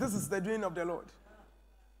and this is the doing of the Lord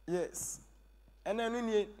yes and then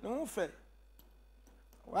ni no fair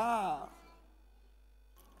wow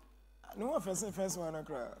no first one I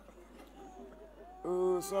cry.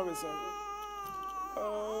 Oh, sorry.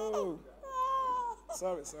 Oh,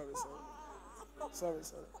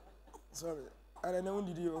 sorry. I don't know when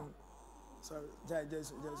did you. Sorry,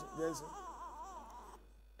 Jesus.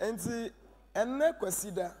 And see, and na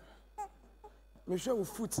kwasida. Me show you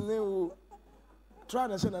foot ne o. Try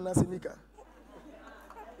na shana na sinika.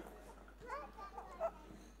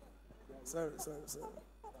 Sorry.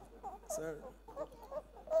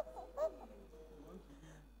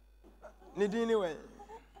 Nidini way.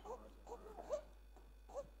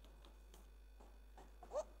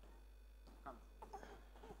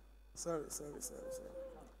 Sorry.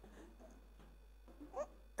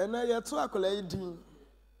 And now you're too accolade.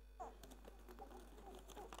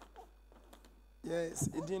 Yes,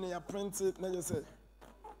 it didn't you print it. Now you say.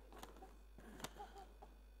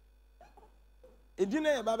 It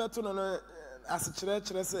didn't you Bible to know as a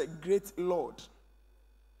church say great Lord.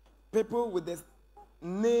 People with the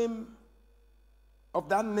name of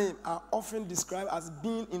that name are often described as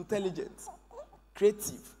being intelligent,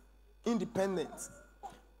 creative, independent.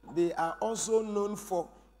 They are also known for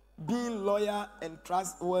being loyal and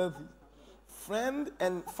trustworthy, friend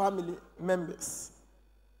and family members.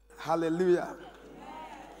 Hallelujah.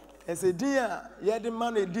 As a dear, yet the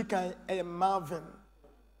man a Marvin.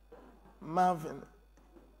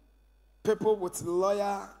 People with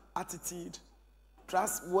loyal attitude,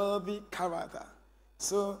 trustworthy character.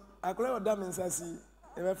 So I call what that means. I see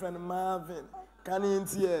my friend Marvin. Can you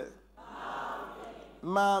hear?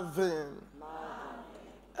 Marvin.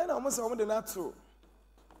 And almost all the natural.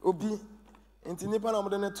 Obi. Inti nipa na mo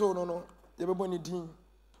de neto no. Ye bebo ni din.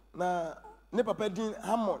 Na ne papa din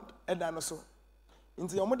Hammond eda no so.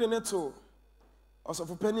 Inti omo de neto.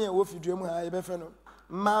 Osofo pani e wo fidua mu ha ye be fe no.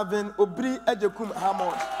 Marvin Obiri Agyekum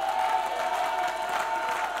Hammond.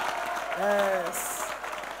 Yes.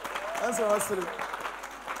 That's what I said.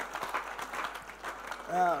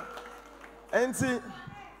 And see,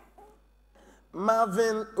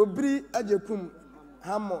 Marvin Obiri Agyekum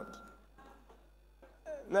Hammond.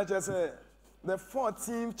 Let's just say the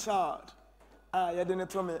 14th child. You didn't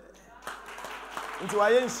tell me. Into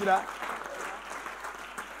I ain't shira.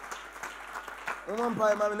 One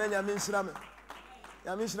pie, mamma, and Yamin Shirame.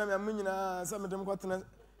 Yamin Shirame, Munina, some of them got a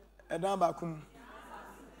dambakum.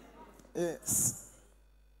 Yes.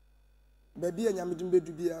 Baby, and Yamin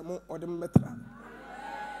to be a more or the metra.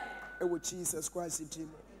 With Jesus Christ, team.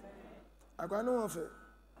 I got no of it.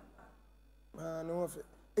 No of it.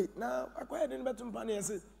 Hey, now I quite in better money and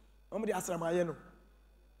said, "Omedy Asra Mayeno."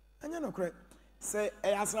 And you know, correct. Say,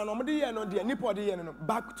 Asra Nomedy and no dear Nipodi and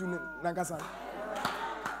back to Nagasa.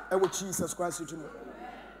 With Jesus Christ, team.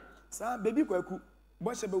 Sir, baby, Bcim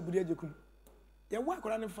Obiri Agyekum. You work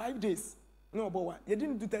around in 5 days. No, boy, you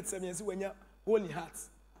didn't do that 7 years when you're holy heart.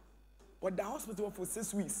 But the hospital for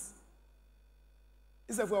 6 weeks.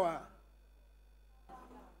 It's a flower.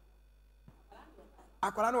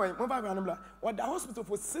 What the hospital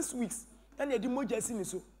for 6 weeks. And you did more just in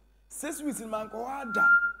so 6 weeks in Mancoada.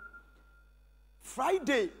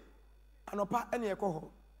 Friday, Anopa ene ekɔ hɔ.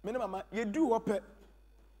 Me ne mama ye du hɔ pɛ.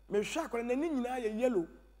 Me hwɛ akɔla n'ani nyinaa yɛ yellow.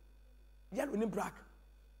 Yellow ni black.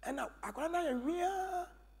 Ɛna akɔla na yɛ hwea.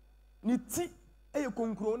 Ni ti eye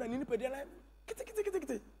konkro na ni nipadua na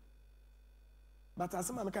kiti. But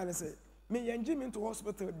as my can say, me yenji me into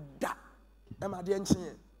hospital da. Am I the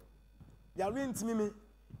enchine? Ya rent me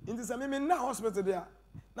into some me na hospital there.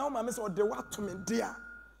 Now my miss or the what to me there.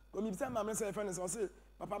 When me say my miss friend is say,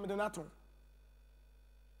 Papa me the nato.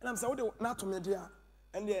 And I'm saying the nato me there.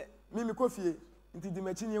 And the me coffee into the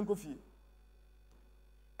machine coffee.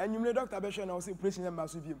 And you know Dr. Beshan I was say preaching them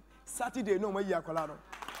massive him. Saturday no more year colado.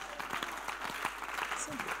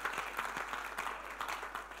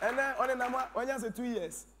 And then on the number, when you say 2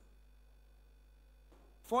 years,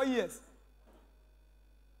 4 years.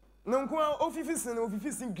 No, office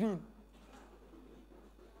in green.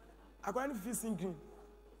 I can't office in green.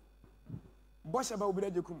 Yaw Obiri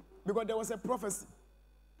Agyekum, because there was a prophecy.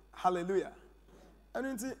 Hallelujah.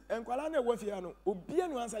 And Kwalane Wafiano,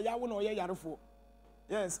 Obiano answer Yawo no ye yarefo.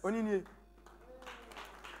 Yes, onini.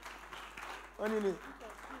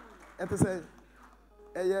 And to say,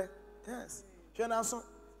 yes. Shenaso.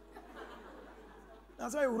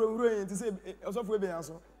 That's why we're to say,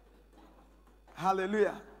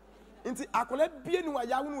 hallelujah. Inti akole bie nu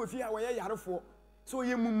aya wonu ofi a we yarefo. So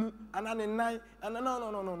ye mumu anane nan and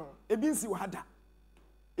no. Ebinsi wahada.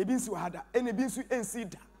 And ebinsu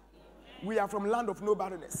ensida. We are from land of no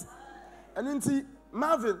barrenness. And inti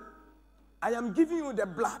Marvin, I am giving you the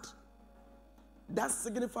blood that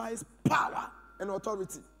signifies power and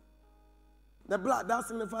authority. The blood that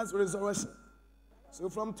signifies resurrection. So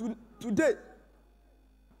from today,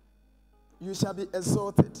 you shall be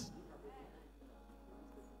exalted.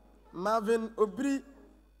 Marvin Obiri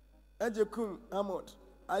Agyekum Ahmad,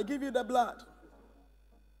 I give you the blood.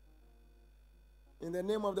 In the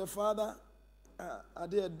name of the Father,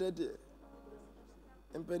 Ade Dede,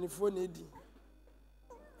 and Penifo.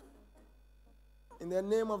 In the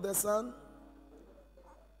name of the Son,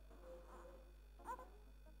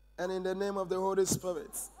 and in the name of the Holy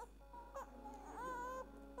Spirit.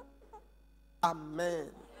 Amen.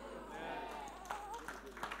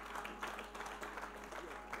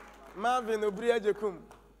 Marvin Obiri Agyekum,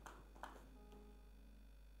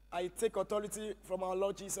 I take authority from our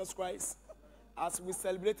Lord Jesus Christ as we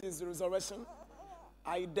celebrate his resurrection.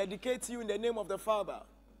 I dedicate you in the name of the Father,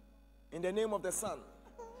 in the name of the Son.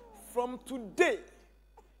 From today,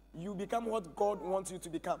 you become what God wants you to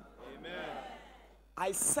become. Amen.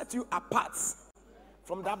 I set you apart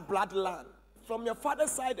from that bloodline, from your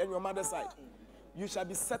father's side and your mother's side. You shall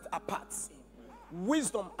be set apart.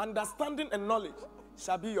 Wisdom, understanding, and knowledge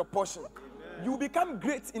shall be your portion. Amen. You become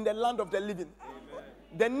great in the land of the living. Amen.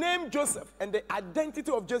 The name Joseph and the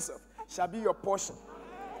identity of Joseph shall be your portion.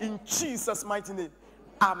 In Jesus' mighty name.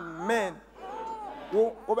 Amen.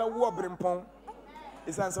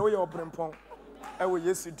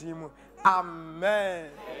 Amen.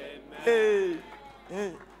 Hey.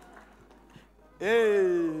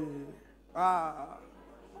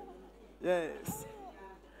 Yes.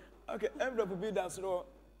 Okay, envelope will be that slow.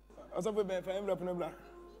 Also, we may find envelope no black.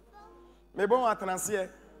 Maybe one transfer,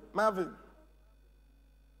 Marvin.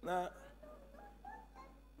 Na,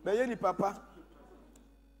 the yeni papa.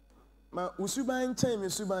 Ma usuban chain me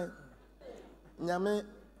suban. Nyame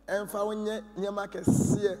emfa wonye nyama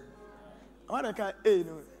kese. I want to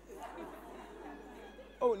no.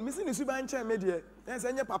 Oh, missing the suban chain me there. Yes,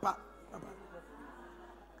 enye papa.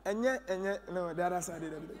 Enye no, the other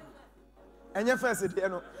side. Enye first there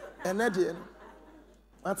no. Ene there no.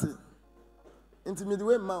 What's it? Intimate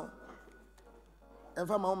way mount.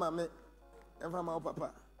 Enfa ma mama, enfa ma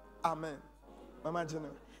papa. Amen. Mama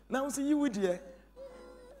General. Now see you with here.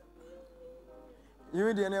 You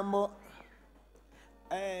with the number.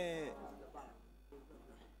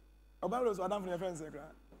 About those Adam from your friends,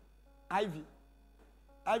 Ivy.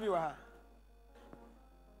 Ivy wa.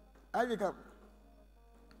 Ivy cup.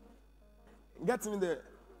 Get me the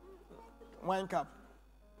wine cup.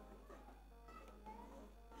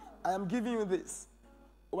 I am giving you this.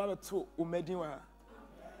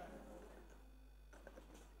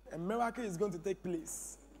 A miracle is going to take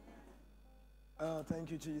place. Oh,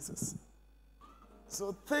 thank you, Jesus.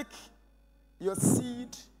 So take your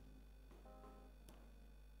seed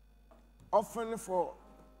offering for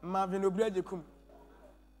Marvin Obiri Agyekum.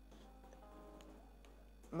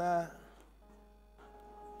 Now,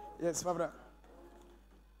 yes, Father.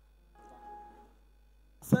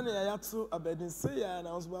 Send to a bed and say, and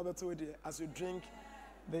I was about to as you drink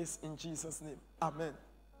this in Jesus' name. Amen.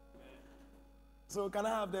 So, can I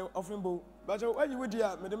have the offering bowl? But why you would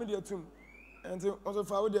hear, Madame Dia Tomb, and also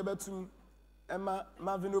for the bedroom, Emma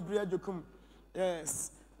Marvin Obiri Agyekum.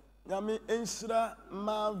 Yes. Yami Enshira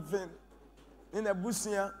Marvin in a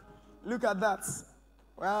Bcim. Look at that.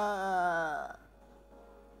 Wow.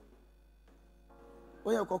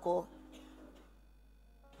 Where you Coco?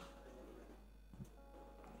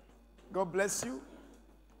 God bless you.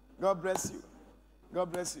 God bless you.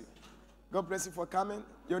 God bless you. God bless you for coming.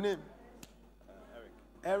 Your name?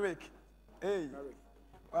 Eric. Hey.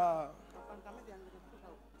 Wow.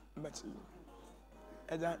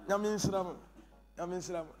 Eja, Yamin Shram.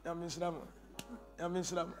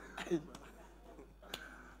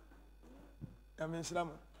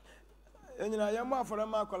 Enyina yamma afora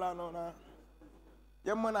ma akola no na.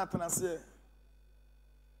 Yamma na atanase.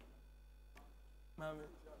 Mami.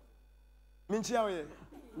 Minchia we.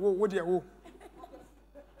 Wo dia wo.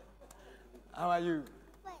 How are you?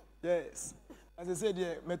 Yes. As I said,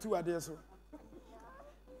 yeah, metu ade so.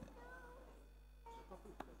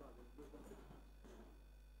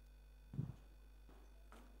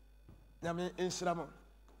 Nyame inshiramo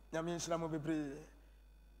bebre.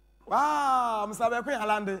 Wow, msabe ko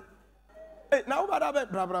yalande. Eh, na ubada be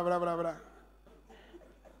bra.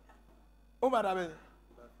 Ubada be.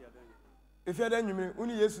 If you dey nyumi,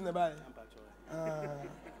 uni Yesu ne bai.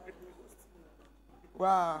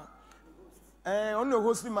 Wow. On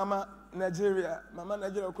host Mama Nigeria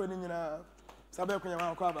ko ni nyina. Sabe ko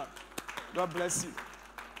nyama ko aba. God bless you.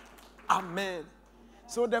 Amen.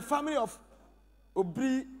 So the family of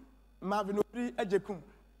Marvin Obiri Agyekum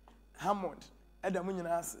Hammond Edamu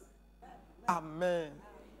nyina ase. Amen.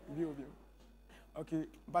 Okay,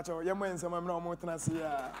 but you mo ensema na omo tena se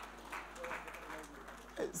ya.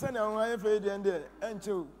 Send on why for the end there.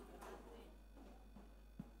 Encho.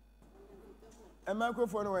 A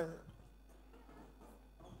microphone away.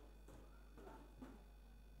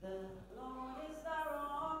 The Lord is the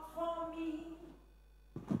rock for me.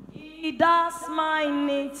 He does my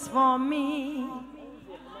needs for me.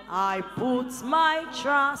 I put my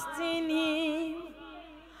trust in Him.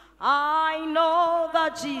 I know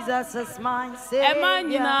that Jesus is my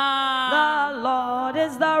Savior. The Lord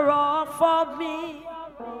is the rock for me.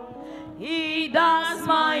 He does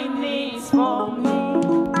my needs for me.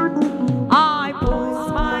 I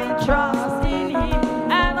put my trust in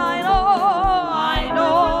Him, and I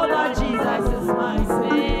know that Jesus is my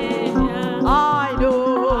Savior. I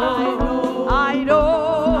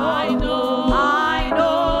know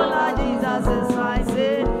that Jesus is my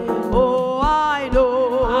Savior. Oh, I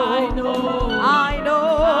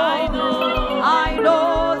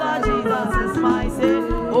know that Jesus is my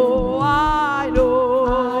Savior. Oh, I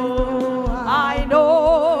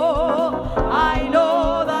know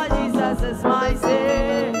that Jesus is my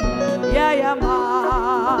Savior. Yeah, ma.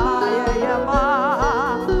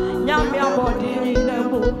 Nyamia body in the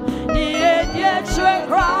moon. Yeah,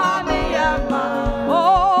 cry, yeah, ma.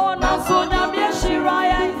 Oh, now so nyamia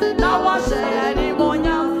shiraya. Now I say any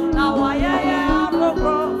monya. Now I am no.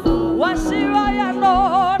 What shiraya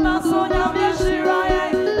no. Now so nyamia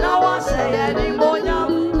shiraya. Now I say any monya.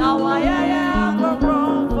 Now I am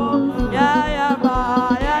no. Yeah, ma.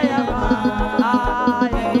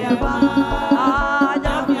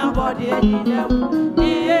 Nyamia body in the moon.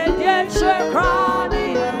 Yeah, cry.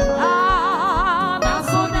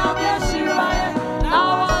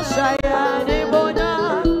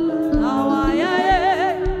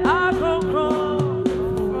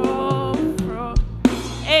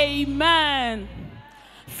 Amen.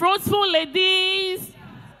 Fruitful ladies.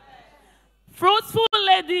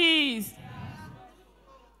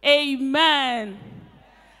 Amen.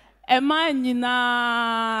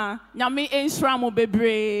 Emanina nyame enshramu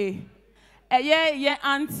bebre. Ye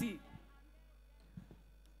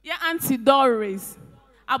auntie Doris.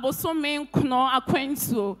 Abosome nkono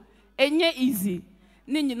akwenso enye easy.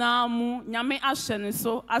 Ni nyina mu nyame ahye ne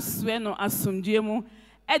so aswe no asomdue mu.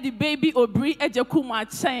 Edi baby Obiri Agyekum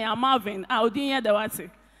achen Marvin a odin ye da wate.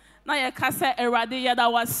 Na ye kasa erade ye da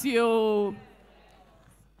wasio.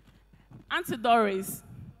 Auntie Doris.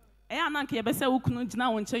 Ananke ye bese wukunu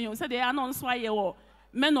gina won chen yo. Se de anonso aye wo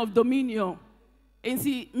Men of Dominion.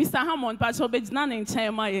 Ensi Mr. Hammond pa cho be gina ne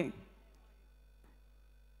chen ma ye.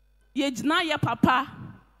 Ye gina ye papa.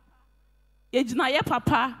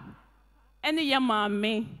 Ene ye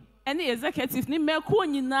maame. Ene executive ni meko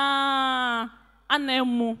nyina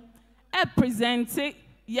anemu e presente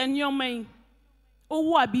ye nyomai.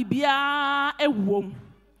 Owo abibia ewom.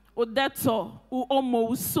 O Dettol, o Omo,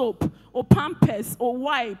 o soap, o Pampers, o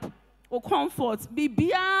wipe, o comfort,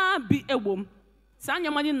 bibia bi ewom. Sa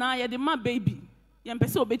nyamani na ye de ma baby. Ye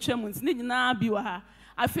mpese obetwem nti ni nyina bi wa ha.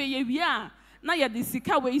 Afe ye wi a na ye de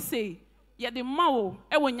sika we say yɛde ma wo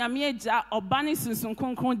ɛwɔ nyame agya ɔba ne sunsun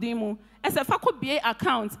kronkron din mu ɛsɛ fa kɔ bie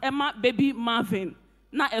account ɛma baby Marvin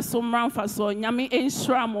na ɛso mmra mfa so nyame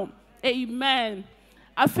ɛnhyira mo amen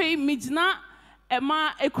afei megyina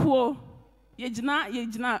ɛma ekuo yegyina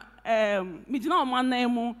megyina ɔma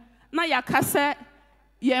nan mu na yɛaka sɛ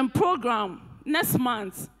yɛn program next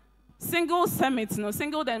month single summit no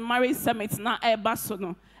single and married summit na ɛba so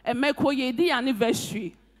no ɛmɛko yɛdi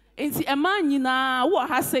anniversary nti ɛma nyinaa wo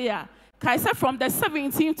ha sɛ ya kaisa from the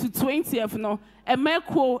 17th to 20th no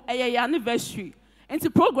ɛmɛko ɛyɛ anniversary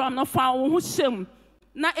nti program no fa wo ho hyɛm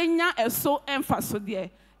na enya ɛso ɛmfa so deɛ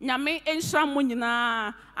nyame ɛnhyira mo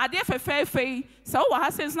nyinaa adeɛ fɛfɛɛfɛ sɛ wo ha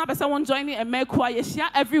sɛ na bɛsɛ won join ɛmɛko a yɛhyia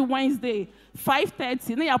every Wednesday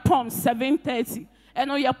 5:30 na yɛpɔm 7:30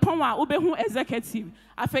 ɛno yɛpɔn a wobɛhu executive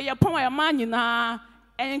afei yɛpɔn a yɛma nyinaa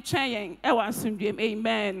ɛntwɛn yɛn ɛwɔ asomdwem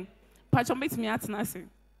amen patwɔ metumi atena ase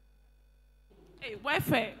hey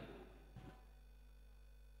wɛfɛ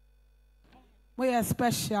we are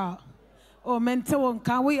special oh mente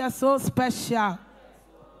wonka we are so special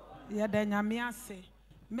yɛda nyame ase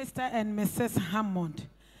Mr. and Mrs. Hammond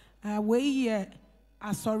we here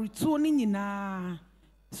asɔretuo ne nyinaa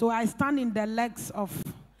so I stand in the legs of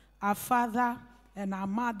our father and our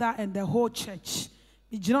mother and the whole church.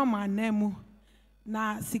 Ijino name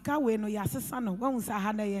na sika we no yasesa no when sa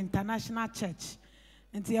ha na international church.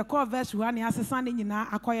 Nti ye call verse 1 yasesa ne nyina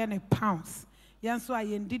akoye ne pounds. Yen so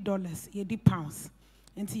ayendi dollars, ye di pounds.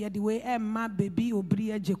 Nti ye di we emma baby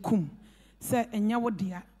Obiri Agyekum. Se enya wo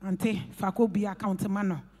dia ante fa ko bi account ma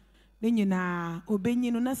no. Ne nyina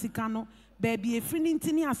obenyi no na sika no baby efri ni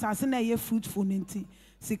ntini asase na ye fruitful nti.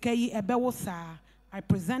 Sika yi ebe wo saa. I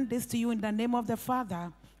present this to you in the name of the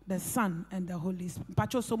Father, the Son, and the Holy Spirit.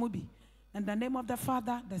 Pacho Somubi. In the name of the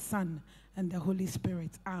Father, the Son, and the Holy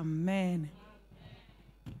Spirit. Amen.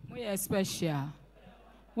 We are special.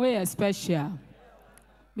 We are special.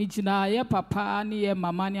 Mijina ye papa ni ye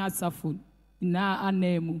mama ni asafu na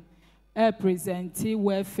anemu. E presenti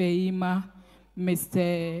we feima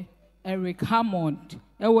Mr. Eric Hammond.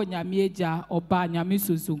 E wo nyamieja oba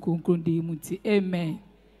nyamisoso konkrondi muti. Amen.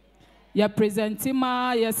 Ya presenti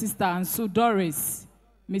ma ya sister Ansu Doris,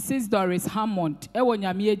 Mrs. Doris Hammond, ewo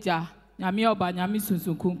nyamieja, nyame oba nyame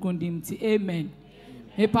sunsun konkrondi mti. Amen.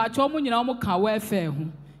 Me pacho mu nyina mo ka wefe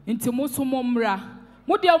ho. Nti mo so mo mra.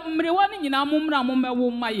 Mo de mrewa ne nyina mo mra mo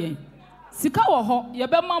mewo maye. Sika wo ho ye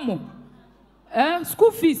be ma mo.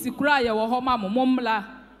 School fees kura ye wo ho ma mo mo mla.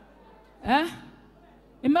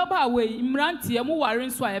 Imeba we mrantie mo ware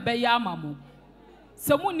nso a ye be ya ma mo.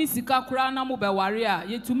 Semu ni sika kura na mo be ware a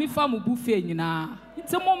yetumi fa mo buffet nyina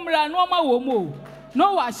nti mo mra no ma wo mo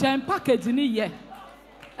no wa hyen package ni ye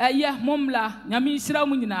mo mla nyame nhira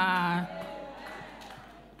mu nyina.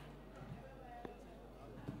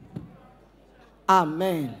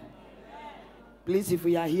 Amen. Please, if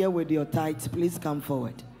we are here with your tithes, please come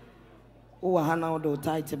forward. O hana do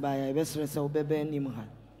tithe by besrese obebe nim ha.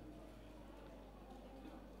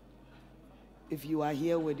 If you are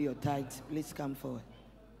here with your tithes, please come forward.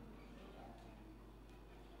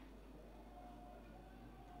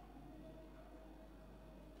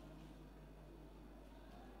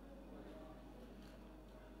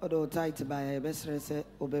 Odo tithe by besrese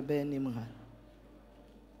obebe nim ha.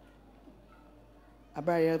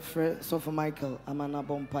 Abaya fre so for Michael amana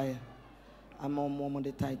bompire. I'm on mom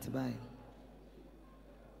the tithe by.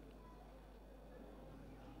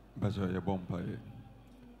 Bajo ye bompire.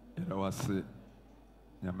 Era wase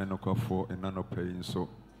nyamenokofo enano pay so.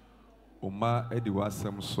 Oma edi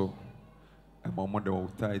wasem so. Emomo de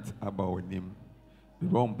tithe aba onim. Bi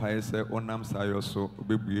bompire se onam sayo so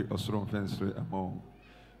obebue osoro mfensre amo.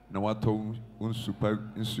 Na wato unsupa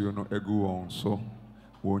nsuo no egu won so.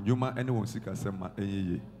 Wonyuma ene won sika sema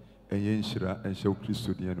enye enye nhyira enhye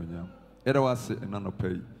Kristo die no nyam. Era wase enano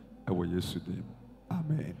pay ewo Yesu dim.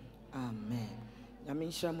 Amen. Amen. Nyame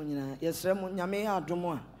nhyira mu nyina. Yesre mu nyame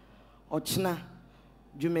adomo a ochina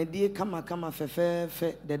dwumedie kama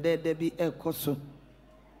fefefe dede bi ekoso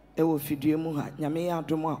ewo fidue mu ha. Nyame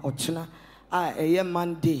adomo a ochina a eye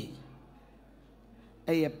Monday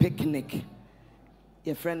eye picnic.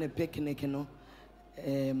 Your friend a picnic no.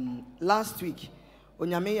 Last week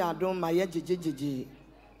onyame ya adom ma ye jejejeje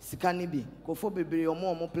sika ni bi kofo bebre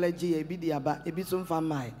omo pledge ye bi di aba ebi so mfa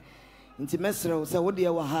mai nti mesre se wo de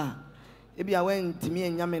wa ha ebi a wen timi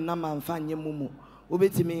enyame na ma mfa nye mumu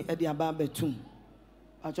obetimi e de aba betum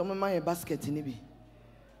achomo ma ye basket ni bi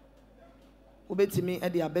obetimi e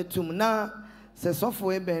de abetum na se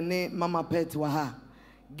sofo ebe ne mama pet wa ha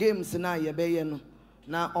games na ye be ye no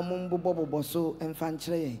na omo mbobobo so emfa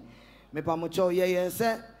nkyere ye mepa mo cho ye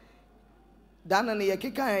se dana ne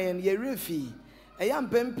yekeka ye refi Eyam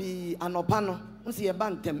pempi anopano. Unsi ye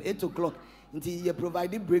bantem 8 o'clock. Until ye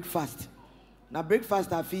provide breakfast. Na breakfast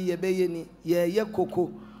afi ye be ye ni ye cocoa.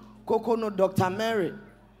 Cocoa no Dr. Mary,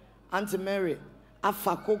 Auntie Mary.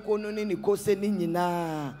 Afa cocoa no ni kose ni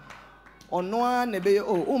nyina. Onwa ne be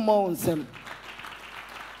umo onsem.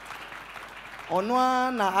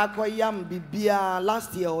 Onwa na akoyam bibia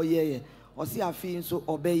last year or ye. Osi afi nso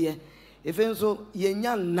obeye. Even so, ye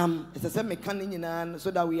nam, it's a semi canning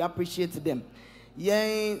so that we appreciate them.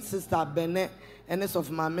 Ye sister Bennett, and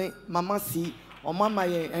of Mama C, or Mama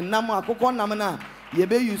ye, and Nama Coco Namana, ye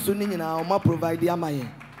be you soon in our ma provide Yamaye.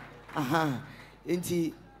 Aha,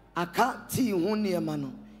 inti aka tea one near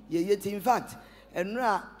mano. Ye yet in fact, and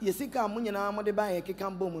ra, ye sick a munina mode by a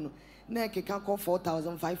kikam bomuno, neck can call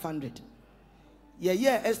 4,500. Ye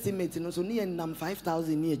estimating so near nam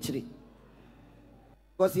 5,000 near tree.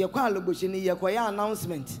 Because your qualification, your choir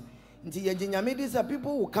announcement. Until your Jinyamidis,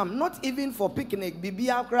 people will come, not even for picnic,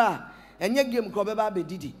 Bibia cry, and your game Kobeba be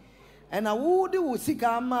didi. And I would seek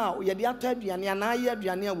our ma, we are the after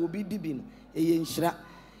Diana will be dibbing, a yenshra.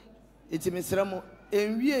 It's a misramo,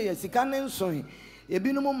 and we are Sikan sewing. A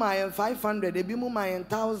binum my 500, a binum my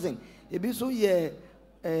 1,000, a biso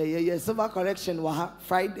ye silver collection, waha,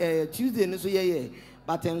 Friday, Tuesday, and so ye,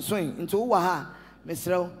 but and swing into waha,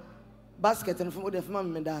 Mr. Basket and from the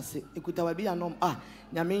family medasi. Ikuta be anom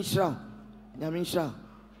Nyamin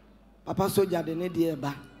Papa soja de ne dear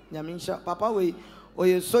ba. Nyamin Papa we or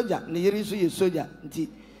ye soja, near ye soja.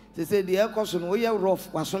 They say the air caution we are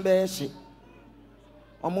rough was some beshi.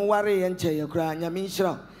 Omo worry and chair cry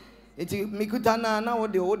Nyamin It's Mikutana now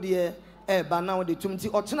the old dear but now the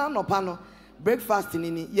tumti otana no pano. Breakfast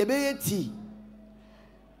in ye be tea.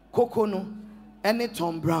 Cocoa any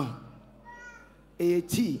Tom Brown. A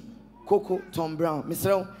tea. Coco Tom Brown.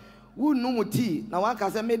 Mr. Who no tea. Now I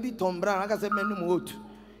can say maybe Tom Brown. I can say many more.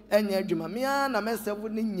 And yet, Jumamia, and a master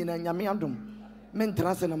would ning and Yamiadum.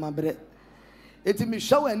 Mentras and my bread. It's me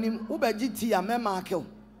show and him Uber GT a memarkel.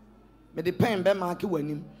 May the pen be market when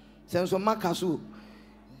him. Sense of Macasu.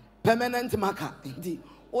 Permanent marker. Indeed.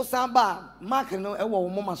 Osaba, marker no a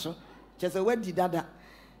woman. Just a wet dada.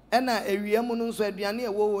 And a reamunus where Diani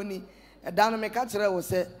a wooni. A dynamic catcher was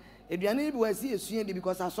said. If you are able to see a swing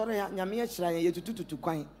because I saw Yamia Shrine yet to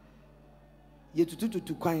quine. Yet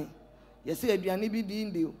to quine. You say, if you are able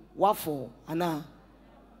the waffle, and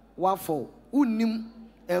waffle, unim,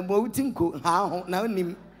 and boating how now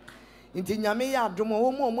nim. Into Yamia,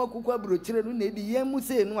 Dromo, more cocoa brochure, maybe Yamu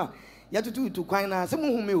say no. Yet to quine,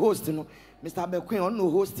 someone whom you host, no. Mr. Bequin, no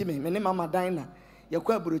host me, my name Mama Dina, your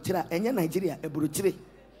brochure, and your Nigeria, a brochure.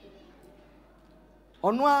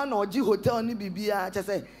 On one or G Hotel, ni Bibia, just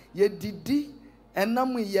say, ye didi, and now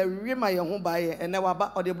we ye my home by and now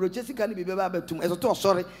about or the brochesi can be betum as a talk,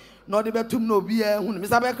 sorry, not the betum no beer,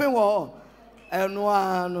 Mr. Beckwin war, and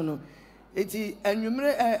no. It's and you may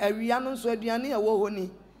a Riano Swediani, a wohoni,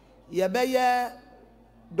 ye beye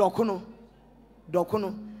docono,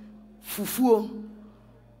 fufu,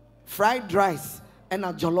 fried rice, and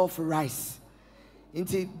a jollof rice.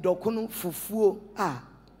 Into docono, fufu,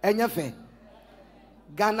 and your fair.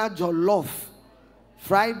 Ghana jollof,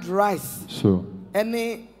 fried rice. So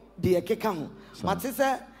any the keka. But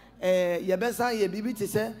say yebesa ye bibi ti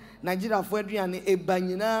say Nigeria for aduane eba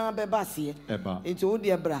nyina beba se. Into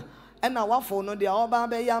the bra. And na wafo no de oba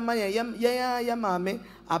be ya ma ye maame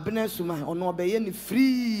abena suma ono obe ye ni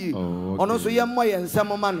free. Ono so ye mo ye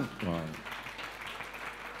nsem ma no.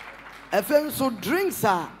 Efen so drinks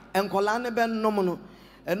are enkola ne be nom no.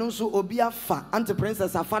 And also Obia fa Auntie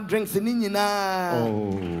Princess afa drinks ni nyina.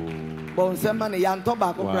 Bon semana yan to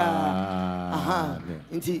ba ko bra. Aha.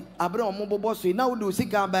 Nti abre omo bobo so na wo do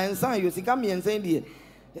sika ba ensan yo sika me ensan die.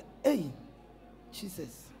 Hey.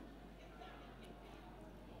 Jesus.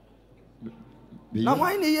 Na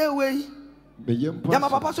why ni ye we? Ya ma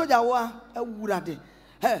papa soja wo a awurade.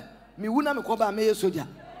 He, me wuna me ko ba me ye soja.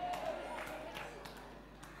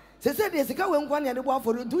 Se se de sika we nkwa ne de bo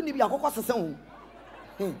aforo du ni bi akokọ sese ho.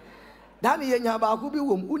 Dani yenya ba ku bi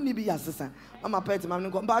wom unni bi yasesa mama pet mam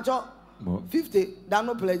nko mbacho 50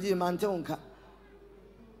 dano pledge mante onka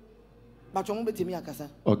bacho mo betimi akasa.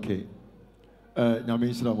 Okay, nyame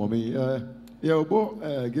insira mommy yeah obo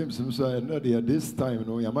games so no there this time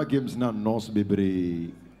no yama games na nurse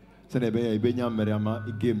bebre se na be ya ibenya meriama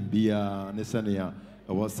game bia ne se ne ya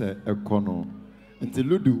was ekono until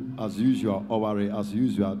ludu as usual oware as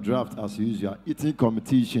usual draft as usual eating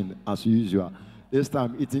competition as usual. This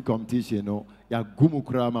time eating competition, no, ya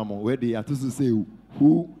gumukra mamo where they are to say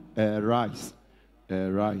who rice,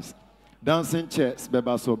 dancing chairs,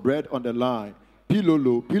 beba so bread on the line,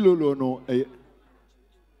 pilolo no,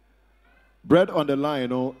 bread on the line,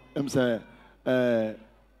 no, say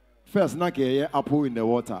first na ke apple in the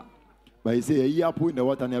water. But he say ye apple in the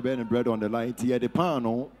water and burn bread on the line. Ti the pan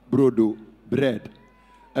no brodo bread.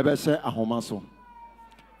 Ebe she ahoma so.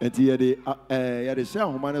 Enti ye de she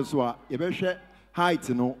ahoma no so a ye be hwe height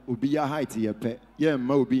no obi ya height ye pe. Ye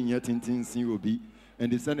ma obi nya tintin sin obi.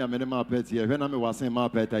 And the send a minimum pet ye when am was saying my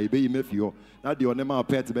pet I be you mefio. Na de onema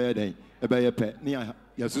pet be den. Ebe ye pe ni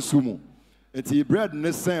ya susumu. Enti bread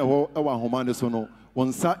ne sen ho e wa ahoma ne so no.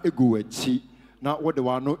 Wonsa egu achi. Na what the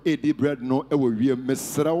one no edi bread no e will be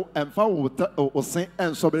mesrew and fa wo sen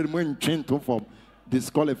and so be mo ntwen to form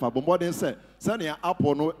disqualify but more than say sanya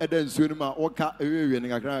apple no e den suo ma woka ewe ne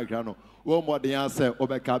kakra no wo more than say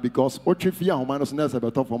obeka because otwefi ahoma no so na se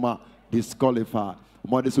beto form a disqualify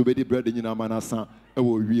more than so be di bread nyina manasa e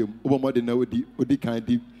wo wiem wo more than na odi kan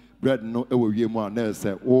di bread no e wo wiem a na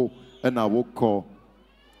say wo e na wo call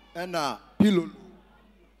e na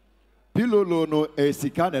pilolo no e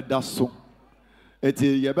sika na da so.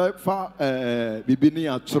 Eti yebe fa bibini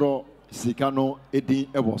atro sika no edin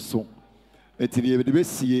eboso. Eti yebe de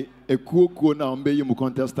besie ekuokuo na ombe yimu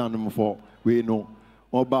contestant no for we no.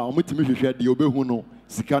 Oba omutimi hwehwe de obehu no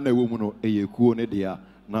sika na ewo mu no eyekuo ne dia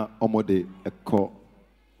na omode ekọ.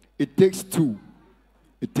 It takes two.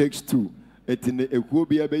 Eti ne ekuo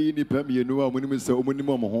bia be yi ni pamienu a omunim se omunim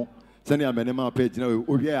omo ho. Sani amenema page na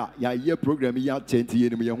ohwe a ya ye program ya chenti ye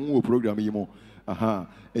ni ye hu program yi mo. Aha.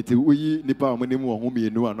 Eti uyi nipa amanimu wo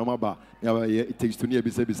humienu anoma ba it takes to near be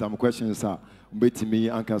some questions are betimi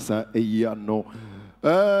ankasa eyi ano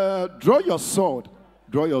draw your sword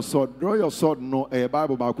no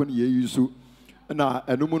Bible ba ko ne ye yusu na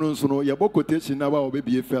enumu no nso no ye bo quotation na ba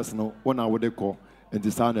obebie first no wona wo de ko enti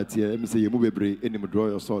sanity em say ye mu bebre enim draw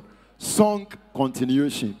your sword song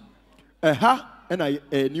continuation and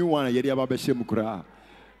a new one ye dey aba be shem kura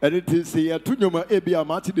and it is say to nyoma ebia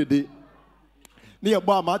mati dede ni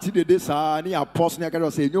eba mati dede sa ni apostle ni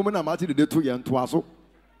akaro say nyoma na mati dede to ye ntoa so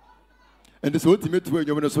and this ultimate way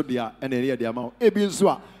nyoma so dia and ere dia ma ebi nso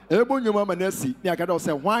a ebo nyoma ma na si ni akaro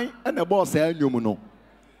say hwan and the boss say nyom no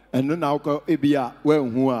and no na ko ebia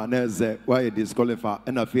wan hu a na ze why disqualify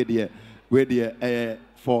and afede here we there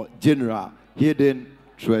for general hidden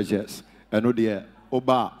treasures and no there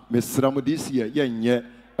oba mesram this year ye nye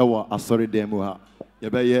ewo asori dem ha ye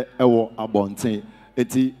be ye ewo abonten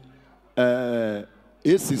eti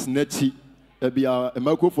Aces nechi ebia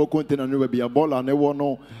microphone container no ebia ball na ewo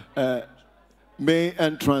no main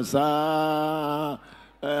entrance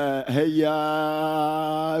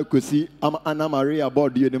heya kosi Anna Maria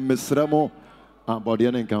board ye mesramo board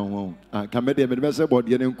ye nkan ho kamede me be say board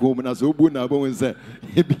ye nko na so obu na bo nse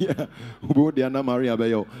ebia obu de Anna Maria be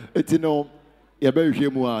yo eti no ye be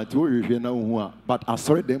hwehwe mu a ti wo hwehwe na hu a but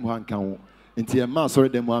asori dem ha nkan ho enti e ma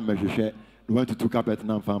asori dem ha mehwehwe we want to took carpet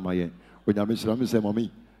na fama ye onyame shira me say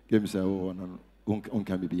mommy give me say oh no on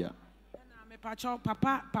can be bia me pacho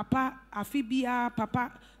papa afibia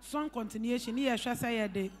papa song continuation ye hwe say ye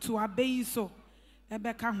de to abeyi so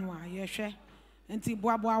ebeka ho a ye hwe enti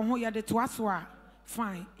boaboa ho ye de to aso a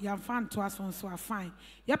fine ya fan to aso so a fine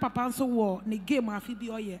ye papa nso wo ne game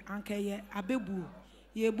afibia ye anka ye abebu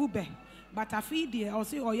ye bube but afidie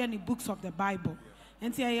also oye ni books of the Bible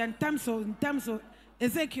enti ye in terms of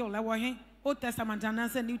Ezekiel lewo he Old Testament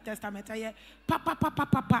and New Testament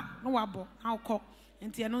papa no wabo how call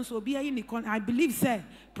enti eno so obi ayi ni I believe say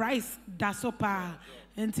price da so pa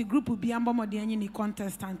enti group bi ambamo de anyi ni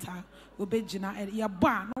contestant obegina ya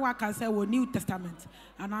ba no waka say wo New Testament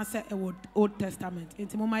and I say Old Testament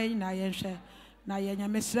enti moma yin na ye hwe na ye nya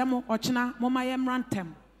mesremo ochina moma ye mrantem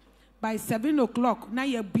by 7 o'clock na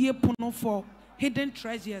ye bie pono for hidden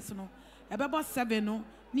treasures no ebebo 7 no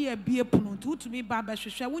ni ebie pono to me ba ba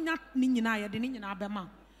hwehwe wonya ni nyina ye de ni nyina abema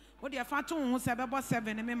wo de fa to ho se bebo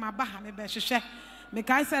 7 me ma ba ha me be hwehwe me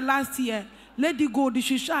kai say last year lady gold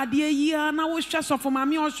hwehwe ade yi na wo hwehwe so for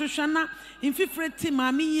mami o hwehwe na infifreti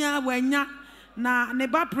mami ya wanya na ne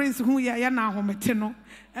ba prince hu ya na ahomete no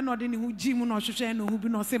e no de ni hu gym no hwehwe na hu bi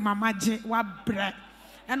no se mama je wa bre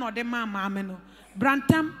e no de mama me no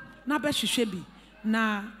brantam na be hwehwe bi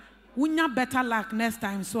na wonya better luck next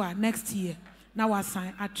time so next year na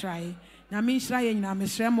wasan atry na me nhira ye nyina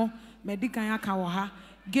mesremo medikan aka wo ha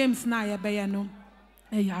games na ye be ye no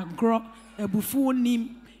ya gro ebufu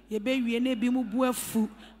nim ye be wie na bi mu bu afu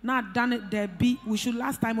na dan there be we should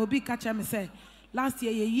last time obi catch me say last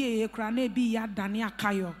year ye kra na bi ya dane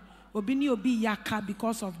akayo obi ni obi ya ka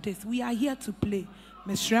because of this we are here to play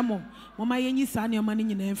mesremo mama ye nyi sa ne ma ni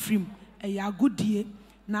nyina afrim ya agudie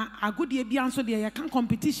na agudie bi anso de ye kan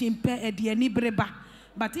competition pe e de ani breba.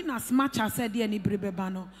 But in as much as said any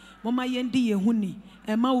brebano, Mama Yendi Yehuni,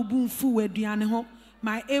 and Maubu Fu Ediane ho,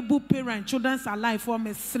 my able parent, children's alive for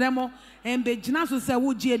me, Sremo, and Bejina so say,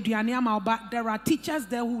 Woji Duaniama, but there are teachers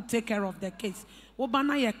there who take care of the case.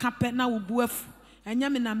 Obana ye kapet na ubuef, and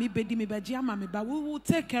Yamina mi bedi mi bejiama mi, but we will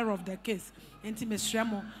take care of the case. Enti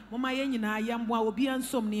Sremo, Mama Yenina, Yamwa, will be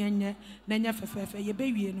unsomni and Nanya Fefe, ye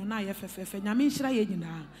baby, no na ye Fefe, Yamishra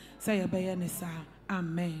Yenina, say a bayanisa.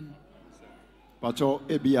 Amen. Pacho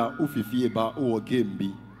ebia ufifi eba o game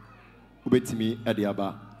bi ubetimi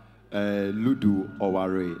ediaba ludu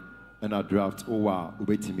oware and a draft owa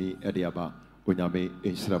ubetimi ediaba onyame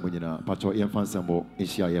enhira munyina pacho yemfansambo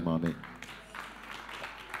enhia yemame.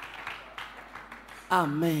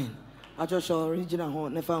 Amen. Pacho so original ho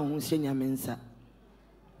nefa ho nyame nsa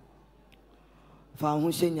fa ho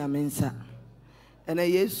nyame nsa ena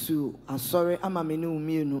Yesu asori ama me ne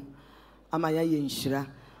umienu ama ya yenhira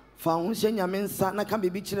fa ho nyame nsa na ka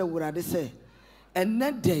bebi kire wurade se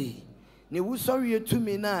enne day ne wusori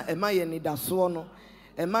etumi na ema ye nidaso no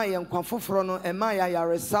ema ye nkwa foforo no ema ya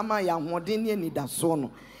yaresama ya hoden ne nidaso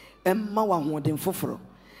no emma wa hoden foforo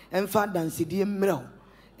emfa dansidie mmerɛw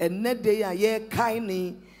enne day a ye kai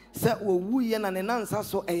ni se owu ye na ne nansa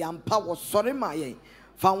so eyampa wo sori ma ye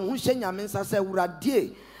fa ho nyame nsa se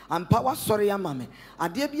wurade ampa wa sori ya mame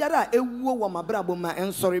ade biara ewuo wo mabrabo ma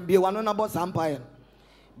ensori bie wano na bo sampae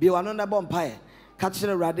bie wano na bo mpae ka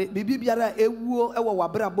kire wurade bibi biara ewuo ewo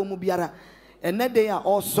wabrabo mu biara enne dey a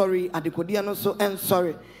all sorry adekode no so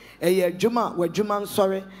ensori eye adwuma wadwuma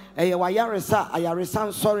nsori eye wayaresa ayaresa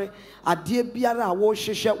nsori ade biara a wo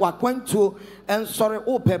hwehwe wakwantuo ensori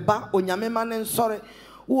opeba onyame ma ne nsori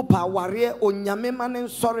upa ware onyame ma ne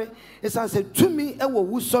nsori esanse tumi ewo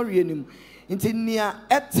wu sori enim nti nia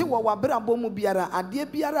eti wo wabrabo mu biara ade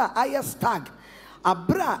biara aye stag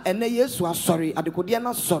abra ene Yesu asori adekode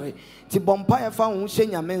na sori ti bompa ye fa ho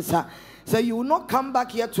nyame nsa. Say you will not come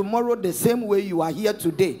back here tomorrow the same way you are here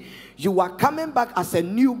today. You are coming back as a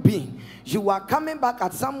new being. You are coming back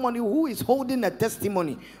as somebody who is holding a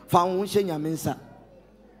testimony.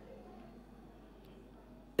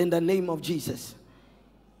 In the name of Jesus.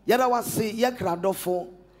 Yada wasi yakradofo.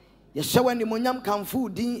 Yeshawe ni monyam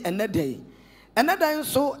kamfu din enede. Enede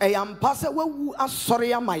so eyampase wewu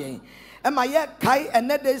asori amaye. Ema ye kai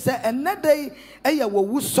enede se enede eye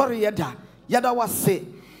wewu sori yeda. Yada wasi.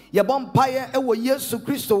 Ye bompaye ewo Yesu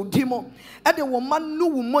Kristo dimo e de wo manu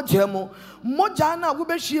wo moja mo moja na wo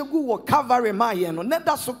behie gu wo Calvary maye no ne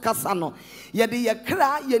da so kasa no ye de ye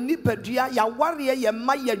kra ye nipadua ya ware ye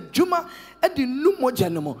ma ye dwuma e de nu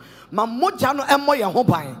moja no mo ma moja no emmo ye ho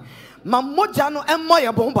ban ma moja no emmo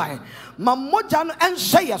ye bon ban ma moja no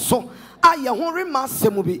enhye ye so a ye ho rema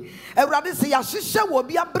semu bi ewrade se ya hyehye wo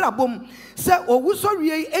bi abrabom se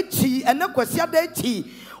owusoriye echi ene kwasia da echi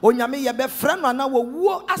onyame ye be friend na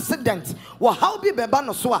wo accident wo how bi beba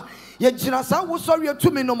no so a ye gina sa wo sorry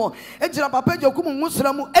atumi no mo e gina papa Agyekum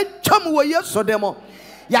musra mu etwam wo Yesu demo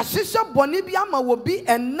ya hyehye bone bi ama wo bi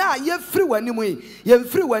enna ye free wanimu ye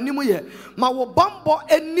free wanimu ye ma wo bambo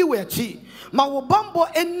eni we echi ma wo bambo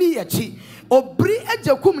eni echi Obiri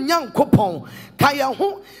Agyekum Nyankopon kaya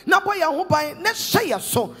ho na boya ho ban ne hye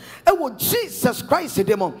so e wo Jesus Christ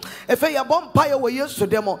demo efe ye bompa ye wo Yesu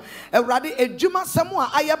demo ewrade edwuma semo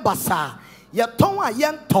a aye basa ye ton a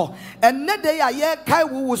ye nto enne de ya ye kai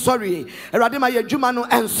wo sorry ewrade ma ye edwuma no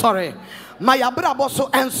ensori ma ya brabo so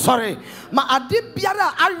ensori ma ade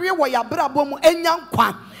biara awe wo ya brabo mu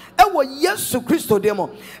enyankwa e wo Yesu Kristo demo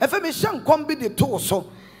efe me hye nkom bi de to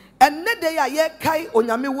so enne de ya ye kai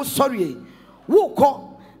onyame wo sorry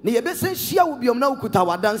Wuko ni yebesen shia ubiom na ukuta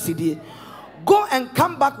wadansidie. Go and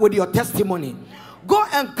come back with your testimony. Go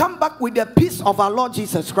and come back with the peace of our Lord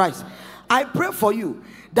Jesus Christ. I pray for you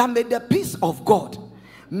that may the peace of God,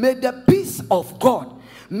 may the peace of God,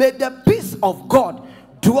 may the peace of God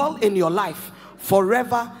dwell in your life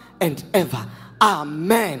forever and ever.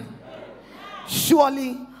 Amen.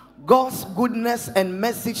 Surely God's goodness and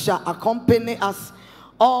mercy shall accompany us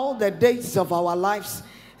all the days of our lives,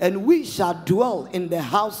 and we shall dwell in the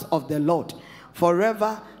house of the Lord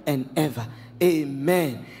forever and ever.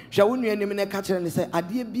 Amen. Shall we catch and say,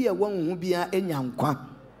 Adia be a one who be a enyankwa.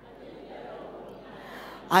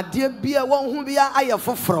 Adia be a one who be a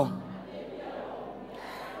ayafofro.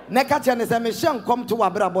 Nekach and say, Meshan come to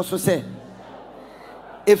Abraboso say,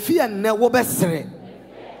 if you never besre,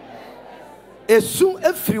 a soon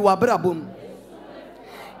a free wabrabum,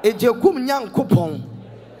 a Agyekum Nyankopon.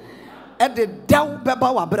 At the Dow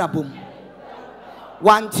Beba Wabrabum.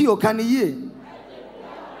 One tio can ye.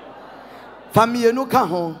 Family no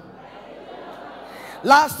can.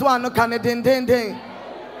 Last one no can den.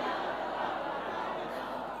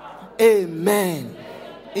 Amen.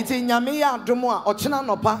 It's in Yamia Drumoa, Ochina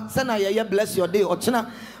Nopa, Sena ye bless your day, Ochina,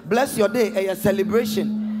 Bless your day, a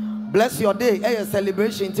celebration. Bless your day, a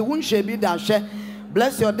celebration. Ti wun shebi da she.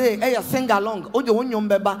 Bless your day, a sing along. Ojo wun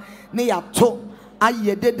beba ne ya to.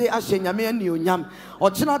 Aye dede ashe nyame ani onyam.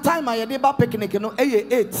 Ochina time aye de ba picnic no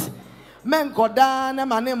 8. Men koda na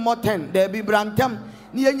mane mo 10. There be brantam.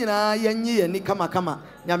 Ni nyina yenyi ni kama.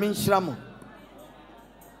 Nyame nhyira mo.